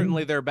what Hughes I is mean?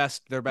 certainly their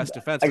best I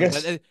defenseman. But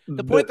guess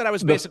the point the that I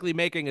was the basically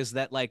making is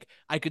that like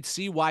I could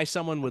see why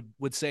someone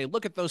would say,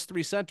 look at those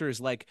three centers,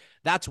 like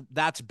that's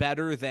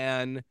better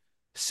than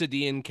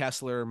Sedin,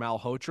 Kessler,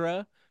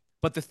 Malhotra.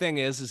 But the thing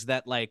is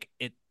that like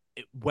it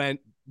when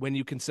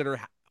you consider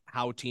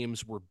how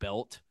teams were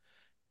built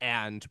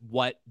and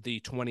what the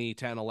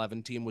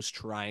 2010-11 team was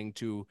trying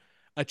to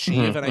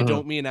achieve, Mhm, and I mhm.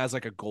 don't mean as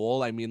like a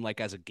goal, I mean like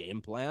as a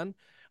game plan.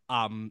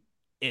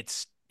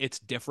 It's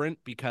different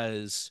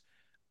because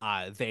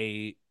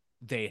they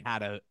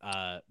had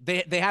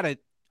they had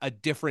a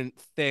different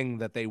thing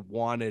that they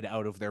wanted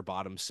out of their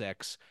bottom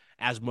six,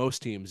 as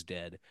most teams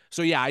did.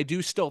 So yeah, I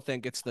do still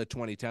think it's the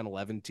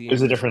 2010-11 It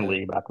was team a that's different the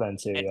league back then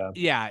too. Yeah.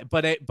 yeah,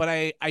 but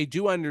I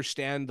do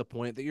understand the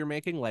point that you're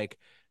making. Like,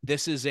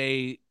 this is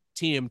a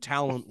team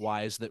talent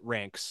wise that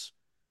ranks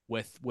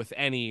with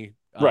any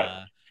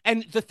Right.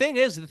 and the thing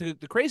is, the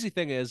crazy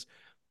thing is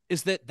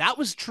that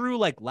was true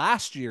like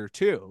last year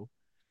too.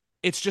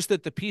 It's just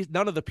that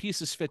none of the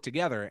pieces fit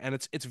together, and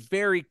it's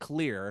very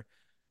clear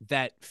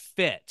that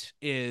fit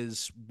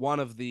is one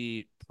of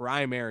the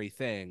primary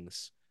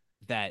things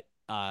that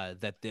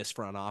this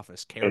front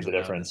office Made cares the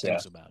about and difference.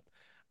 Yeah. thinks about.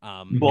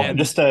 Well, And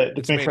just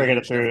it's to make made sure a I get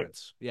it huge through,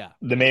 difference. Yeah.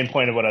 the main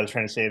point of what I was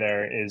trying to say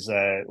there is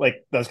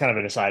like that was kind of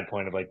an aside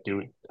point of like,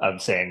 I'm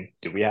saying,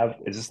 do we have,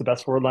 is this the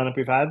best forward lineup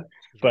we've had?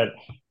 But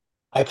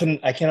I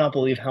cannot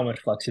believe how much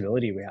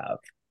flexibility we have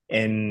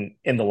in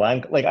the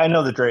line. Like I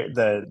know the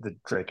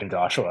Drake and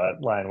Joshua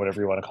line,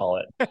 whatever you want to call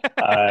it.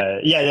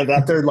 Yeah,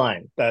 that third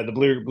line, the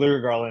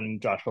Blue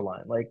Garland Joshua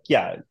line. Like,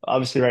 yeah,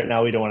 obviously right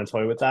now we don't want to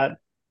toy with that,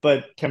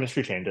 but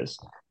chemistry changes.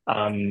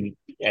 And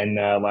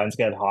lines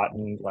get hot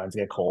and lines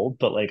get cold.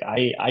 But like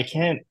I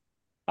can't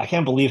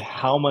believe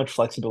how much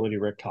flexibility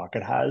Rick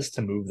Tocchet has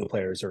to move the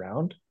players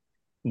around.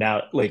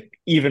 Now, like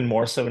even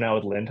more so now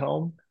with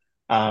Lindholm.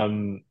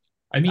 Um,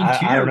 I mean,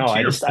 I don't know. to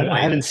your I point,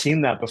 haven't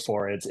seen that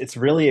before. It's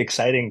really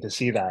exciting to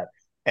see that.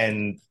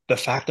 And the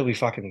fact that we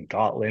fucking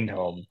got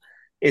Lindholm,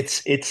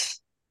 it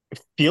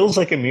feels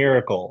like a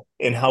miracle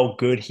in how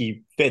good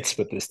he fits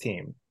with this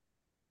team.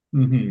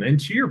 and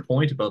to your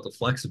point about the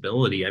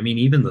flexibility, I mean,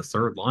 even the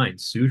third line,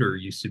 Suter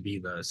used to be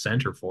the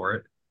center for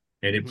it,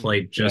 and it Mhm.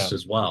 played Yeah. just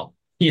as well.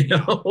 You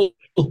know,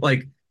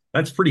 like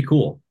that's pretty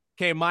cool.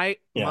 Okay,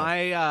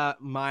 Yeah.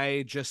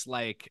 my just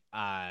like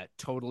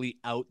totally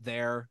out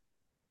there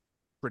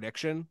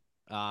prediction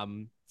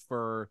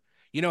for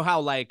how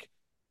like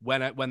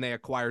when they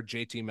acquired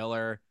JT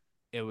Miller,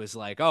 it was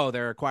like, oh,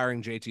 they're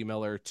acquiring JT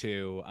Miller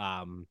to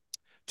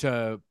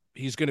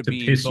he's going to To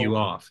be piss you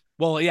off.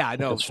 well, yeah,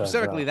 no, That's right.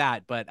 specifically Yeah.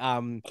 that, but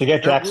To get they're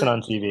Jackson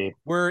on TV.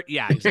 we're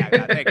yeah,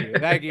 exactly.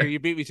 Thank you, you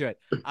beat me to it.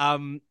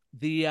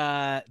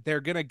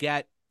 They're gonna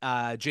get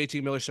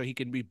JT Miller so he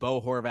can be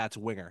Bo Horvat's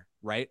winger,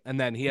 right? And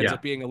then he ends Yeah.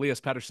 up being Elias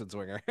Pettersson's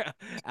winger,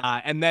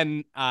 and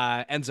then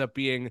ends up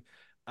being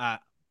uh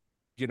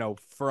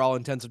for all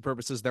intents and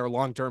purposes, their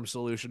long-term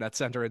solution at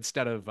center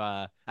instead of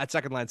at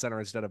second line center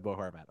instead of Bo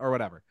Horvat or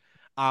whatever.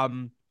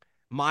 Um,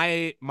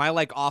 my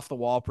like off the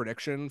wall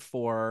prediction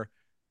for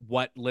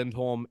what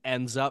Lindholm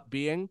ends up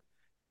being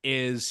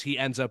is he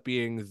ends up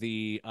being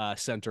the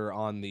center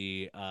on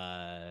the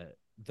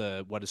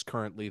what is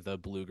currently the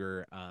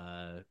Bluger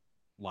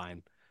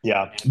line,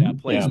 Yeah. and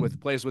Yeah.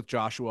 plays with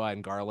Joshua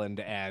and Garland,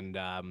 and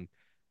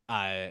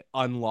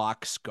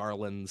unlocks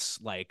Garland's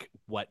like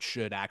what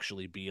should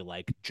actually be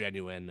like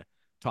genuine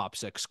top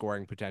six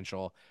scoring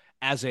potential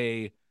as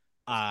a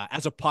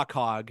puck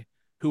hog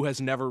who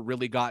has never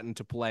really gotten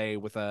to play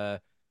with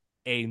a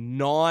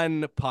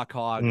non puck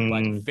hog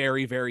but Mm,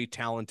 very very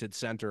talented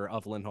center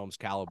of Lindholm's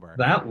caliber.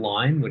 That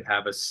line would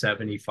have a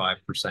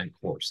 75%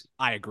 Corsi.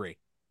 I agree.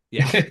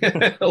 Yeah.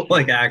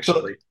 Like so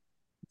actually.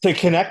 to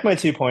connect my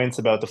 2 points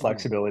about the Mhm.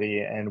 flexibility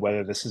and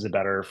whether this is a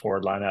better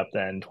forward lineup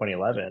than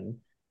 2011,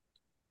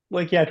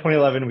 like yeah,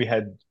 2011 we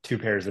had two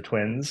pairs of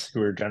twins who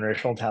were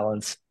generational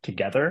talents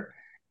together.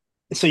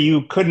 So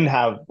you couldn't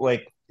have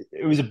like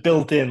it was a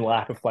built-in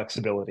lack of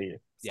flexibility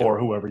Yeah. for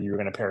whoever you were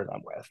going to pair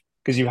them with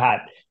because you had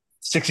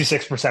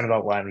 66% of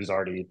that line was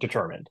already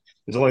determined.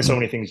 There's only so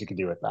many things you can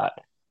do with that.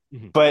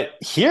 Mhm. But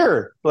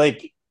here,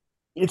 like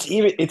it's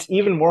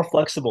even more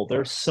flexible.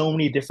 There's so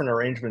many different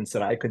arrangements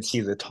that I could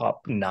see the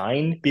top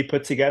nine be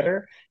put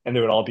together, and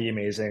they would all be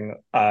amazing.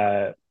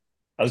 I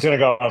was gonna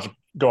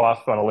go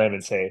off on a limb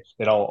and say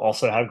they'd all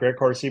also have Greg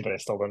Corsi, but I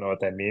still don't know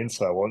what that means,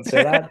 so I won't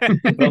say that.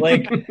 But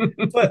like,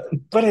 but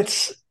but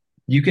it's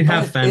You can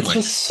have it's Fenway.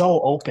 just so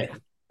open.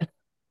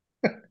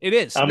 It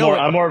is. No,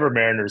 I'm more of a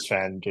Mariners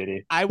fan,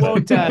 JD, I but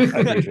won't I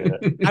appreciate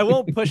it. I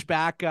won't push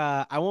back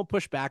I won't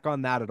push back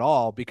on that at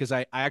all because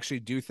I actually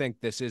do think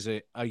this is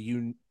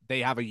they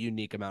have a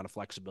unique amount of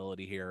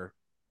flexibility here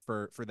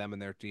for them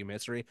and their team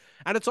history.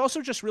 And it's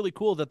also just really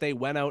cool that they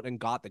went out and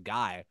got the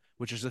guy,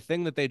 which is a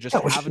thing that they just Yeah,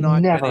 which have not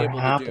been never able to do.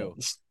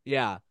 happens.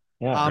 Yeah.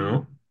 Yeah, Um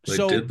No, they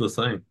so did the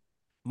thing.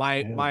 my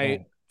yeah.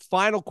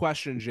 final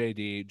question,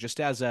 JD,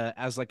 just as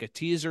like a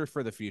teaser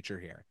for the future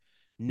here.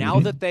 Now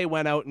Mhm. that they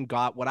went out and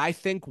got what I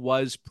think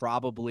was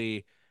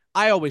probably,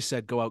 I always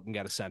said go out and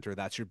get a center.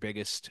 That's your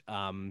biggest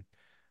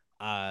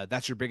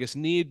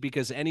need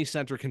because any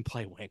center can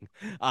play wing.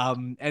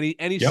 Any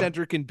Yep.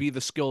 center can be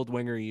the skilled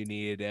winger you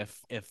need if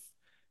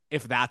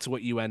that's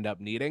what you end up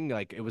needing.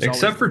 Like it was always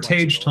Except the for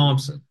Tage flexibility.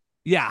 Thompson.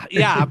 Yeah,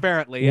 yeah,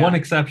 apparently, One yeah.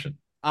 exception.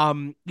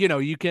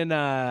 You can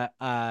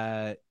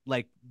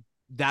like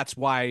that's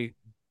why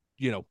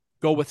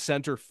go with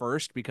center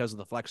first because of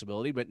the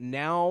flexibility. But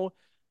now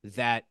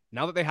that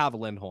they have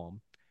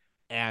Lindholm,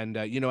 and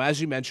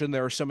as you mentioned,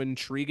 there are some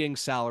intriguing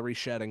salary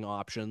shedding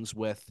options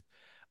with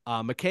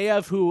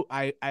Mikheyev, who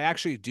I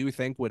actually do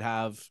think would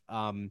have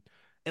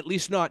at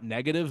least not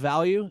negative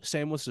value.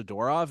 Same with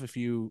Zadorov if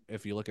you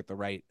look at the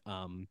right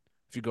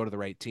if you go to the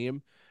right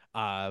team.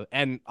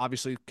 And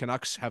obviously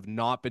Canucks have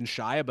not been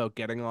shy about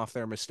getting off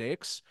their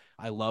mistakes.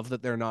 I love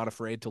that they're not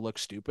afraid to look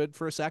stupid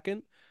for a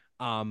second.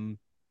 Um,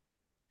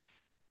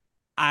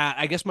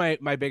 I guess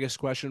my biggest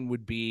question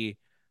would be,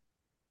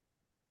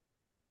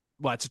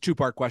 well, it's a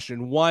two-part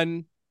question.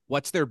 One,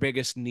 what's their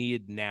biggest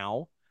need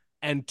now?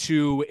 And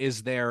two,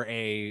 is there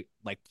a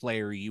like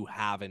player you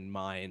have in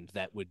mind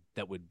that would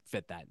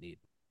fit that need?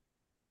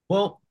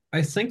 Well,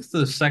 I think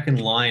the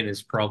second line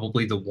is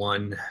probably the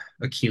one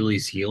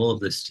Achilles heel of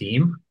this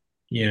team.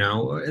 You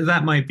know,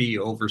 that might be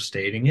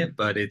overstating it,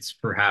 but it's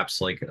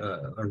perhaps like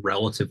a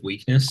relative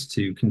weakness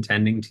to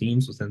contending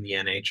teams within the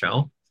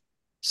NHL.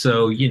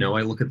 So, you know,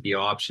 I look at the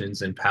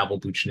options and Pavel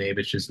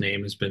Buchnevich's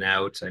name has been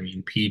out. I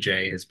mean,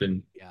 PJ has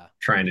been Yeah.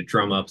 trying to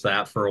drum up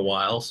that for a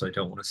while, so I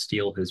don't want to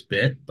steal his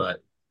bit,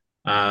 but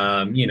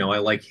you know, I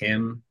like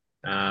him.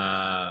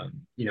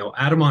 You know,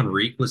 Adam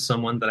Henrique was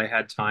someone that I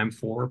had time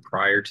for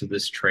prior to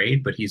this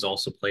trade, but he's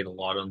also played a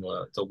lot on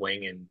the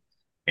wing in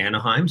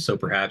Anaheim, so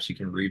perhaps you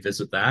can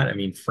revisit that. I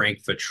mean,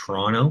 Frank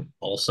Vetrano,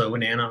 also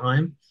in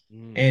Anaheim.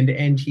 Mm.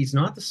 And he's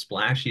not the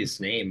splashiest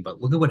name, but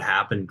look at what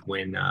happened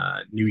when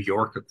New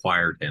York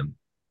acquired him.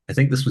 I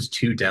think this was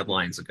 2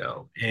 deadlines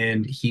ago,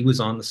 and he was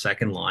on the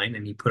second line,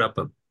 and he put up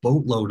a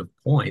boatload of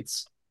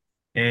points,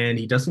 and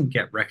he doesn't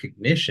get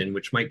recognition,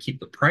 which might keep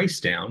the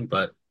price down,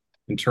 but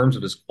in terms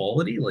of his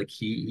quality, like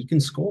he can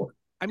score.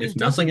 I mean, If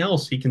nothing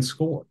else, he can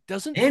score,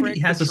 doesn't and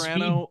he Frank has a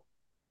speed. Vetrano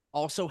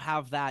also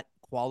have that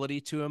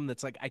quality to him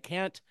that's like I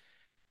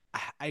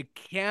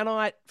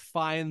cannot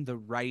find the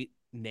right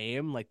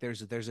name. Like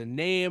there's a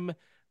name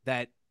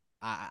that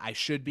I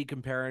should be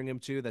comparing him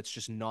to that's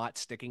just not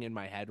sticking in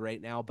my head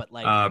right now. But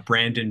like,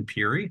 Brandon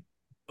Peary.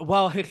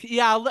 well,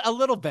 yeah, a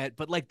little bit.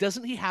 But like,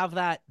 doesn't he have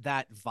that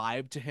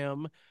vibe to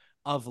him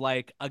of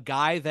like a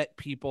guy that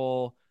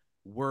people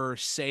were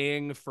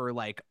saying for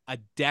like a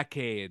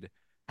decade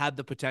had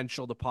the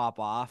potential to pop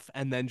off,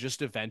 and then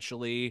just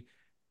eventually,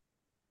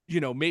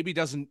 maybe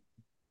doesn't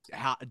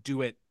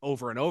do it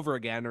over and over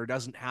again, or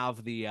doesn't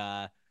have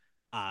the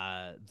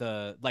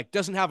like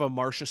doesn't have a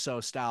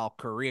Marchessault style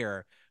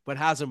career, but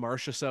has a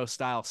Marchessault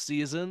style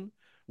season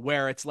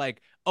where it's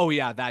like, oh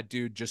yeah, that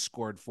dude just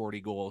scored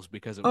 40 goals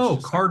because it was Oh,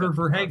 just like the Carter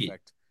Verhaeghe.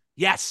 perfect.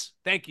 Yes,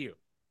 thank you.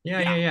 Yeah,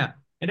 Yeah, yeah, yeah.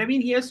 And I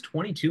mean, he has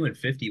 22 and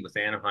 50 with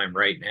Anaheim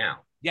right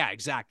now. yeah,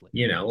 exactly.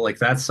 You know, like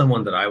that's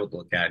someone that I would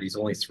look at. He's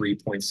only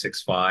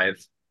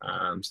 3.65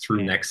 through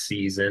Man. next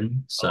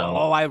season. So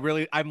Oh, I'm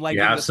you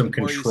liking have this the some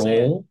more you say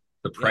it. control.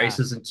 The Yeah. price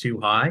isn't too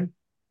high.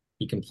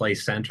 He can play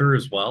center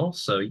as well.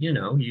 So, you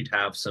know, you'd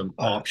have some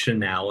Uh,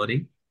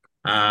 optionality.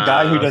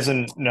 Guy who Uh,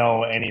 doesn't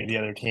know any of the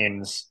other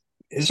teams.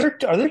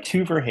 Are there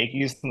two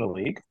Verhaeghes in the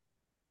league?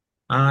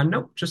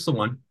 nope, just the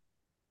one.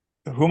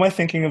 Who am I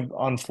thinking of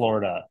on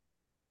Florida?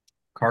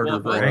 Well, Carter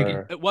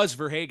Verhaeghe. it was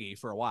Verhaeghe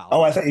for a while.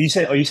 Oh, I thought you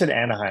said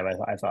Anaheim.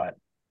 I thought.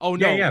 Oh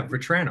Yeah, no, yeah,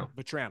 Vetrano.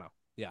 Vetrano.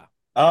 Yeah.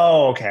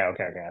 Oh, okay.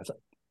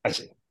 I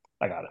see.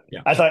 I got it.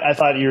 Yeah. I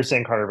thought you were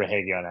saying Carter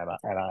Verhaeghe on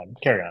Anaheim.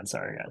 Carry on.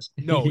 Sorry, guys.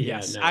 No, Yeah,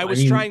 yes. no. I I was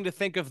mean, trying to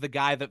think of the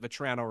guy that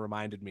Vetrano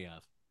reminded me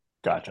of.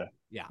 Gotcha.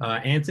 Yeah.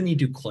 Anthony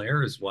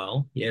Duclair as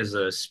well. He has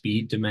a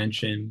speed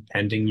dimension,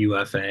 pending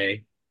UFA.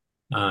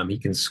 He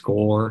can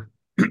score.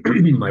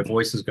 My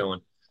voice is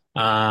going.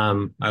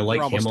 I We're like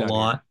him almost a done here.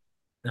 lot.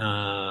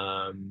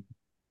 Um,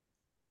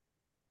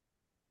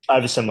 I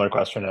have a similar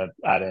question to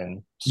add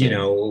in. you Soon.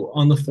 know,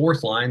 on the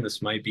fourth line,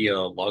 this might be a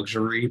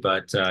luxury,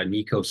 but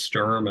Nico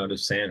Sturm out of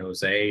San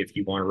Jose, if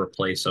you want to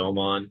replace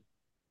Oman,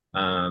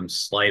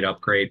 slight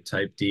upgrade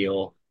type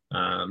deal.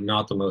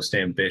 Not the most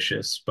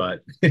ambitious,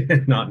 but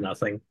not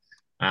nothing.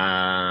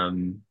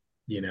 Um,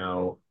 you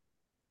know,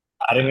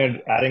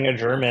 Adding uh, a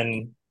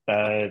German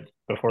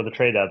before the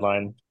trade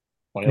deadline,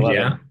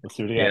 yeah, 2011. Let's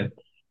do it yeah. again.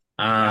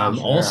 Yeah.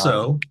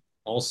 Sure.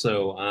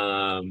 Also,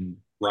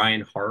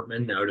 Ryan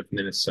Hartman out of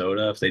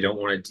Minnesota. If they don't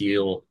want to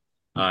deal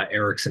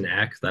Eriksson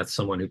Ek, that's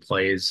someone who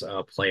plays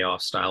a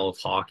playoff style of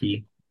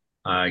hockey.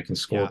 He can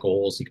score Yeah.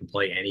 goals. He can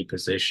play any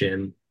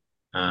position.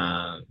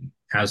 Uh,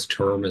 has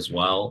term as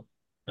well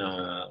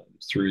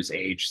through his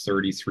age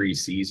 33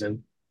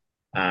 season.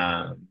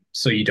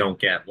 So you don't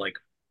get like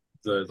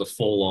the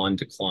full on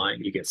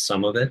decline. You get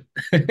some of it.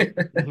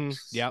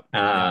 Yep.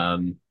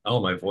 Yep. Oh,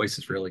 my voice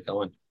is really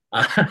going.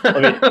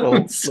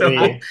 Let So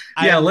me.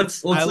 yeah, I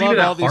let's I leave love it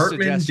all at these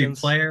Hartman,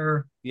 suggestions.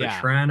 Duclair,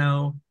 Yeah.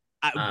 Vetrano,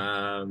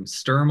 I,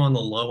 Sturm on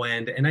the low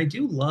end, and I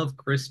do love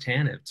Chris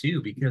Tanev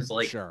too because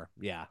like sure.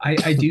 Yeah.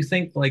 I do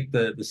think like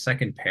the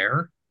second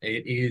pair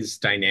it is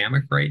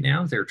dynamic right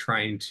now. They're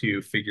trying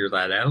to figure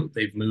that out.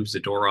 They've moved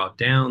Zadorov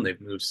down.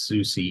 They've moved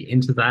Susie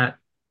into that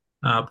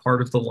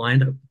part of the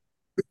lineup,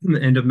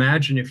 and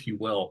imagine if you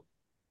will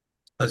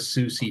a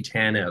Susie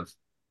Tanev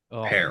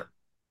Oh, pair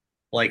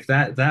like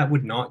that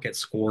would not get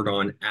scored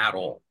on at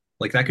all.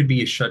 Like that could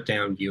be a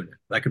shutdown unit.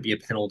 That could be a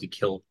penalty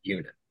kill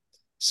unit.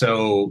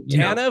 So, you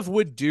know, Tanev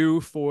would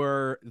do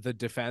for the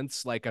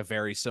defense like a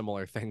very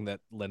similar thing that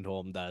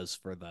Lindholm does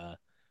for the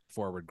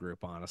forward group,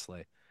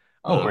 honestly.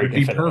 oh, it Or you would can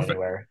be fit him perfect.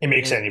 anywhere. It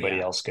makes anybody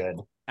Yeah, else good,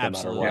 no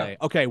matter Yeah. what. absolutely.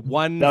 Okay,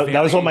 one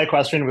That was what my very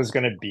question was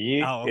going to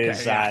be. Oh,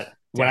 Is okay, yeah. that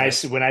Damn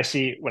it. when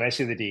I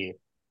see the D,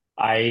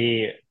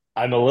 I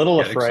I'm a little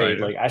Get afraid. excited.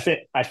 Like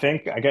I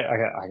think I got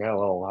a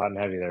little hot and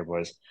heavy there,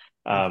 boys.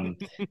 Um,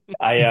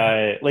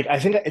 I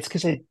think it's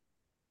because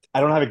I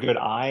don't have a good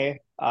eye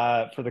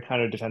for the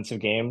kind of defensive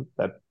game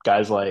that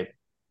guys like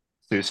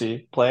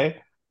Susie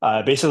play.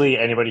 Basically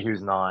anybody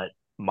who's not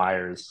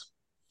Myers,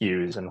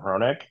 Hughes, and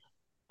Hronik.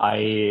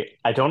 I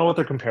don't know what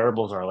their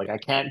comparables are. Like I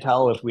can't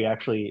tell if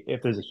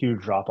there's a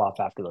huge drop off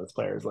after those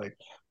players. Like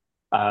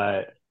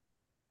uh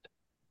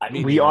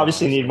Me we neither,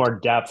 obviously need honestly. more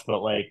depth,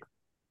 but like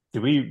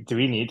do we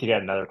need to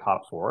get another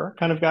top four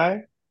kind of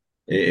guy?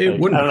 It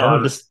Like I wouldn't don't know.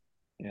 I'm hurt. just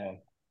yeah.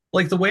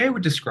 Like the way I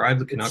would describe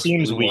the It Canucks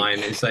seems blue weak. line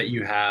is that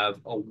you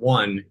have a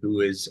one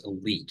who is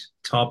elite,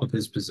 top of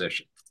his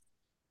position.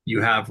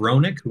 You have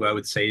Roenick, who I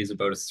would say is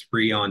about a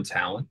three on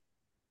talent.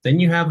 Then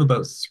you have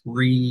about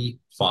three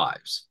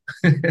fives.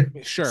 So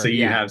Sure,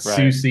 you yeah. have Right.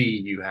 Susie,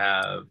 you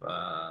have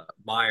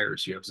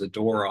Myers, you have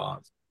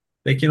Zadorov.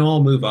 They can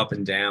all move up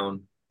and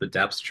down the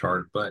depth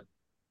chart, but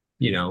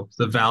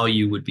the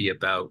value would be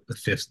about the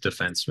fifth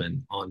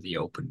defenseman on the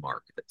open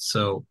market.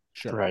 So,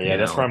 Sure. Right. you Yeah,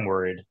 that's where know, I'm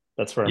worried.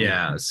 That's where I'm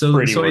yeah. So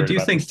pretty so I worried do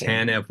about think this team.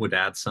 Tanev would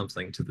add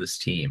something to this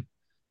team.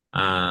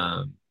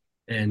 Um,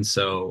 and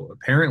so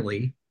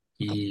apparently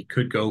he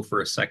could go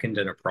for a second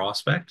and a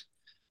prospect.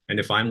 And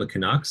if I'm the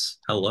Canucks,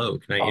 hello,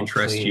 can I Oh,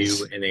 interest you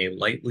please. in a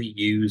lightly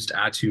used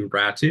Atu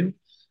Ratu?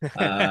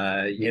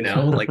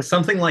 Like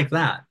something like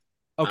that.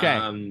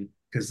 Okay.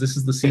 Because this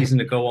is the season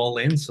to go all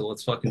in, so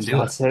let's fucking If do it.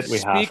 that's it, we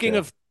have Speaking to.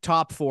 of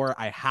top four,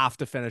 I have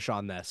to finish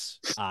on this.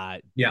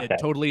 Yeah. It Okay.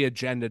 totally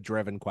agenda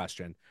driven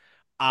question.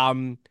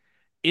 Um,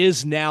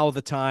 is now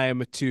the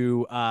time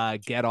to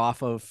get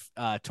off of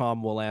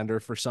Tom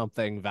Willander for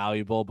something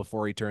valuable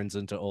before he turns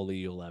into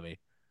Oli Ulevi?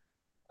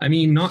 I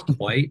mean, not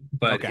quite,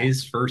 but Okay.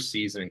 his first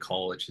season in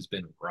college has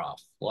been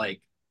rough.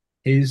 Like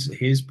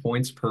his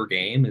points per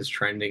game is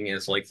trending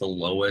as like the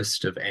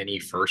lowest of any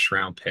first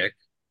round pick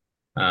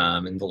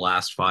in the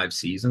last 5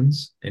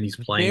 seasons, and he's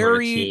playing on a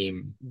Very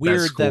team that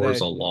weird that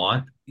scores a a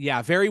lot.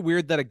 yeah, very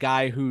weird that a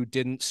guy who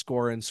didn't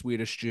score in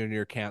Swedish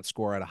junior can't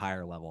score at a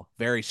higher level.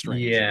 Very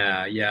strange.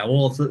 Yeah, yeah.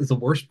 Well, the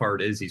worst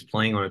part is he's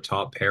playing on a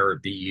top pair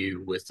at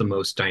BU with the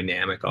most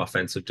dynamic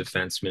offensive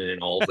defenseman in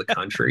all of the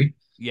country.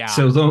 Yeah.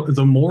 So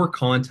the more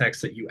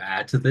context that you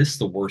add to this,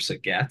 the worse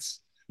it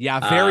gets. Yeah,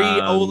 very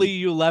Um,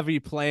 Oli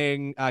Ulevi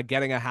playing,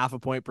 getting a half a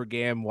point per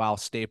game while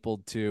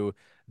stapled to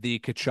the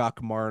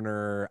Kachuk,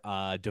 Marner,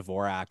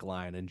 Dvorak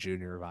line and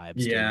junior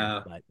vibes too.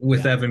 Yeah, But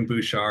with yeah, Evan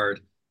Bouchard.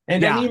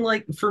 And I yeah, mean,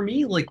 like for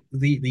me, like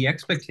the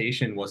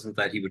expectation wasn't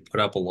that he would put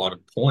up a lot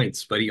of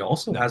points, but he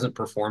also no, hasn't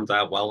performed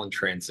that well in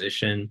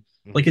transition.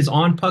 Like Mhm. his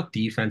on-puck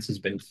defense has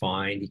been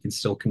fine. He can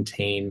still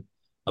contain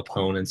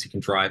opponents. He can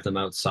drive them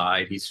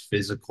outside. He's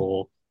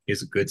physical. He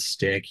has a good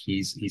stick.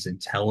 He's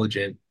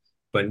intelligent.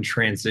 But in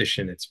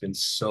transition, it's been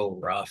so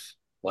rough.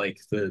 Like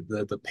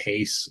the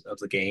pace of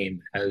the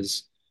game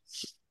has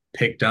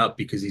picked up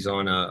because he's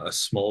on a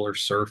smaller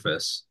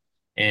surface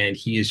and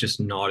he is just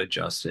not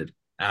adjusted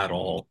at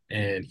all.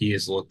 And he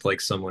has looked like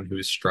someone who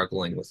is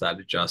struggling with that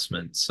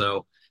adjustment.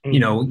 So,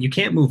 Mm. you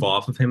can't move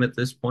off of him at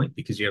this point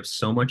because you have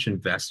so much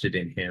invested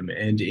in him.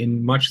 And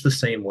in much the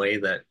same way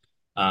that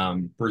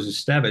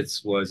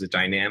Brzustevich was a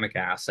dynamic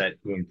asset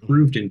who Mhm.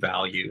 improved in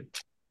value,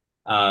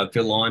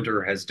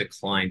 Villander has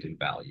declined in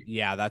value.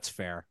 Yeah, that's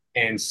fair.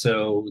 And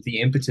so the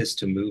impetus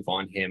to move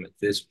on him at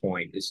this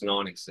point is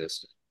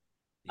non-existent.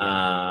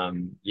 Yeah,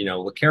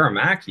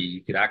 Lakaramaki,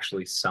 you could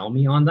actually sell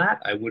me on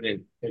that. I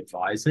wouldn't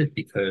advise it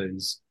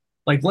because,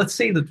 like, let's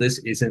say that this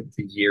isn't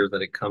the year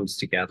that it comes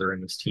together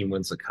and this team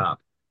wins a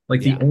cup.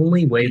 Like, the yeah,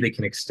 only way they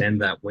can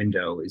extend that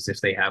window is if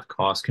they have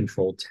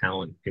cost-controlled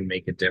talent who can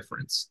make a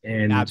difference.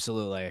 And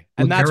absolutely.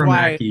 And that's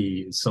why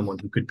Lakaramaki is someone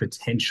who could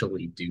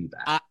potentially do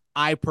that.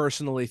 I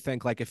personally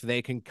think like if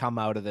they can come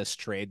out of this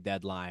trade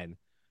deadline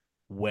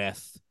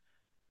with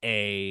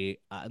a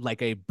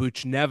like a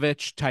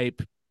Buchnevich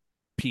type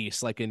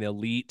piece, like an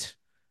elite,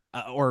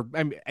 or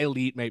I mean,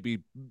 elite might be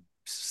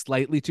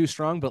slightly too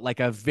strong, but like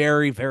a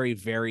very, very,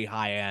 very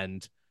high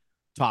end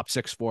top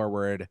six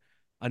forward,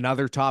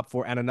 another top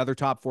four, and another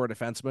top four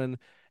defenseman,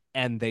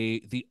 and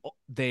they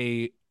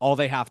all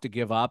they have to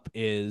give up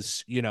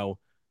is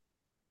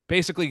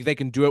basically they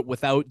can do it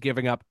without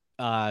giving up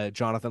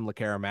Jonathan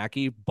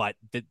Lekaramaki, but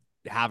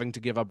having to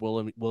give up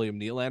William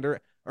Nylander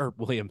or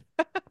William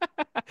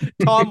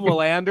Tom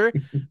Willander.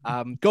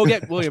 Go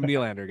get William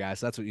Nylander, guys.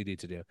 That's what you need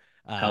to do.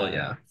 Hell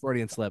yeah.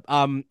 Freudian slip.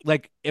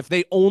 Like if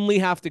they only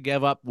have to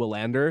give up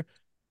Willander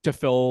to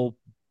fill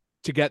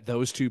to get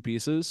those two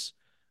pieces,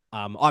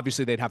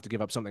 obviously they'd have to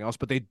give up something else,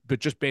 but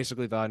just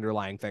basically the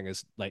underlying thing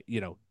is like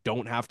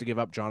don't have to give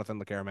up Jonathan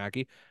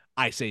Lekaramaki.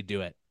 I say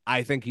do it.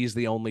 I think he's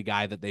the only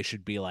guy that they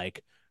should be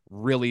like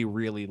really,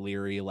 really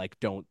leery. Like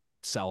don't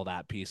sell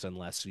that piece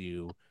unless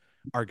you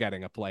are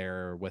getting a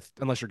player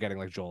unless you're getting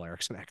like Joel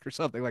Eriksson or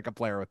something like a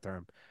player with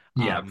term.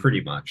 Yeah, Um,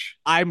 pretty much.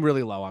 I'm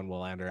really low on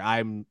Willander.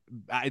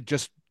 I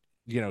just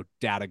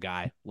data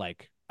guy.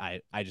 Like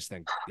I just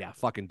think yeah,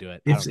 fucking do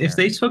it. I don't If care.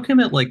 they took him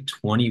at like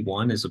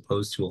 21 as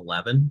opposed to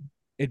 11,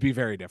 It'd be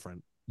very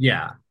different.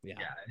 yeah, Yeah,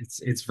 yeah,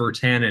 it's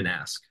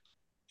Vertanen-esque.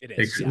 it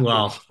is. Yeah,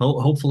 Well,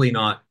 hopefully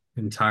not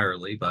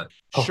entirely, but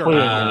Hopefully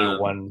sure. in only um,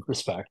 one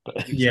respect, but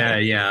yeah,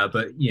 Exactly. yeah,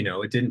 but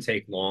it didn't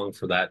take long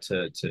for that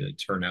to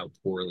turn out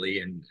poorly,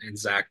 and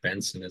Zach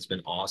Benson has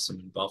been awesome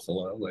in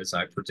Buffalo as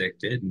I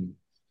predicted, and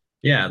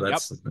yeah, Yep.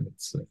 that's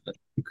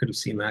you could have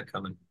seen that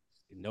coming.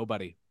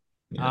 Nobody.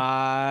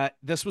 Yeah.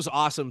 This was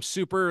awesome.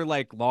 Super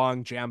like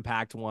long,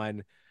 jam-packed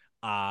one.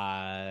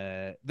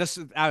 This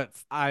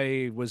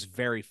I was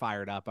very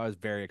fired up. I was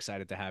very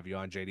excited to have you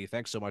on, JD.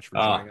 Thanks so much for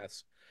Ah, joining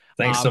us.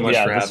 thanks so much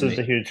yeah, for this having was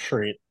a me. huge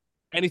treat.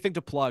 Anything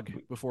to plug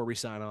before we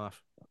sign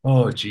off?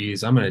 Oh,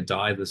 geez, I'm gonna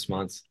die this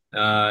month.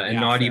 And Yeah,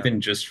 not fair.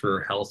 even just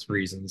for health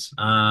reasons.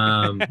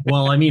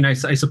 Well, I mean, I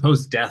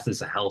suppose death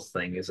is a health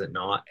thing, is it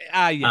not?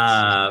 Yes, yeah,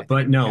 I think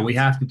But it no, we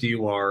counts. have to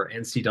do our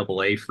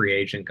NCAA free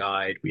agent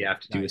guide. We have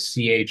to do a Nice.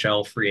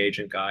 CHL free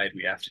agent guide.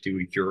 We have to do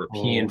a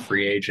European Oh,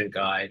 free agent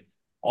guide,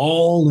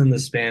 all in the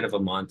span of a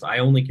month. I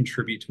only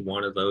contribute to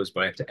one of those,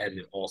 but I have to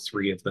edit all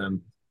three of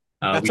them.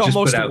 That's We just put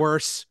almost out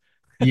worse.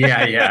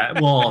 yeah, yeah.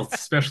 Well,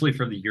 especially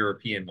for the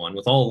European one,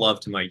 with all love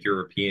to my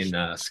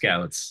European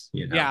scouts,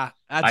 Yeah,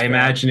 that's I fair.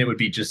 imagine it would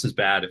be just as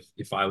bad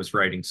if I was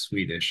writing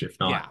Swedish, if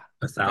not Yeah,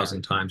 a fair.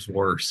 thousand times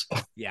worse.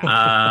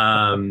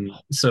 Yeah.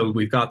 So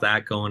we've got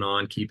that going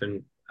on. Keep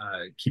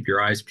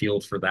your eyes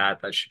peeled for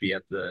that. That should be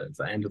at the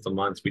end of the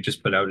month. We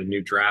just put out a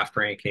new draft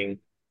ranking,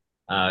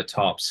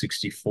 top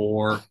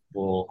 64.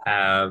 We'll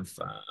have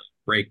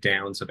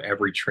breakdowns of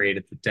every trade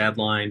at the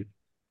deadline.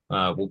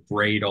 We'll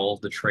grade all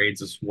the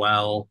trades as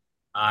well.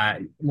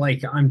 I'm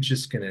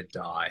just gonna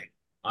die.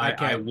 I I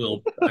can't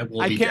will I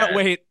will I be can't dead.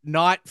 wait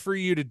not for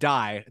you to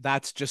die.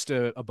 That's just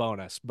a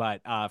bonus,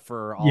 but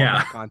for all of Yeah.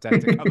 that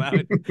content to come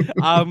out.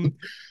 Um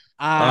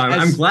I'm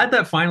as glad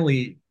that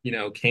finally,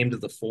 came to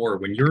the fore.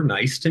 When you're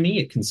nice to me,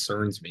 it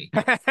concerns me.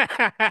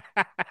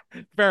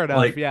 fair enough,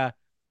 Like yeah.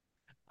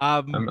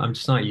 Um I'm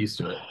just not used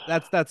to it.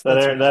 that's that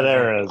reasonable.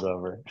 era is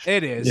over.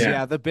 It is, Yeah.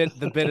 yeah. The bit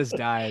has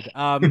died.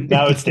 Now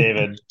it's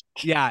David.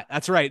 Yeah,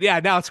 that's right.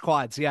 Yeah, now it's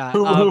quads. Yeah.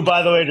 Who,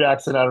 by the way,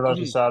 Jackson, I don't know if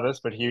you Mhm. saw this,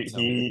 but he Tell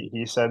me. he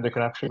he said the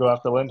Canucks should go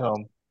after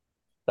Lindholm.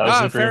 That was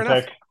Ah, his fair dream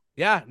enough. pick.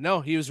 Yeah,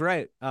 no, he was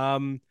right.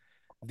 The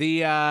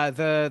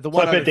one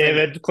Clip other it, thing,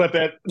 David. Clip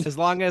it. as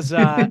long as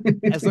long,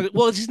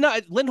 well, he's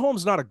not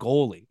Lindholm's not a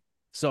goalie,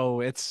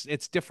 so it's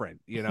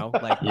different,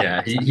 like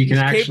Yeah, he can he's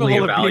actually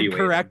capable of being evaluate him.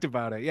 correct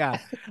about it. Yeah.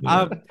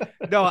 Yeah. Um,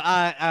 no,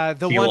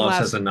 the one Tealoffs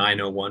has last a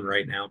 901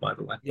 right now, by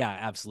the way. yeah,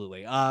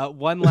 absolutely.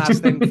 One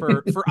last thing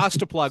for us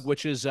to plug,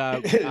 which is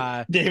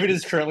David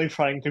is currently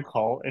trying to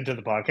call into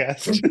the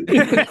podcast.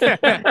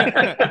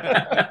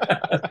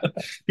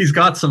 He's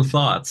got some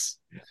thoughts.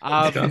 He's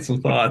got um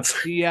some thoughts.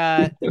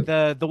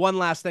 the one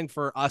last thing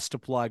for us to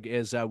plug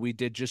is we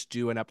did just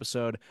do an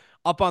episode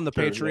up on the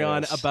Sure,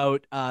 Patreon yes.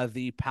 about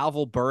the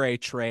Pavel Bure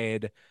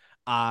trade.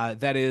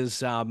 That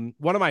is one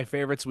of my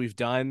favorites we've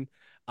done.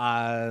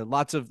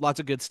 Lots of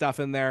good stuff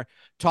in there.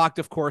 Talked,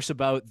 of course,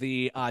 about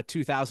the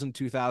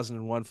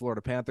 2001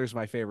 Florida Panthers,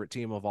 my favorite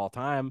team of all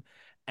time,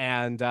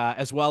 and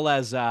as well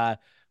as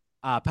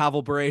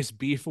Pavel Bure's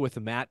beef with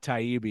Matt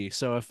Taibbi.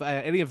 So if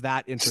any of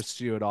that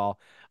interests you at all,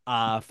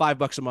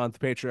 $5 a month,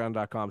 He's not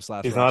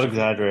patreon.com/Rogers.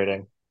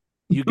 exaggerating.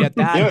 You get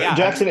that. Yeah,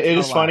 Jackson, it's it not a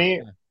is lie. funny.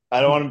 Yeah. I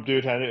don't want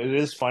to do it. It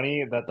is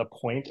funny that the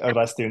point of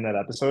us doing that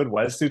episode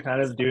was to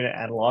kind of do an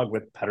analog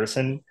with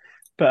Pedersen,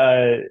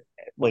 but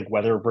like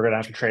whether we're gonna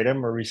have to trade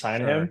him or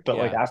resign him. Sure. But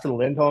like Yeah. after the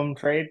Lindholm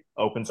trade,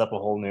 opens up a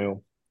whole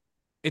new.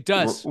 It We're,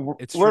 does. we're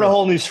It's we're in a true.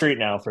 whole new street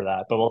now for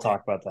that. But we'll It,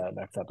 talk about that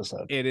next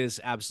episode. it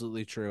is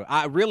absolutely true.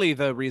 Really,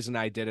 the reason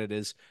I did it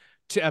is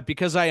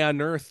because I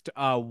unearthed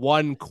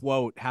one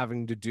quote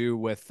having to do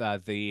with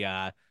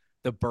the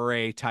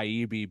Bure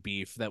Taibbi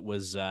beef that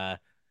was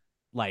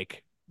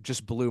like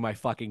just blew my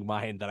fucking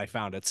mind that I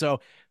found it.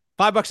 So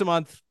 $5 a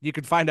month, you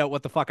can find out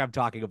what the fuck I'm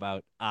talking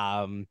about.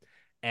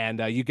 And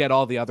you get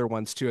all the other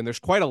ones too. And there's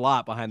quite a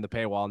lot behind the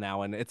paywall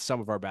now, and it's some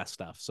of our best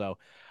stuff. So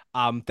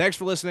thanks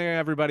for listening,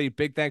 everybody.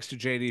 Big thanks to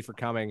JD for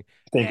coming.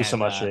 Thank you so And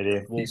much,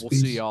 JD. we'll Peace, we'll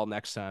see peace. you all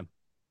next time.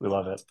 We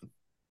love it.